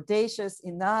arrogant or audacious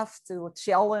enough to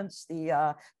challenge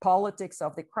the politics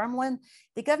of the Kremlin,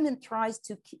 the government tries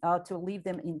to leave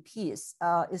them in peace,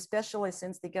 especially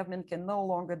since the government can no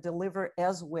longer deliver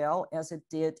as well as it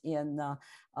did in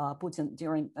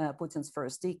during Putin's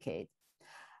first decade.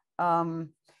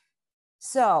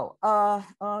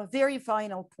 Very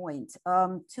final point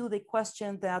to the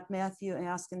question that Matthew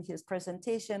asked in his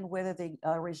presentation, whether the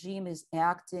regime is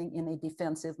acting in a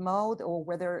defensive mode or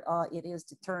whether it is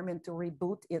determined to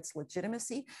reboot its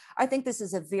legitimacy. I think this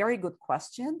is a very good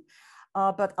question.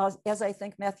 but as I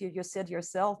think, Matthew, you said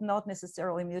yourself, not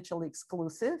necessarily mutually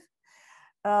exclusive.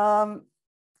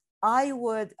 I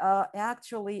would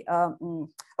actually,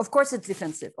 of course, it's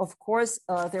defensive. Of course,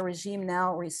 the regime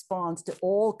now responds to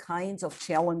all kinds of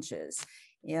challenges.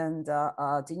 And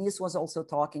Denise was also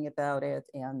talking about it.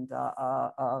 And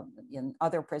in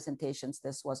other presentations,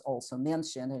 this was also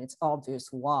mentioned, and it's obvious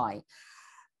why.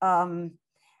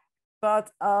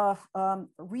 But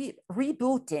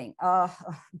rebooting,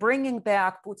 bringing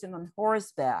back Putin on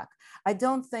horseback, I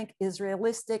don't think is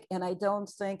realistic, and I don't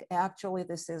think actually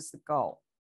this is the goal.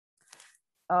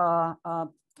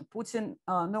 Putin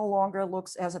no longer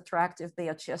looks as attractive,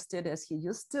 bare-chested as he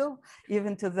used to,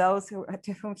 even to those to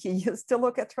whom he used to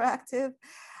look attractive.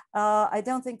 I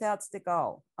don't think that's the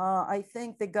goal. I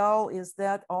think the goal is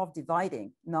that of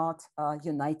dividing, not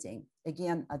uniting.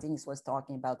 Again, Denise was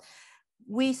talking about.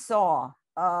 We saw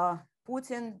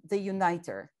Putin the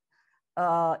uniter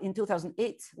in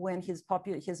 2008 when his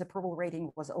approval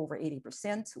rating was over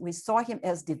 80%. We saw him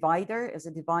as a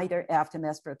divider after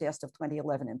mass protest of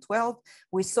 2011 and 12.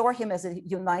 We saw him as a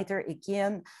uniter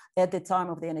again at the time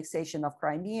of the annexation of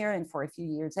Crimea and for a few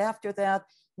years after that.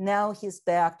 Now he's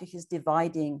back to his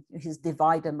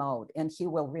divider mode, and he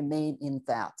will remain in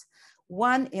that.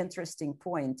 One interesting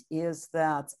point is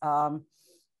that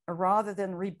rather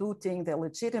than rebooting the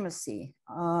legitimacy,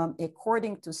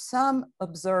 according to some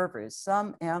observers,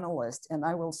 some analysts, and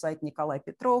I will cite Nikolai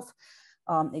Petrov,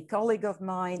 a colleague of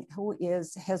mine who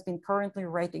has been currently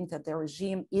writing that the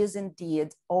regime is indeed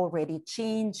already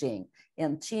changing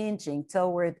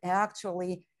toward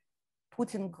actually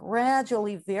Putin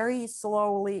gradually, very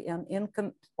slowly and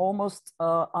almost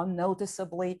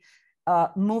unnoticeably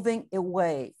moving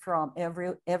away from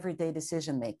everyday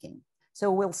decision-making. So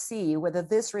we'll see whether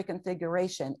this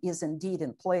reconfiguration is indeed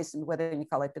in place and whether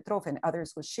Nikolai Petrov and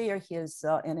others who share his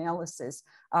analysis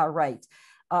are right.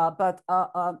 But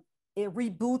a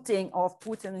rebooting of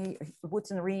Putin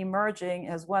re-emerging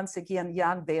as once again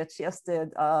young,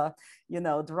 bare-chested,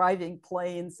 driving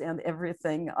planes and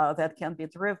everything that can be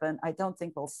driven, I don't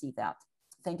think we'll see that.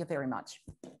 Thank you very much.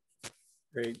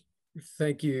 Great,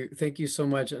 thank you so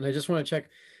much. And I just want to check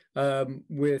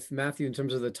with Matthew in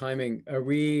terms of the timing. Are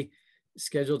we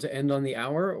scheduled to end on the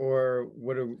hour, or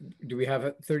what? Do we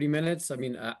have 30 minutes? I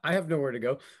mean, I have nowhere to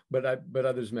go, but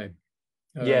others may.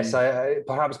 Yes, I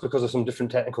perhaps because of some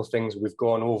different technical things we've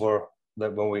gone over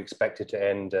that when we expected to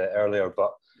end earlier,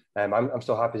 but I'm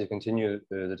still happy to continue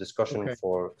the discussion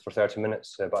for 30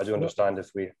 minutes. But I do understand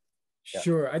if we. Yeah.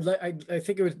 Sure, I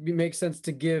think it would make sense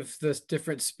to give the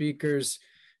different speakers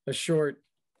a short,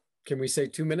 can we say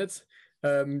 2 minutes?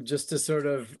 Just to sort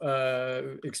of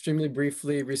extremely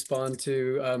briefly respond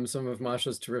to some of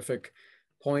Masha's terrific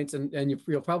points, and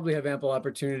you'll probably have ample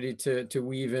opportunity to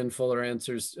weave in fuller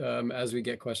answers as we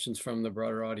get questions from the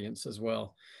broader audience as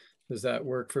well. Does that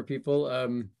work for people?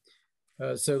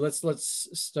 So let's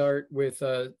start with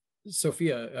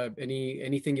Sophia.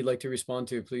 Anything you'd like to respond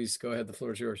to, please go ahead. The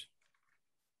floor is yours.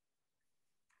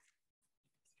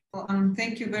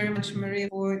 Thank you very much, Maria,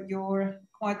 for your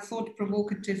quite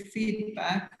thought-provocative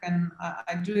feedback. And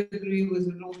I do agree with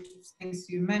a lot of things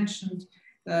you mentioned,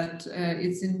 that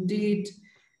it's indeed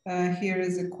here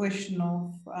is a question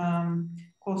of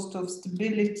cost of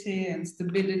stability, and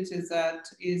stability that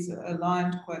is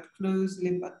aligned quite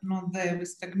closely, but not there with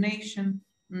stagnation.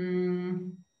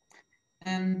 And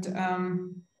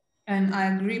I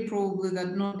agree probably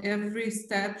that not every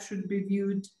step should be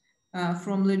viewed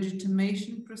from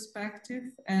legitimation perspective.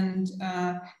 And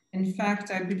in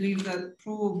fact, I believe that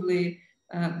probably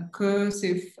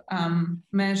coercive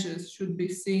measures should be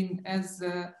seen as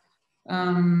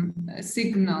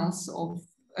signals of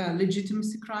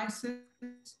legitimacy crisis.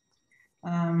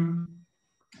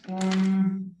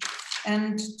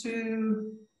 And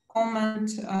to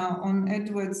comment on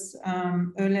Edward's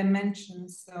earlier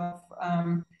mentions of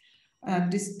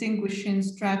distinguishing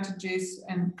strategies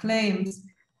and claims,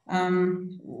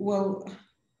 well,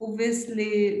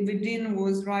 obviously, Vidin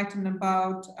was writing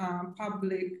about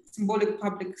symbolic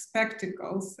public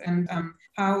spectacles and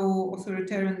how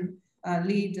authoritarian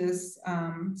leaders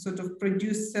sort of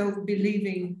produce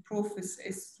self-believing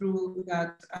prophecies through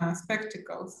that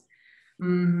spectacles.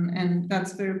 And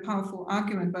that's a very powerful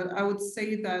argument, but I would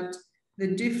say that the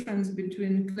difference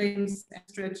between claims and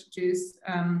strategies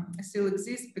still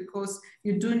exists, because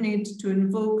you do need to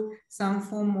invoke some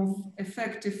form of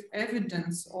effective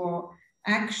evidence or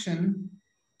action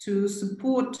to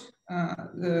support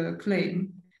the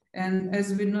claim. And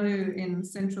as we know in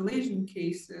Central Asian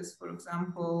cases, for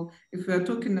example, if we are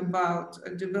talking about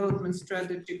a development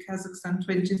strategy, Kazakhstan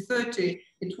 2030,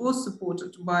 it was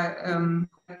supported by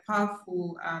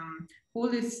powerful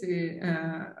policy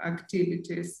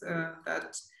activities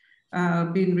that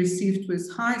been received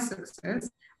with high success.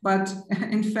 But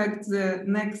in fact, the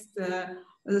next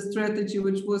strategy,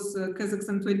 which was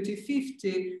Kazakhstan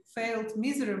 2050, failed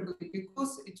miserably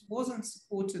because it wasn't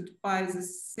supported by the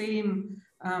same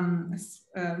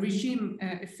regime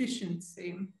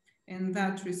efficiency in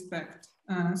that respect.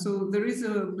 So there is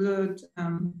a blurred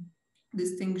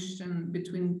distinction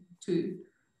between two.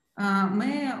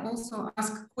 May I also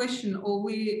ask a question, or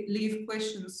we leave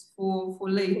questions for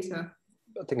later?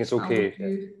 I think it's okay.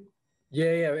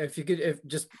 Yeah. If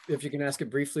you can ask it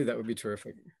briefly, that would be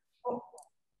terrific.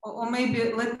 Or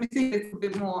maybe let me think a little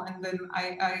bit more, and then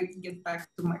I get back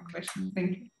to my question.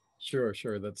 Thank you. Sure.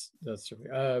 That's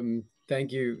terrific.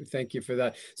 Thank you for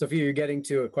that. Sophia, you're getting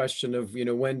to a question of,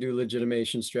 when do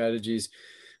legitimation strategies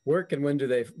work and when do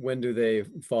they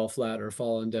fall flat or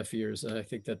fall on deaf ears? And I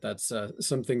think that's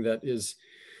something that is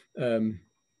in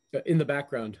the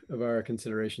background of our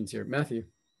considerations here. Matthew.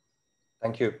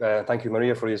 Thank you,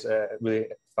 Maria, for these really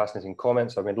fascinating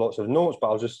comments. I've made lots of notes, but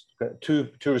I'll just get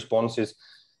two responses.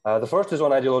 The first is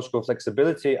on ideological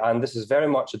flexibility, and this is very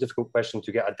much a difficult question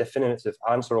to get a definitive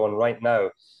answer on right now.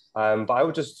 But I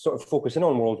would just sort of focus in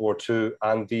on World War II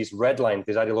and these red lines,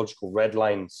 these ideological red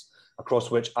lines, across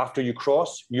which after you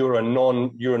cross, you're a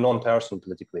non-person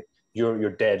politically. You're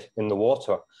dead in the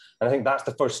water. And I think that's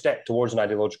the first step towards an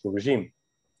ideological regime.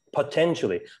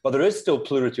 Potentially, but there is still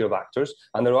plurality of actors,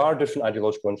 and there are different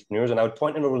ideological entrepreneurs. And I would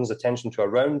point everyone's attention to a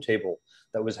roundtable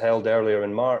that was held earlier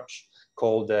in March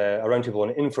called a roundtable on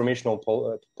informational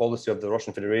policy of the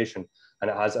Russian Federation, and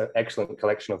it has an excellent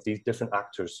collection of these different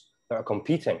actors that are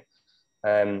competing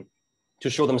to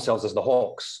show themselves as the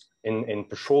hawks in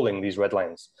patrolling these red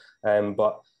lines.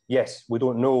 But yes, we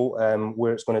don't know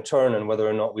where it's going to turn and whether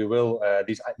or not we will,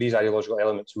 these ideological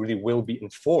elements really will be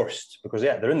enforced, because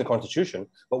yeah, they're in the constitution,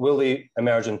 but will they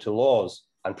emerge into laws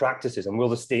and practices, and will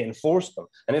the state enforce them?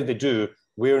 And if they do,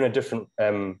 we're in a different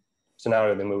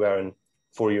scenario than we were in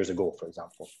 4 years ago, for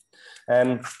example.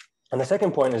 And the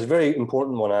second point is a very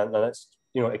important one, and it's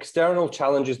external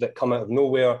challenges that come out of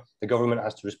nowhere, the government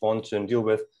has to respond to and deal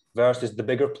with, versus the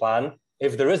bigger plan,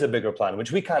 if there is a bigger plan,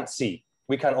 which we can't see.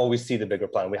 We can't always see the bigger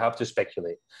plan. We have to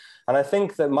speculate. And I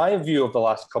think that my view of the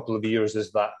last couple of years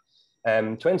is that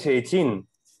 2018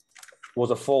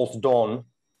 was a false dawn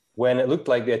when it looked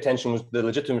like the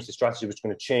legitimacy strategy was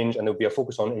going to change, and there would be a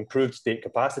focus on improved state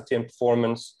capacity and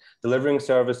performance, delivering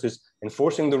services,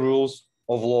 enforcing the rules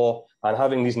of law, and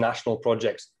having these national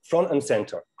projects front and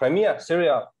center. Crimea,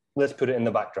 Syria, let's put it in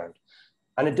the background.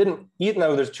 And it didn't.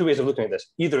 Now, there's two ways of looking at this.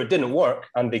 Either it didn't work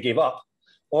and they gave up,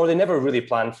 or they never really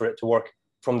planned for it to work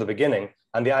from the beginning.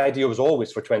 And the idea was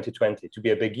always for 2020 to be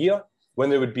a big year, when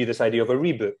there would be this idea of a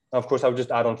reboot. Of course, I would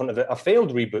just add on front of it a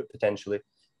failed reboot potentially,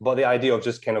 but the idea of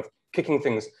just kind of kicking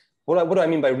things. What do I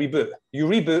mean by reboot? You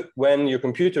reboot when your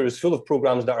computer is full of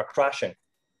programs that are crashing.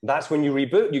 That's when you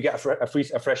reboot, you get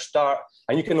a fresh start,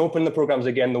 and you can open the programs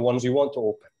again, the ones you want to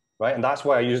open, right? And that's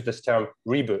why I use this term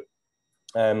reboot.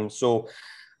 So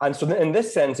in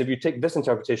this sense, if you take this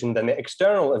interpretation, then the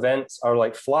external events are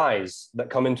like flies that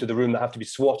come into the room that have to be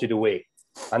swatted away.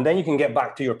 And then you can get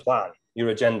back to your plan, your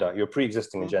agenda, your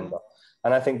pre-existing agenda.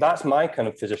 And I think that's my kind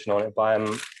of position on it.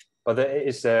 But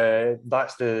it's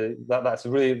that's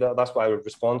why I would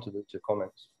respond to the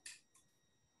comments.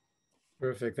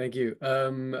 Perfect, thank you.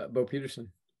 Bo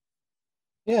Peterson.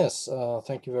 Yes,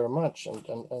 thank you very much, and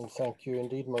thank you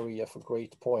indeed, Maria, for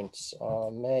great points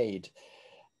made.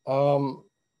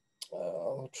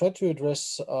 I'll try to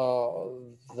address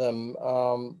them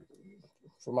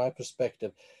from my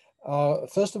perspective.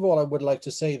 First of all, I would like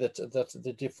to say that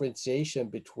the differentiation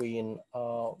between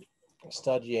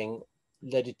studying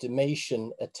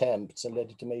legitimation attempts and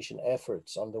legitimation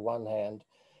efforts on the one hand,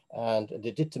 and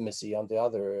legitimacy on the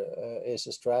other is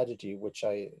a strategy which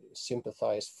I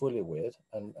sympathize fully with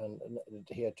and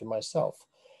adhere to myself.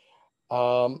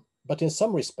 But in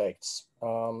some respects,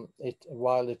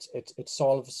 while it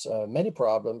solves many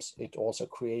problems, it also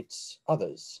creates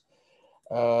others.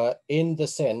 In the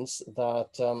sense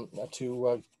that,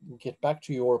 to get back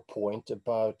to your point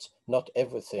about not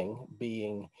everything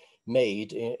being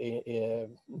made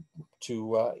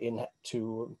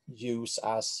to use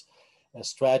as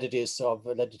strategies of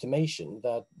legitimation,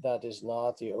 that is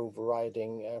not the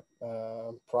overriding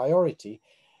priority,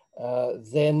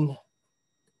 then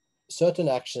certain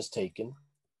actions taken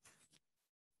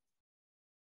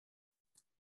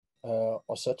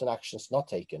or certain actions not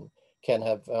taken can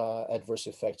have adverse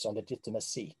effects on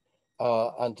legitimacy.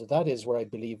 And that is where I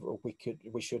believe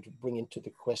we should bring into the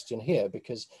question here,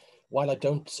 because while I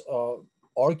don't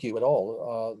argue at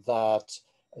all that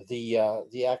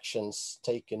the actions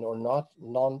taken or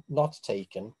not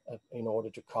taken in order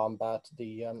to combat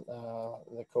the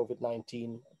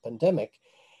COVID-19 pandemic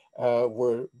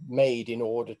were made in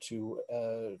order to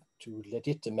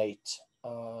legitimate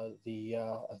the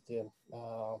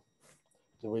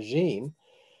regime,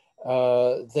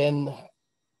 then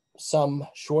some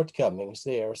shortcomings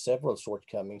there, several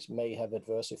shortcomings, may have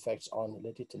adverse effects on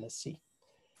legitimacy.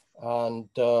 And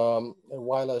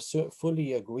while I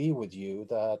fully agree with you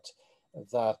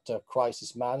that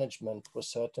crisis management was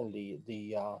certainly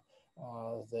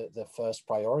the first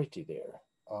priority there,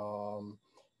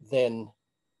 then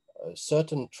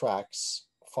certain tracks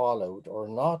followed or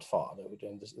not followed,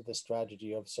 and the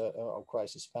strategy of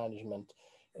crisis management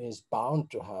is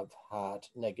bound to have had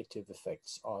negative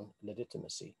effects on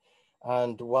legitimacy.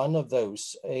 And one of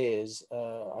those is,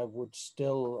 I would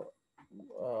still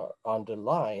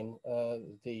underline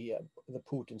the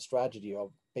Putin strategy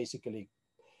of basically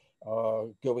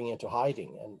going into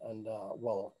hiding and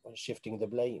well, shifting the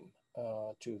blame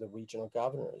to the regional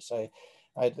governors.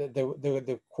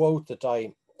 The quote that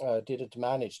I didn't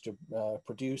manage to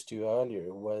produce to you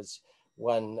earlier was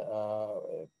when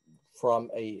from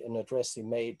an address he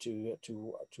made to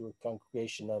a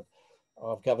congregation of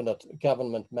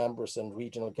government members and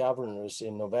regional governors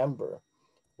in November,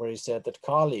 where he said that,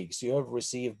 colleagues, you have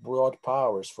received broad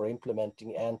powers for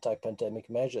implementing anti-pandemic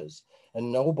measures,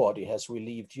 and nobody has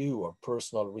relieved you of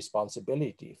personal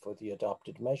responsibility for the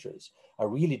adopted measures. I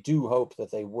really do hope that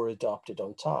they were adopted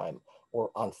on time, or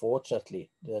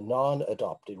unfortunately, the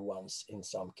non-adopted ones in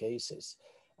some cases.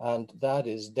 And that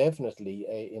is definitely,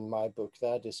 in my book,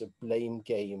 that is a blame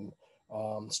game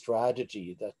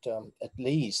strategy that at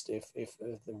least if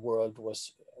the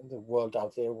world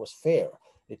out there was fair,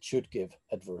 it should give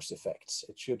adverse effects.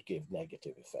 It should give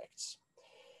negative effects.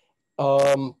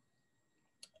 And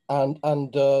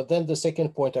then the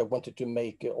second point I wanted to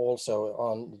make also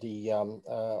on the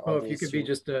if you could be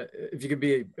just if you could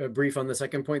be brief on the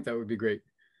second point, that would be great.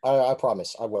 I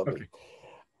promise I will be.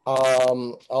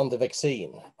 On the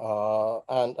vaccine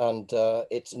and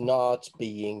it's not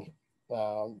being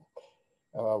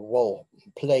well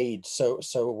played so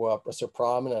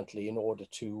prominently in order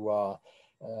to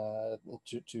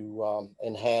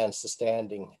enhance the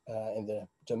standing in the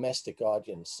domestic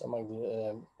audience among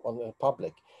the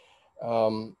public.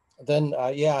 Then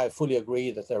yeah, I fully agree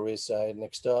that there is an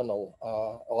external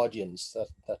audience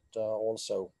that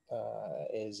also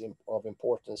is of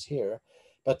importance here.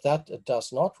 But that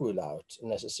does not rule out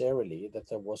necessarily that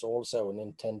there was also an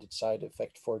intended side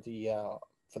effect for the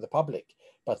public,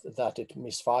 but that it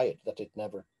misfired, that it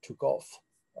never took off,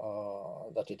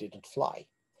 that it didn't fly.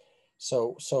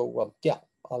 So yeah,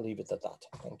 I'll leave it at that.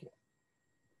 Thank you.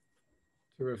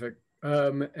 Terrific.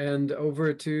 And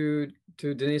over to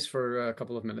Denise for a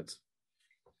couple of minutes.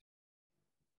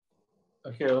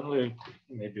 Okay, only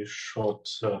maybe short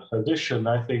addition.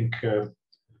 I think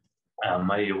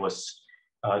Maya was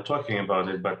talking about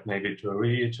it, but maybe to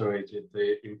reiterate it,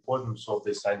 the importance of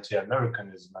this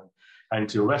anti-Americanism and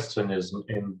anti-Westernism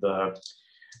in the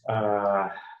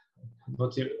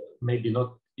maybe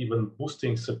not even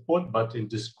boosting support, but in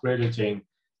discrediting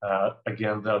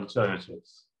again the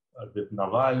alternatives with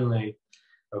Navalny,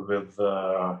 with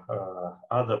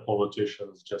other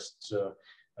politicians, just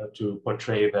to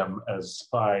portray them as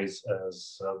spies,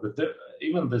 as with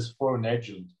even this foreign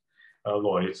agent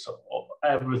law. It's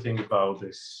everything about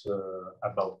this,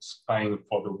 about spying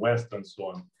for the West and so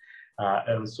on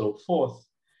and so forth.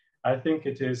 I think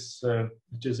it is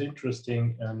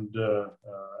interesting and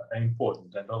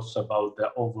important, and also about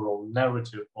the overall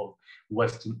narrative of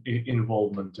Western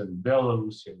involvement in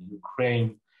Belarus, in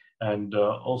Ukraine, and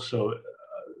also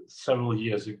several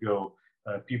years ago,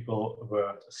 people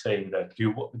were saying that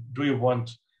do you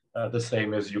want the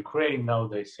same as Ukraine? Now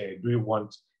they say, do you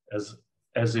want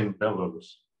as in Belarus?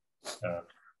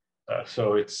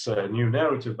 So it's a new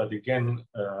narrative, but again,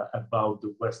 about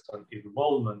the Western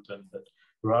involvement, and that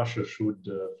Russia should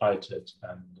fight it,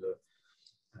 and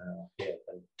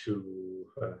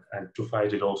to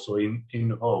fight it also in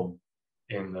home,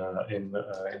 in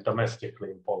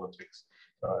domestically in politics.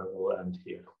 So I will end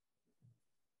here.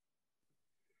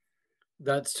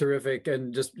 That's terrific.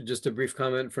 And just a brief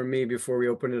comment from me before we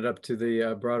open it up to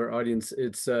the broader audience.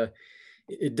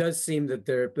 It does seem that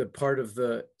part of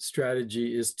the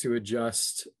strategy is to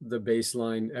adjust the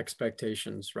baseline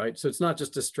expectations, right? So it's not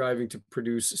just a striving to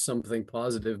produce something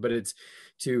positive, but it's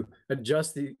to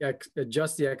adjust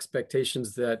the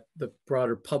expectations that the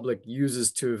broader public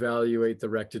uses to evaluate the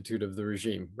rectitude of the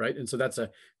regime, right? And so that's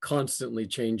a constantly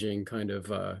changing kind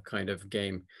of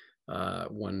game,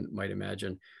 one might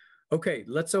imagine. Okay,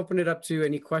 let's open it up to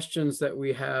any questions that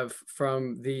we have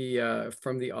from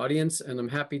the audience, and I'm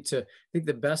happy to. I think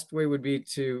the best way would be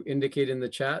to indicate in the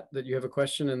chat that you have a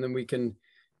question, and then we can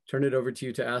turn it over to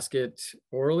you to ask it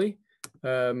orally.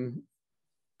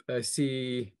 I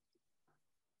see.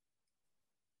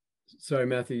 Sorry,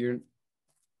 Matthew,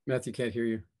 Matthew can't hear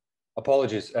you.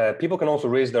 Apologies. People can also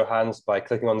raise their hands by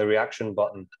clicking on the reaction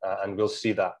button, and we'll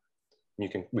see that. We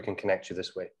can connect you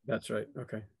this way. That's right.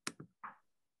 Okay.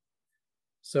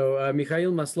 So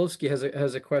Mikhail Maslovsky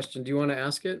has a question. Do you want to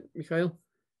ask it, Mikhail?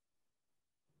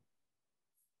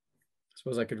 I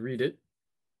suppose I could read it.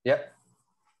 Yep.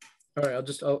 All right.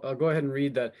 I'll go ahead and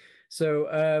read that. So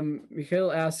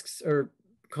Mikhail asks or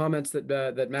comments that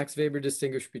that Max Weber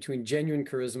distinguished between genuine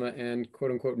charisma and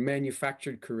 "quote unquote"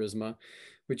 manufactured charisma,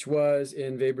 which was,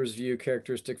 in Weber's view,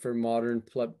 characteristic for modern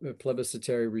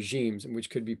plebiscitary regimes, and which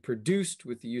could be produced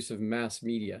with the use of mass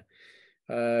media.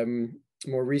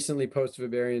 More recently,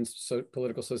 post-Weberian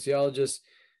political sociologists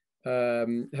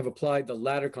have applied the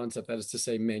latter concept, that is to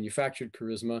say, manufactured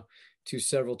charisma, to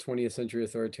several 20th century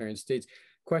authoritarian states.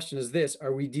 Question is this: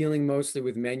 are we dealing mostly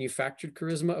with manufactured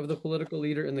charisma of the political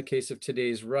leader in the case of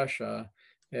today's Russia?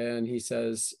 And he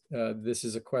says this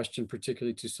is a question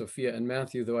particularly to Sophia and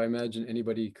Matthew, though I imagine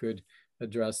anybody could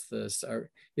address this.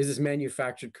 Is this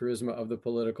manufactured charisma of the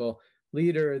political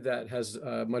leader that has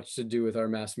much to do with our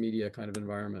mass media kind of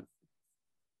environment?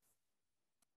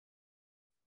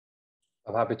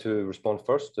 I'm happy to respond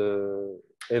first.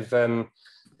 If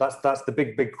that's the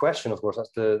big question, of course,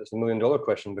 that's the $1 million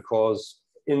question, because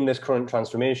in this current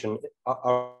transformation,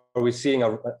 are we seeing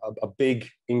a big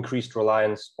increased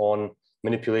reliance on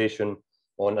manipulation,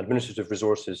 on administrative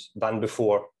resources than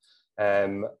before?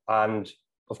 And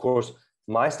of course,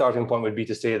 my starting point would be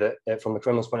to say that from the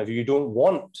Kremlin's point of view, you don't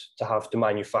want to have to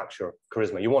manufacture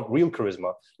charisma. You want real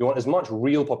charisma. You want as much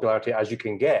real popularity as you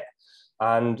can get.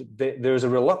 And there's a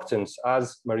reluctance,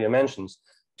 as Maria mentions,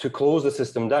 to close the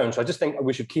system down. So I just think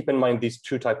we should keep in mind these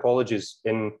two typologies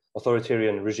in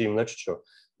authoritarian regime literature: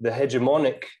 the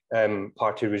hegemonic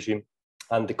party regime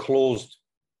and the closed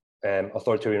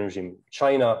authoritarian regime.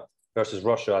 China versus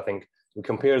Russia, I think, we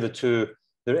compare the two.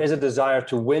 There is a desire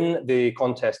to win the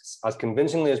contests as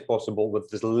convincingly as possible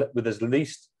with as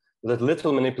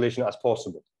little manipulation as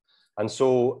possible. And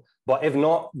so, but if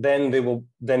not, then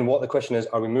what the question is,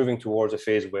 are we moving towards a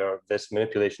phase where this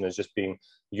manipulation is just being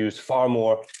used far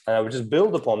more? And I would just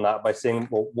build upon that by saying,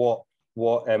 well,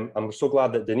 I'm so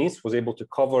glad that Denise was able to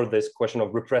cover this question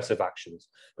of repressive actions.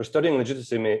 For studying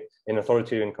legitimacy in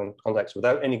authoritarian context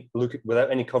without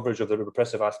any coverage of the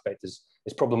repressive aspect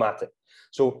is problematic.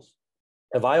 So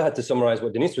if I had to summarize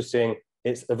what Denise was saying,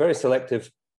 it's a very selective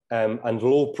and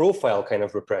low profile kind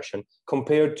of repression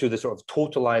compared to the sort of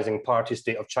totalizing party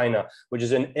state of China, which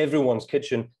is in everyone's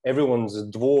kitchen, everyone's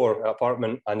door,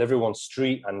 apartment, and everyone's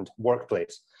street and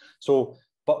workplace. So,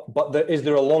 is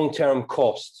there a long-term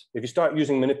cost? If you start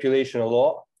using manipulation a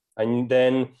lot, and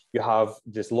then you have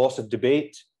this loss of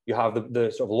debate, you have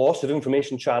the sort of loss of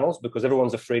information channels because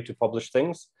everyone's afraid to publish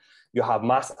things. You have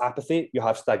mass apathy, you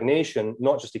have stagnation,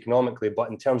 not just economically, but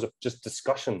in terms of just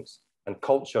discussions and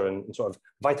culture, and sort of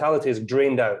vitality is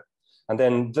drained out. And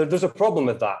then there's a problem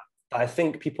with that I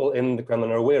think people in the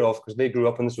Kremlin are aware of because they grew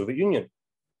up in the Soviet Union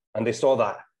and they saw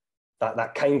that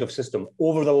kind of system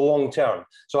over the long term.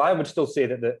 So I would still say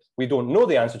that we don't know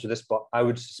the answer to this, but I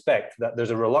would suspect that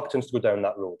there's a reluctance to go down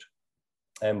that road.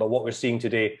 But what we're seeing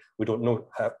today, we don't know.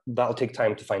 That'll take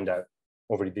time to find out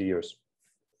over the years.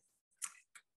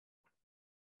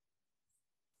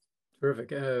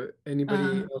 Terrific.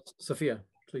 Anybody else? Sophia,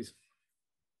 please.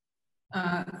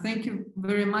 Thank you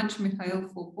very much, Mikhail,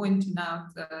 for pointing out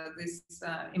this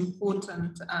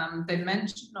important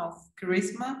dimension of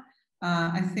charisma.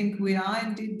 I think we are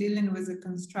indeed dealing with a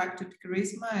constructed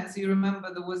charisma. As you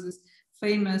remember, there was this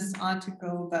famous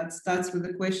article that starts with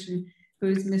the question, who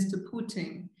is Mr.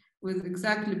 Putin, with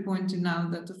exactly pointing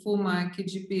out that a former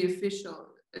KGB official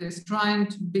is trying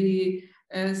to be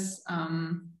as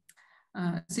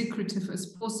secretive as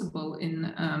possible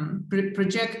in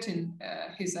projecting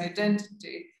his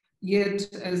identity, yet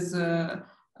as a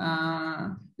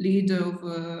leader of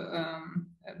a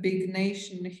big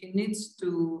nation, he needs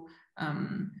to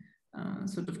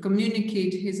sort of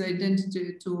communicate his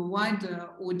identity to a wider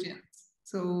audience.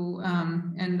 So,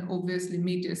 and obviously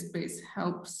media space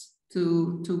helps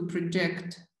to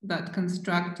project that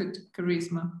constructed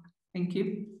charisma. Thank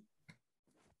you.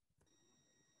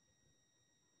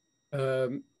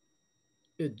 I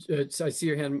see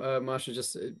your hand, Masha.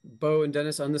 Just Bo and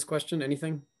Dennis on this question.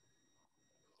 Anything?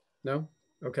 No?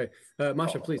 Okay.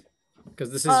 Masha, please,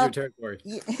 because this is your territory.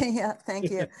 Yeah, thank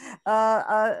you.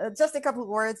 Just a couple of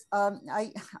words.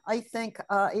 I think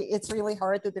it's really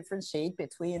hard to differentiate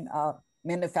between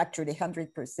manufactured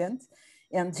 100%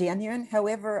 and genuine.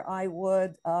 However, I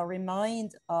would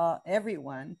remind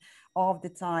everyone of the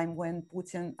time when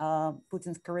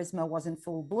Putin's charisma was in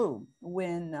full bloom,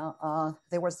 when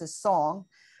there was this song,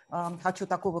 "Хочу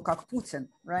такого как Putin,"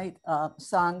 right?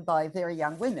 Sung by very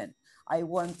young women. I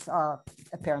want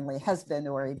apparently a husband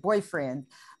or a boyfriend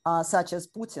such as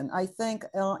Putin. I think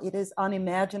it is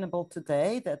unimaginable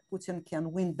today that Putin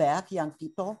can win back young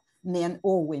people, men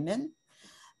or women.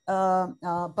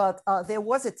 But there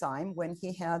was a time when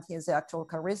he had his actual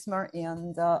charisma,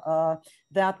 and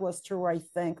that was true, I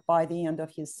think, by the end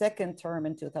of his second term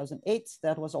in 2008.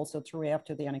 That was also true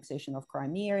after the annexation of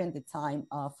Crimea and the time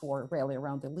for rally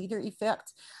around the leader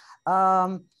effect.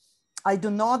 I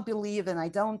do not believe, and I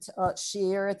don't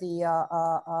share the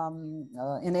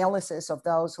analysis of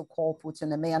those who call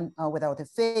Putin a man without a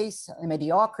face, a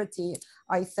mediocrity.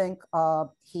 I think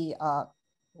he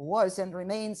was and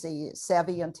remains a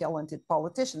savvy and talented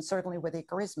politician, certainly with a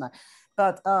charisma.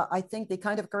 But I think the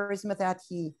kind of charisma that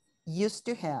he used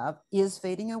to have is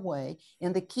fading away.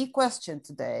 And the key question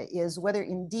today is whether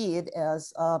indeed,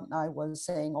 as I was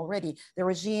saying already, the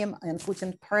regime and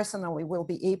Putin personally will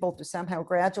be able to somehow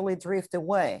gradually drift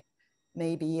away,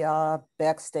 maybe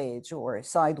backstage or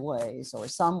sideways or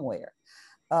somewhere.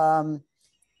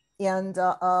 And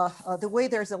the way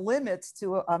there's a limit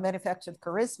to manufactured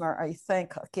charisma, I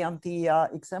think, can be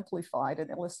exemplified and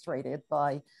illustrated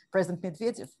by President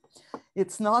Medvedev.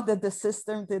 It's not that the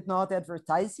system did not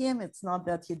advertise him. It's not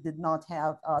that he did not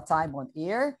have time on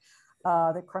air.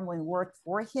 The Kremlin worked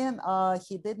for him.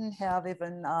 He didn't have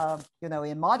even, you know,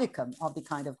 a modicum of the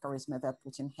kind of charisma that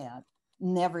Putin had.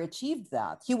 Never achieved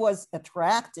that. He was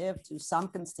attractive to some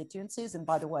constituencies, and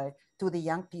by the way, to the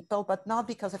young people, but not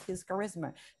because of his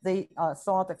charisma. They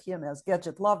thought of him as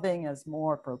gadget-loving, as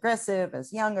more progressive,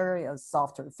 as younger, as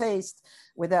softer-faced,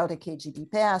 without a KGB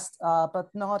past,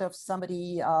 but not of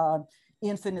somebody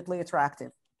infinitely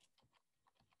attractive.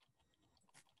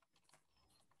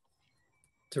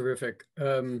 Terrific.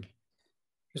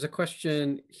 There's a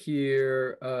question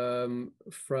here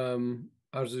from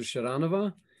Arzu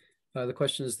Sharanova. The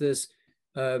question is this,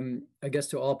 I guess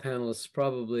to all panelists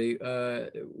probably,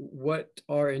 what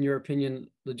are, in your opinion,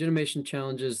 legitimation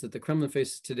challenges that the Kremlin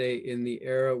faces today in the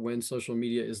era when social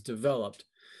media is developed?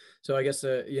 So I guess,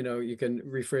 you know, you can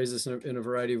rephrase this in a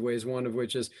variety of ways, one of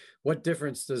which is, what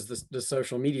difference does the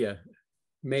social media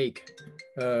make?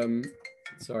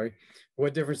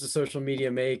 What difference does social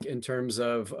media make in terms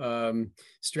of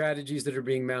strategies that are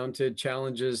being mounted,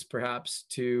 challenges perhaps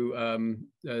to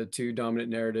dominant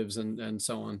narratives and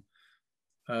so on?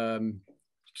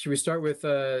 Should we start with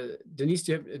Denise?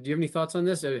 Do you have any thoughts on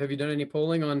this? Have you done any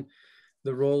polling on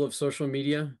the role of social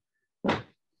media?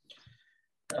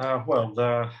 Well,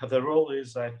 the role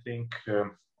is, I think,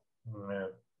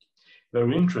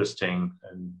 very interesting,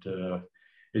 and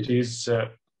it is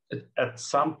at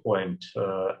some point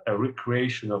a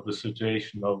recreation of the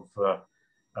situation of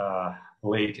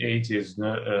late 80s,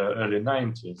 early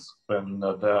 90s, when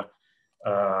the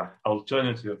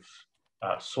alternative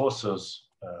sources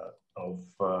of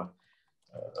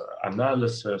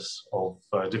analysis of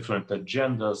different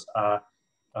agendas are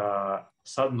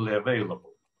suddenly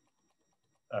available,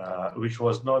 which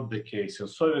was not the case in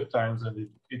Soviet times, and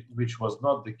which was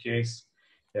not the case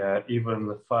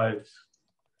even 5-10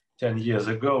 years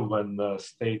ago, when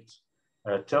state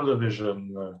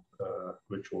television,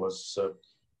 which was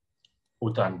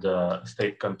put under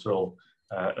state control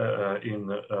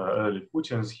in early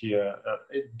Putin's year,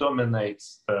 it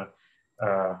dominates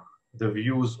the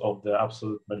views of the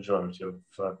absolute majority of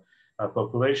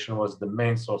population, was the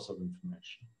main source of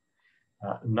information.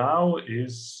 Now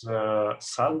is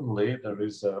suddenly there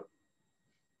is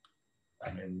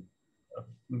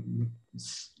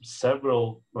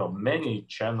many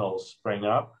channels sprang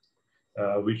up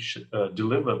which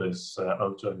deliver this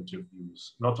alternative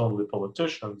views. Not only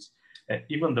politicians,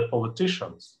 even the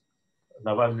politicians.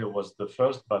 Navalny was the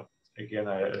first, but again,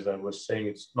 as I was saying,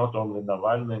 it's not only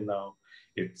Navalny now.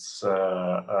 It's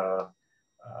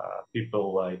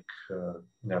people like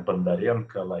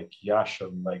Bondarenko, like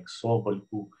Yashin, like Sobol,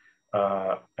 who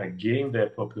gained their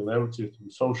popularity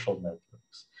through social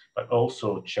networks, but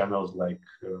also channels like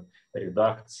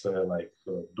Redakция, like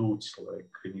Dutch, like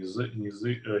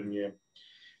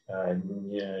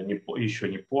Еще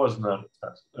не поздно.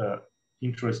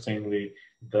 Interestingly,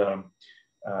 the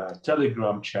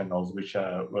Telegram channels, which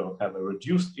will have a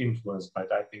reduced influence,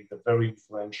 but I think they're very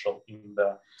influential in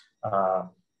the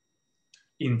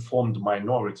informed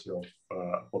minority of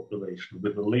population,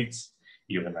 with elites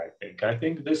even, I think. I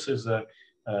think this is a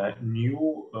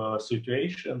new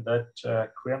situation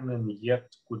that Kremlin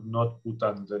yet could not put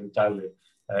under entirely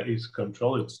its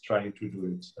control. It's trying to do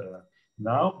it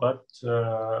now, but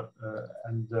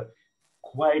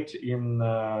quite in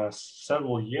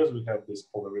several years we have this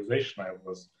polarization I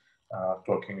was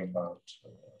talking about.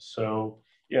 So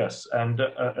yes, and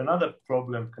another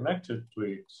problem connected to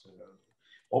it,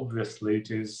 obviously,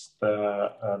 it is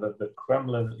that the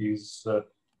Kremlin is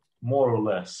more or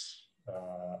less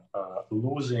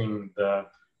losing the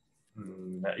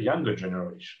younger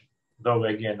generation. Though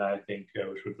again, I think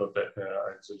we should not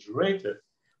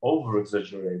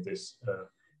over-exaggerate this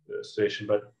situation.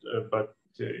 But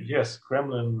yes,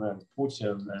 Kremlin and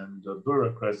Putin and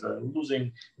bureaucrats are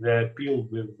losing their appeal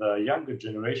with the younger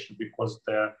generation because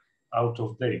they're out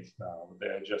of date now.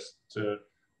 They're just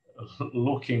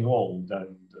looking old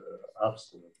and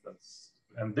obsolete.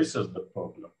 And this is the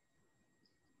problem.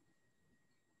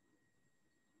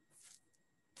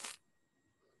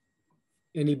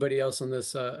 Anybody else on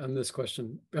this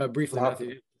question? Briefly,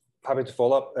 Matthew. Happy to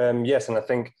follow up. Yes, and I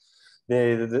think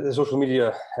the social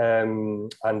media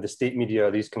and the state media,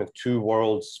 these kind of two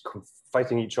worlds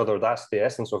fighting each other, that's the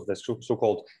essence of this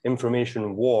so-called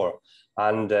information war.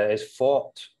 And it's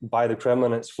fought by the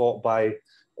Kremlin, it's fought by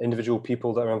individual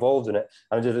people that are involved in it.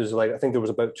 And there's I think there was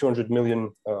about 200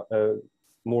 million,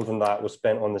 more than that, was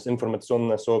spent on this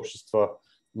informaционное сообщество,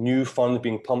 new funds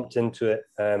being pumped into it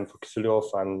for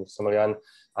Kisilov and Samaryan,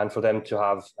 and for them to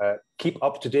have keep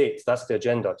up to date. That's the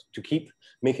agenda, to keep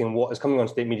making what is coming on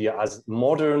state media as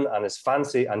modern and as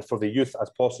fancy and for the youth as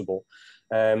possible.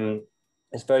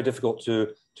 It's very difficult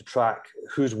to track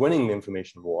who's winning the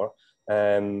information war.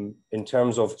 In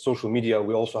terms of social media,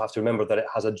 we also have to remember that it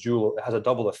has a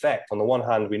double effect. On the one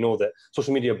hand, we know that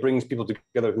social media brings people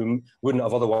together who wouldn't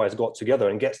have otherwise got together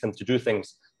and gets them to do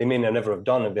things they may never have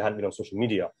done if they hadn't been on social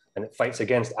media. And it fights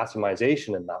against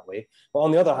atomization in that way. But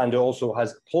on the other hand, it also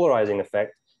has a polarizing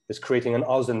effect. It's creating an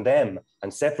us and them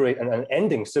and and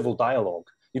ending civil dialogue.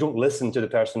 You don't listen to the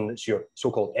person that's your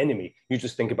so-called enemy. You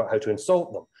just think about how to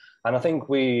insult them. And I think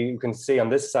we can say on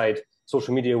this side,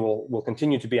 social media will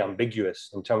continue to be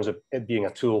ambiguous in terms of it being a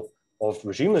tool of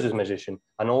regime legitimization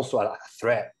and also a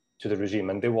threat to the regime.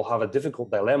 And they will have a difficult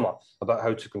dilemma about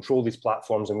how to control these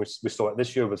platforms. And we saw it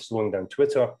this year with slowing down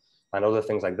Twitter and other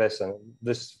things like this. And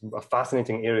this is a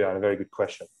fascinating area and a very good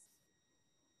question.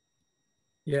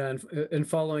 Yeah, and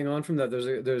following on from that,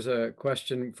 there's a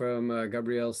question from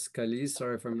Gabriel Scalise,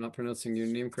 sorry if I'm not pronouncing your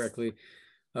name correctly,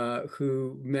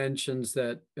 who mentions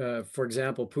that, for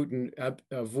example, Putin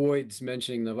avoids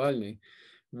mentioning Navalny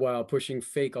while pushing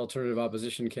fake alternative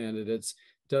opposition candidates.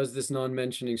 Does this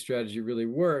non-mentioning strategy really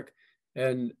work?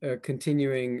 And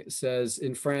continuing says,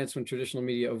 in France, when traditional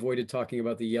media avoided talking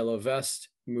about the yellow vest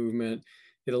movement,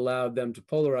 it allowed them to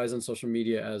polarize on social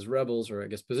media as rebels, or I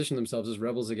guess position themselves as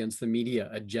rebels against the media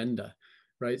agenda,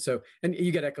 right? So, and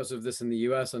you get echoes of this in the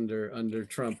US under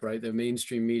Trump, right? The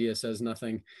mainstream media says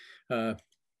nothing,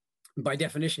 by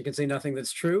definition can say nothing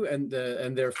that's true, and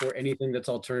therefore anything that's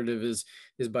alternative is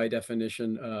by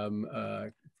definition,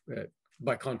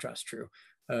 by contrast, true.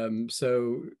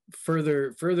 So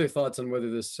further thoughts on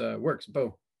whether this works,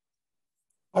 Bo?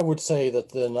 I would say that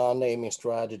the non-naming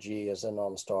strategy is a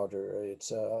non-starter. It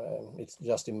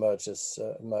just emerges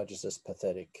as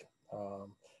pathetic,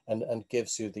 and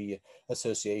gives you the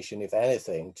association, if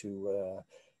anything,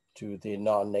 to the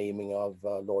non-naming of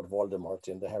Lord Voldemort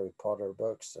in the Harry Potter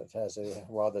books. It has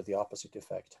rather the opposite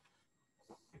effect.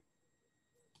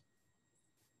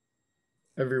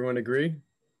 Everyone agree?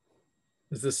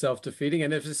 Is this self-defeating?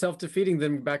 And if it's self-defeating,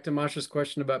 then back to Masha's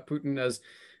question about Putin as,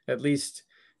 at least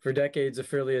for decades, a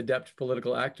fairly adept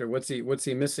political actor. What's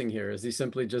he missing here? Is he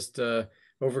simply just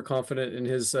overconfident in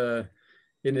his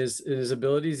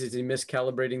abilities? Is he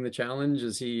miscalibrating the challenge?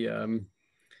 Is he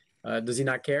does he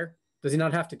not care? Does he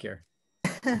not have to care?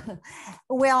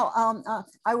 Well,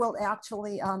 I will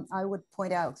actually, I would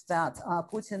point out that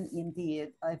Putin indeed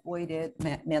avoided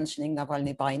mentioning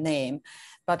Navalny by name,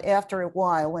 but after a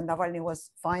while, when Navalny was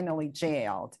finally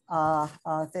jailed,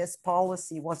 this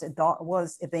policy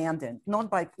was abandoned, not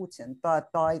by Putin,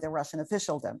 but by the Russian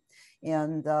officialdom,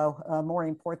 and more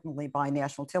importantly, by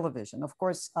national television. Of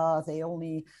course, they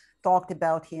only talked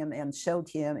about him and showed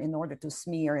him in order to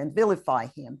smear and vilify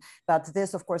him. But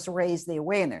this, of course, raised the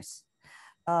awareness,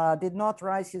 did not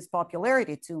rise his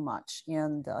popularity too much.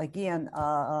 And again,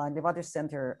 Levada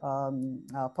Center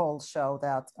polls show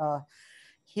that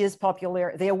his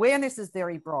popularity, the awareness is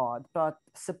very broad, but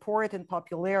support and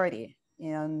popularity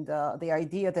and the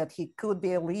idea that he could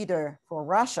be a leader for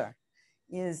Russia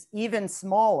is even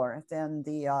smaller than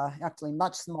the, actually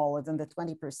much smaller than the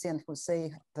 20% who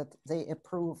say that they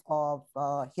approve of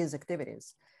his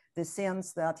activities. The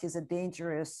sense that he's a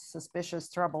dangerous, suspicious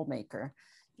troublemaker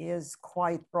is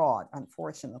quite broad,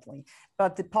 unfortunately.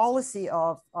 But the policy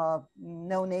of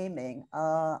no naming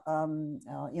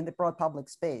in the broad public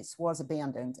space was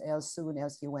abandoned as soon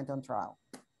as he went on trial.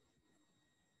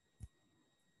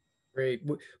 Great.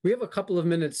 We have a couple of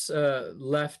minutes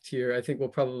left here. I think we'll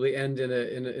probably end in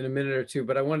a minute or two,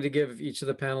 but I wanted to give each of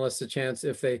the panelists a chance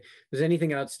if there's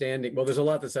anything outstanding. Well, there's a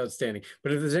lot that's outstanding,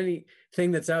 but if there's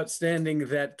anything that's outstanding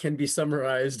that can be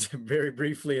summarized very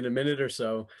briefly in a minute or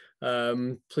so,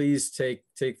 please take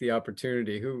the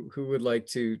opportunity. Who would like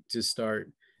to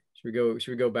start? Should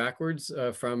we go backwards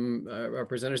from our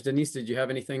presenters? Denise, did you have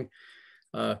anything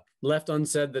left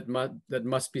unsaid that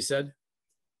must be said?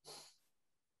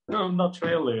 No, not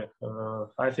really.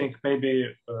 I think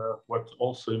maybe what's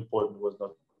also important was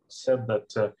not said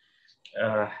that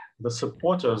the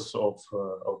supporters of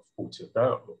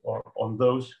Putin, or on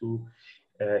those who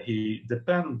he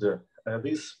depend,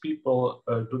 these people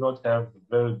do not have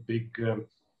very big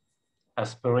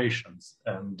aspirations,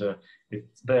 and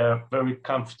they're very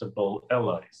comfortable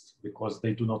allies because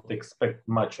they do not expect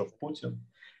much of Putin,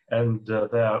 and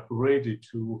they are ready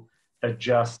to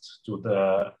adjust to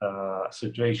the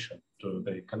situation, to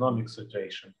the economic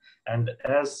situation. And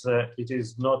as it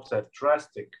is not a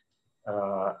drastic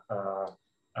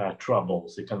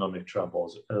troubles, economic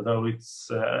troubles, though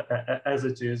it's, as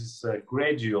it is a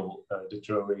gradual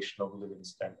deterioration of living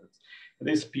standards,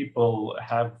 these people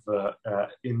have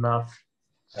enough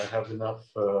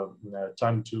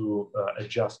time to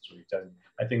adjust to it. And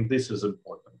I think this is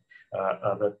important,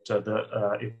 that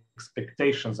the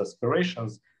expectations,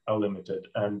 aspirations are limited,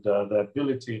 and the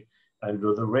ability and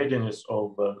the readiness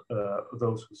of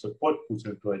those who support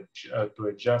Putin to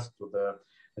adjust to the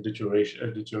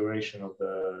deterioration of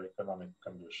the economic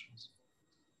conditions.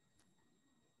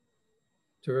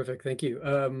 Terrific, thank you.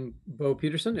 Bo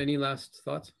Peterson, any last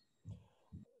thoughts?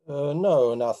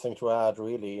 No, nothing to add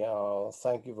really.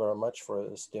 Thank you very much for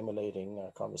a stimulating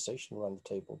conversation around the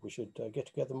table. We should get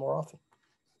together more often.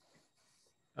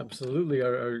 Absolutely.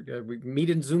 We meet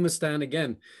in Zoomistan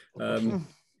again.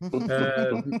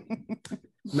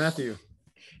 Matthew.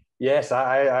 Yes,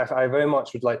 I very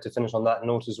much would like to finish on that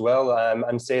note as well,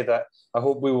 and say that I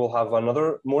hope we will have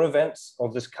more events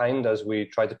of this kind as we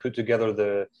try to put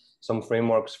together some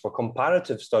frameworks for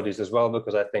comparative studies as well,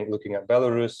 because I think looking at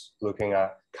Belarus, looking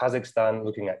at Kazakhstan,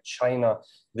 looking at China,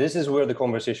 this is where the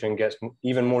conversation gets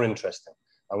even more interesting,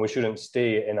 and we shouldn't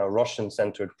stay in a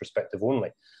Russian-centered perspective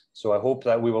only. So I hope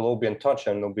that we will all be in touch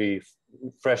and there'll be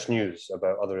fresh news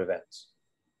about other events.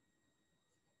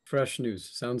 Fresh news,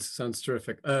 sounds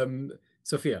terrific.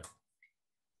 Sophia.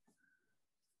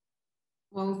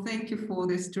 Well, thank you for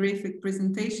this terrific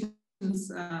presentations.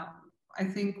 I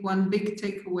think one big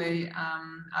takeaway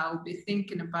I'll be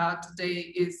thinking about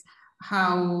today is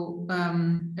how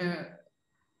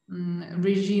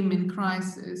regime in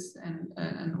crisis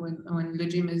and when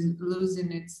regime is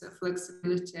losing its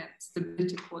flexibility and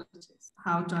stability qualities,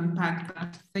 how to unpack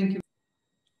that. Thank you.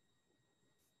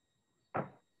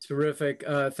 Terrific.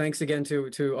 Thanks again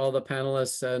to all the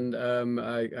panelists, and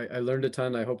I learned a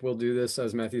ton. I hope we'll do this,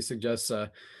 as Matthew suggests,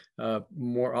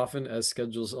 more often as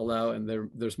schedules allow, and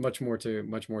there's much more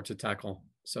to tackle.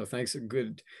 So thanks.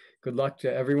 Good luck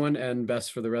to everyone, and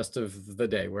best for the rest of the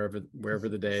day, wherever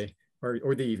the day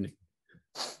or the evening.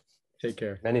 Take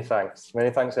care. Many thanks,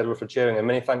 Edward, for chairing, and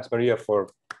many thanks, Maria, for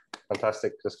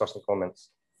fantastic discussion comments.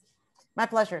 My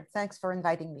pleasure. Thanks for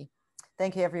inviting me.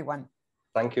 Thank you, everyone.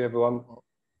 Thank you, everyone.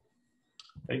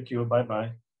 Thank you.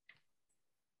 Bye-bye.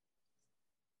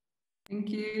 Thank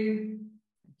you.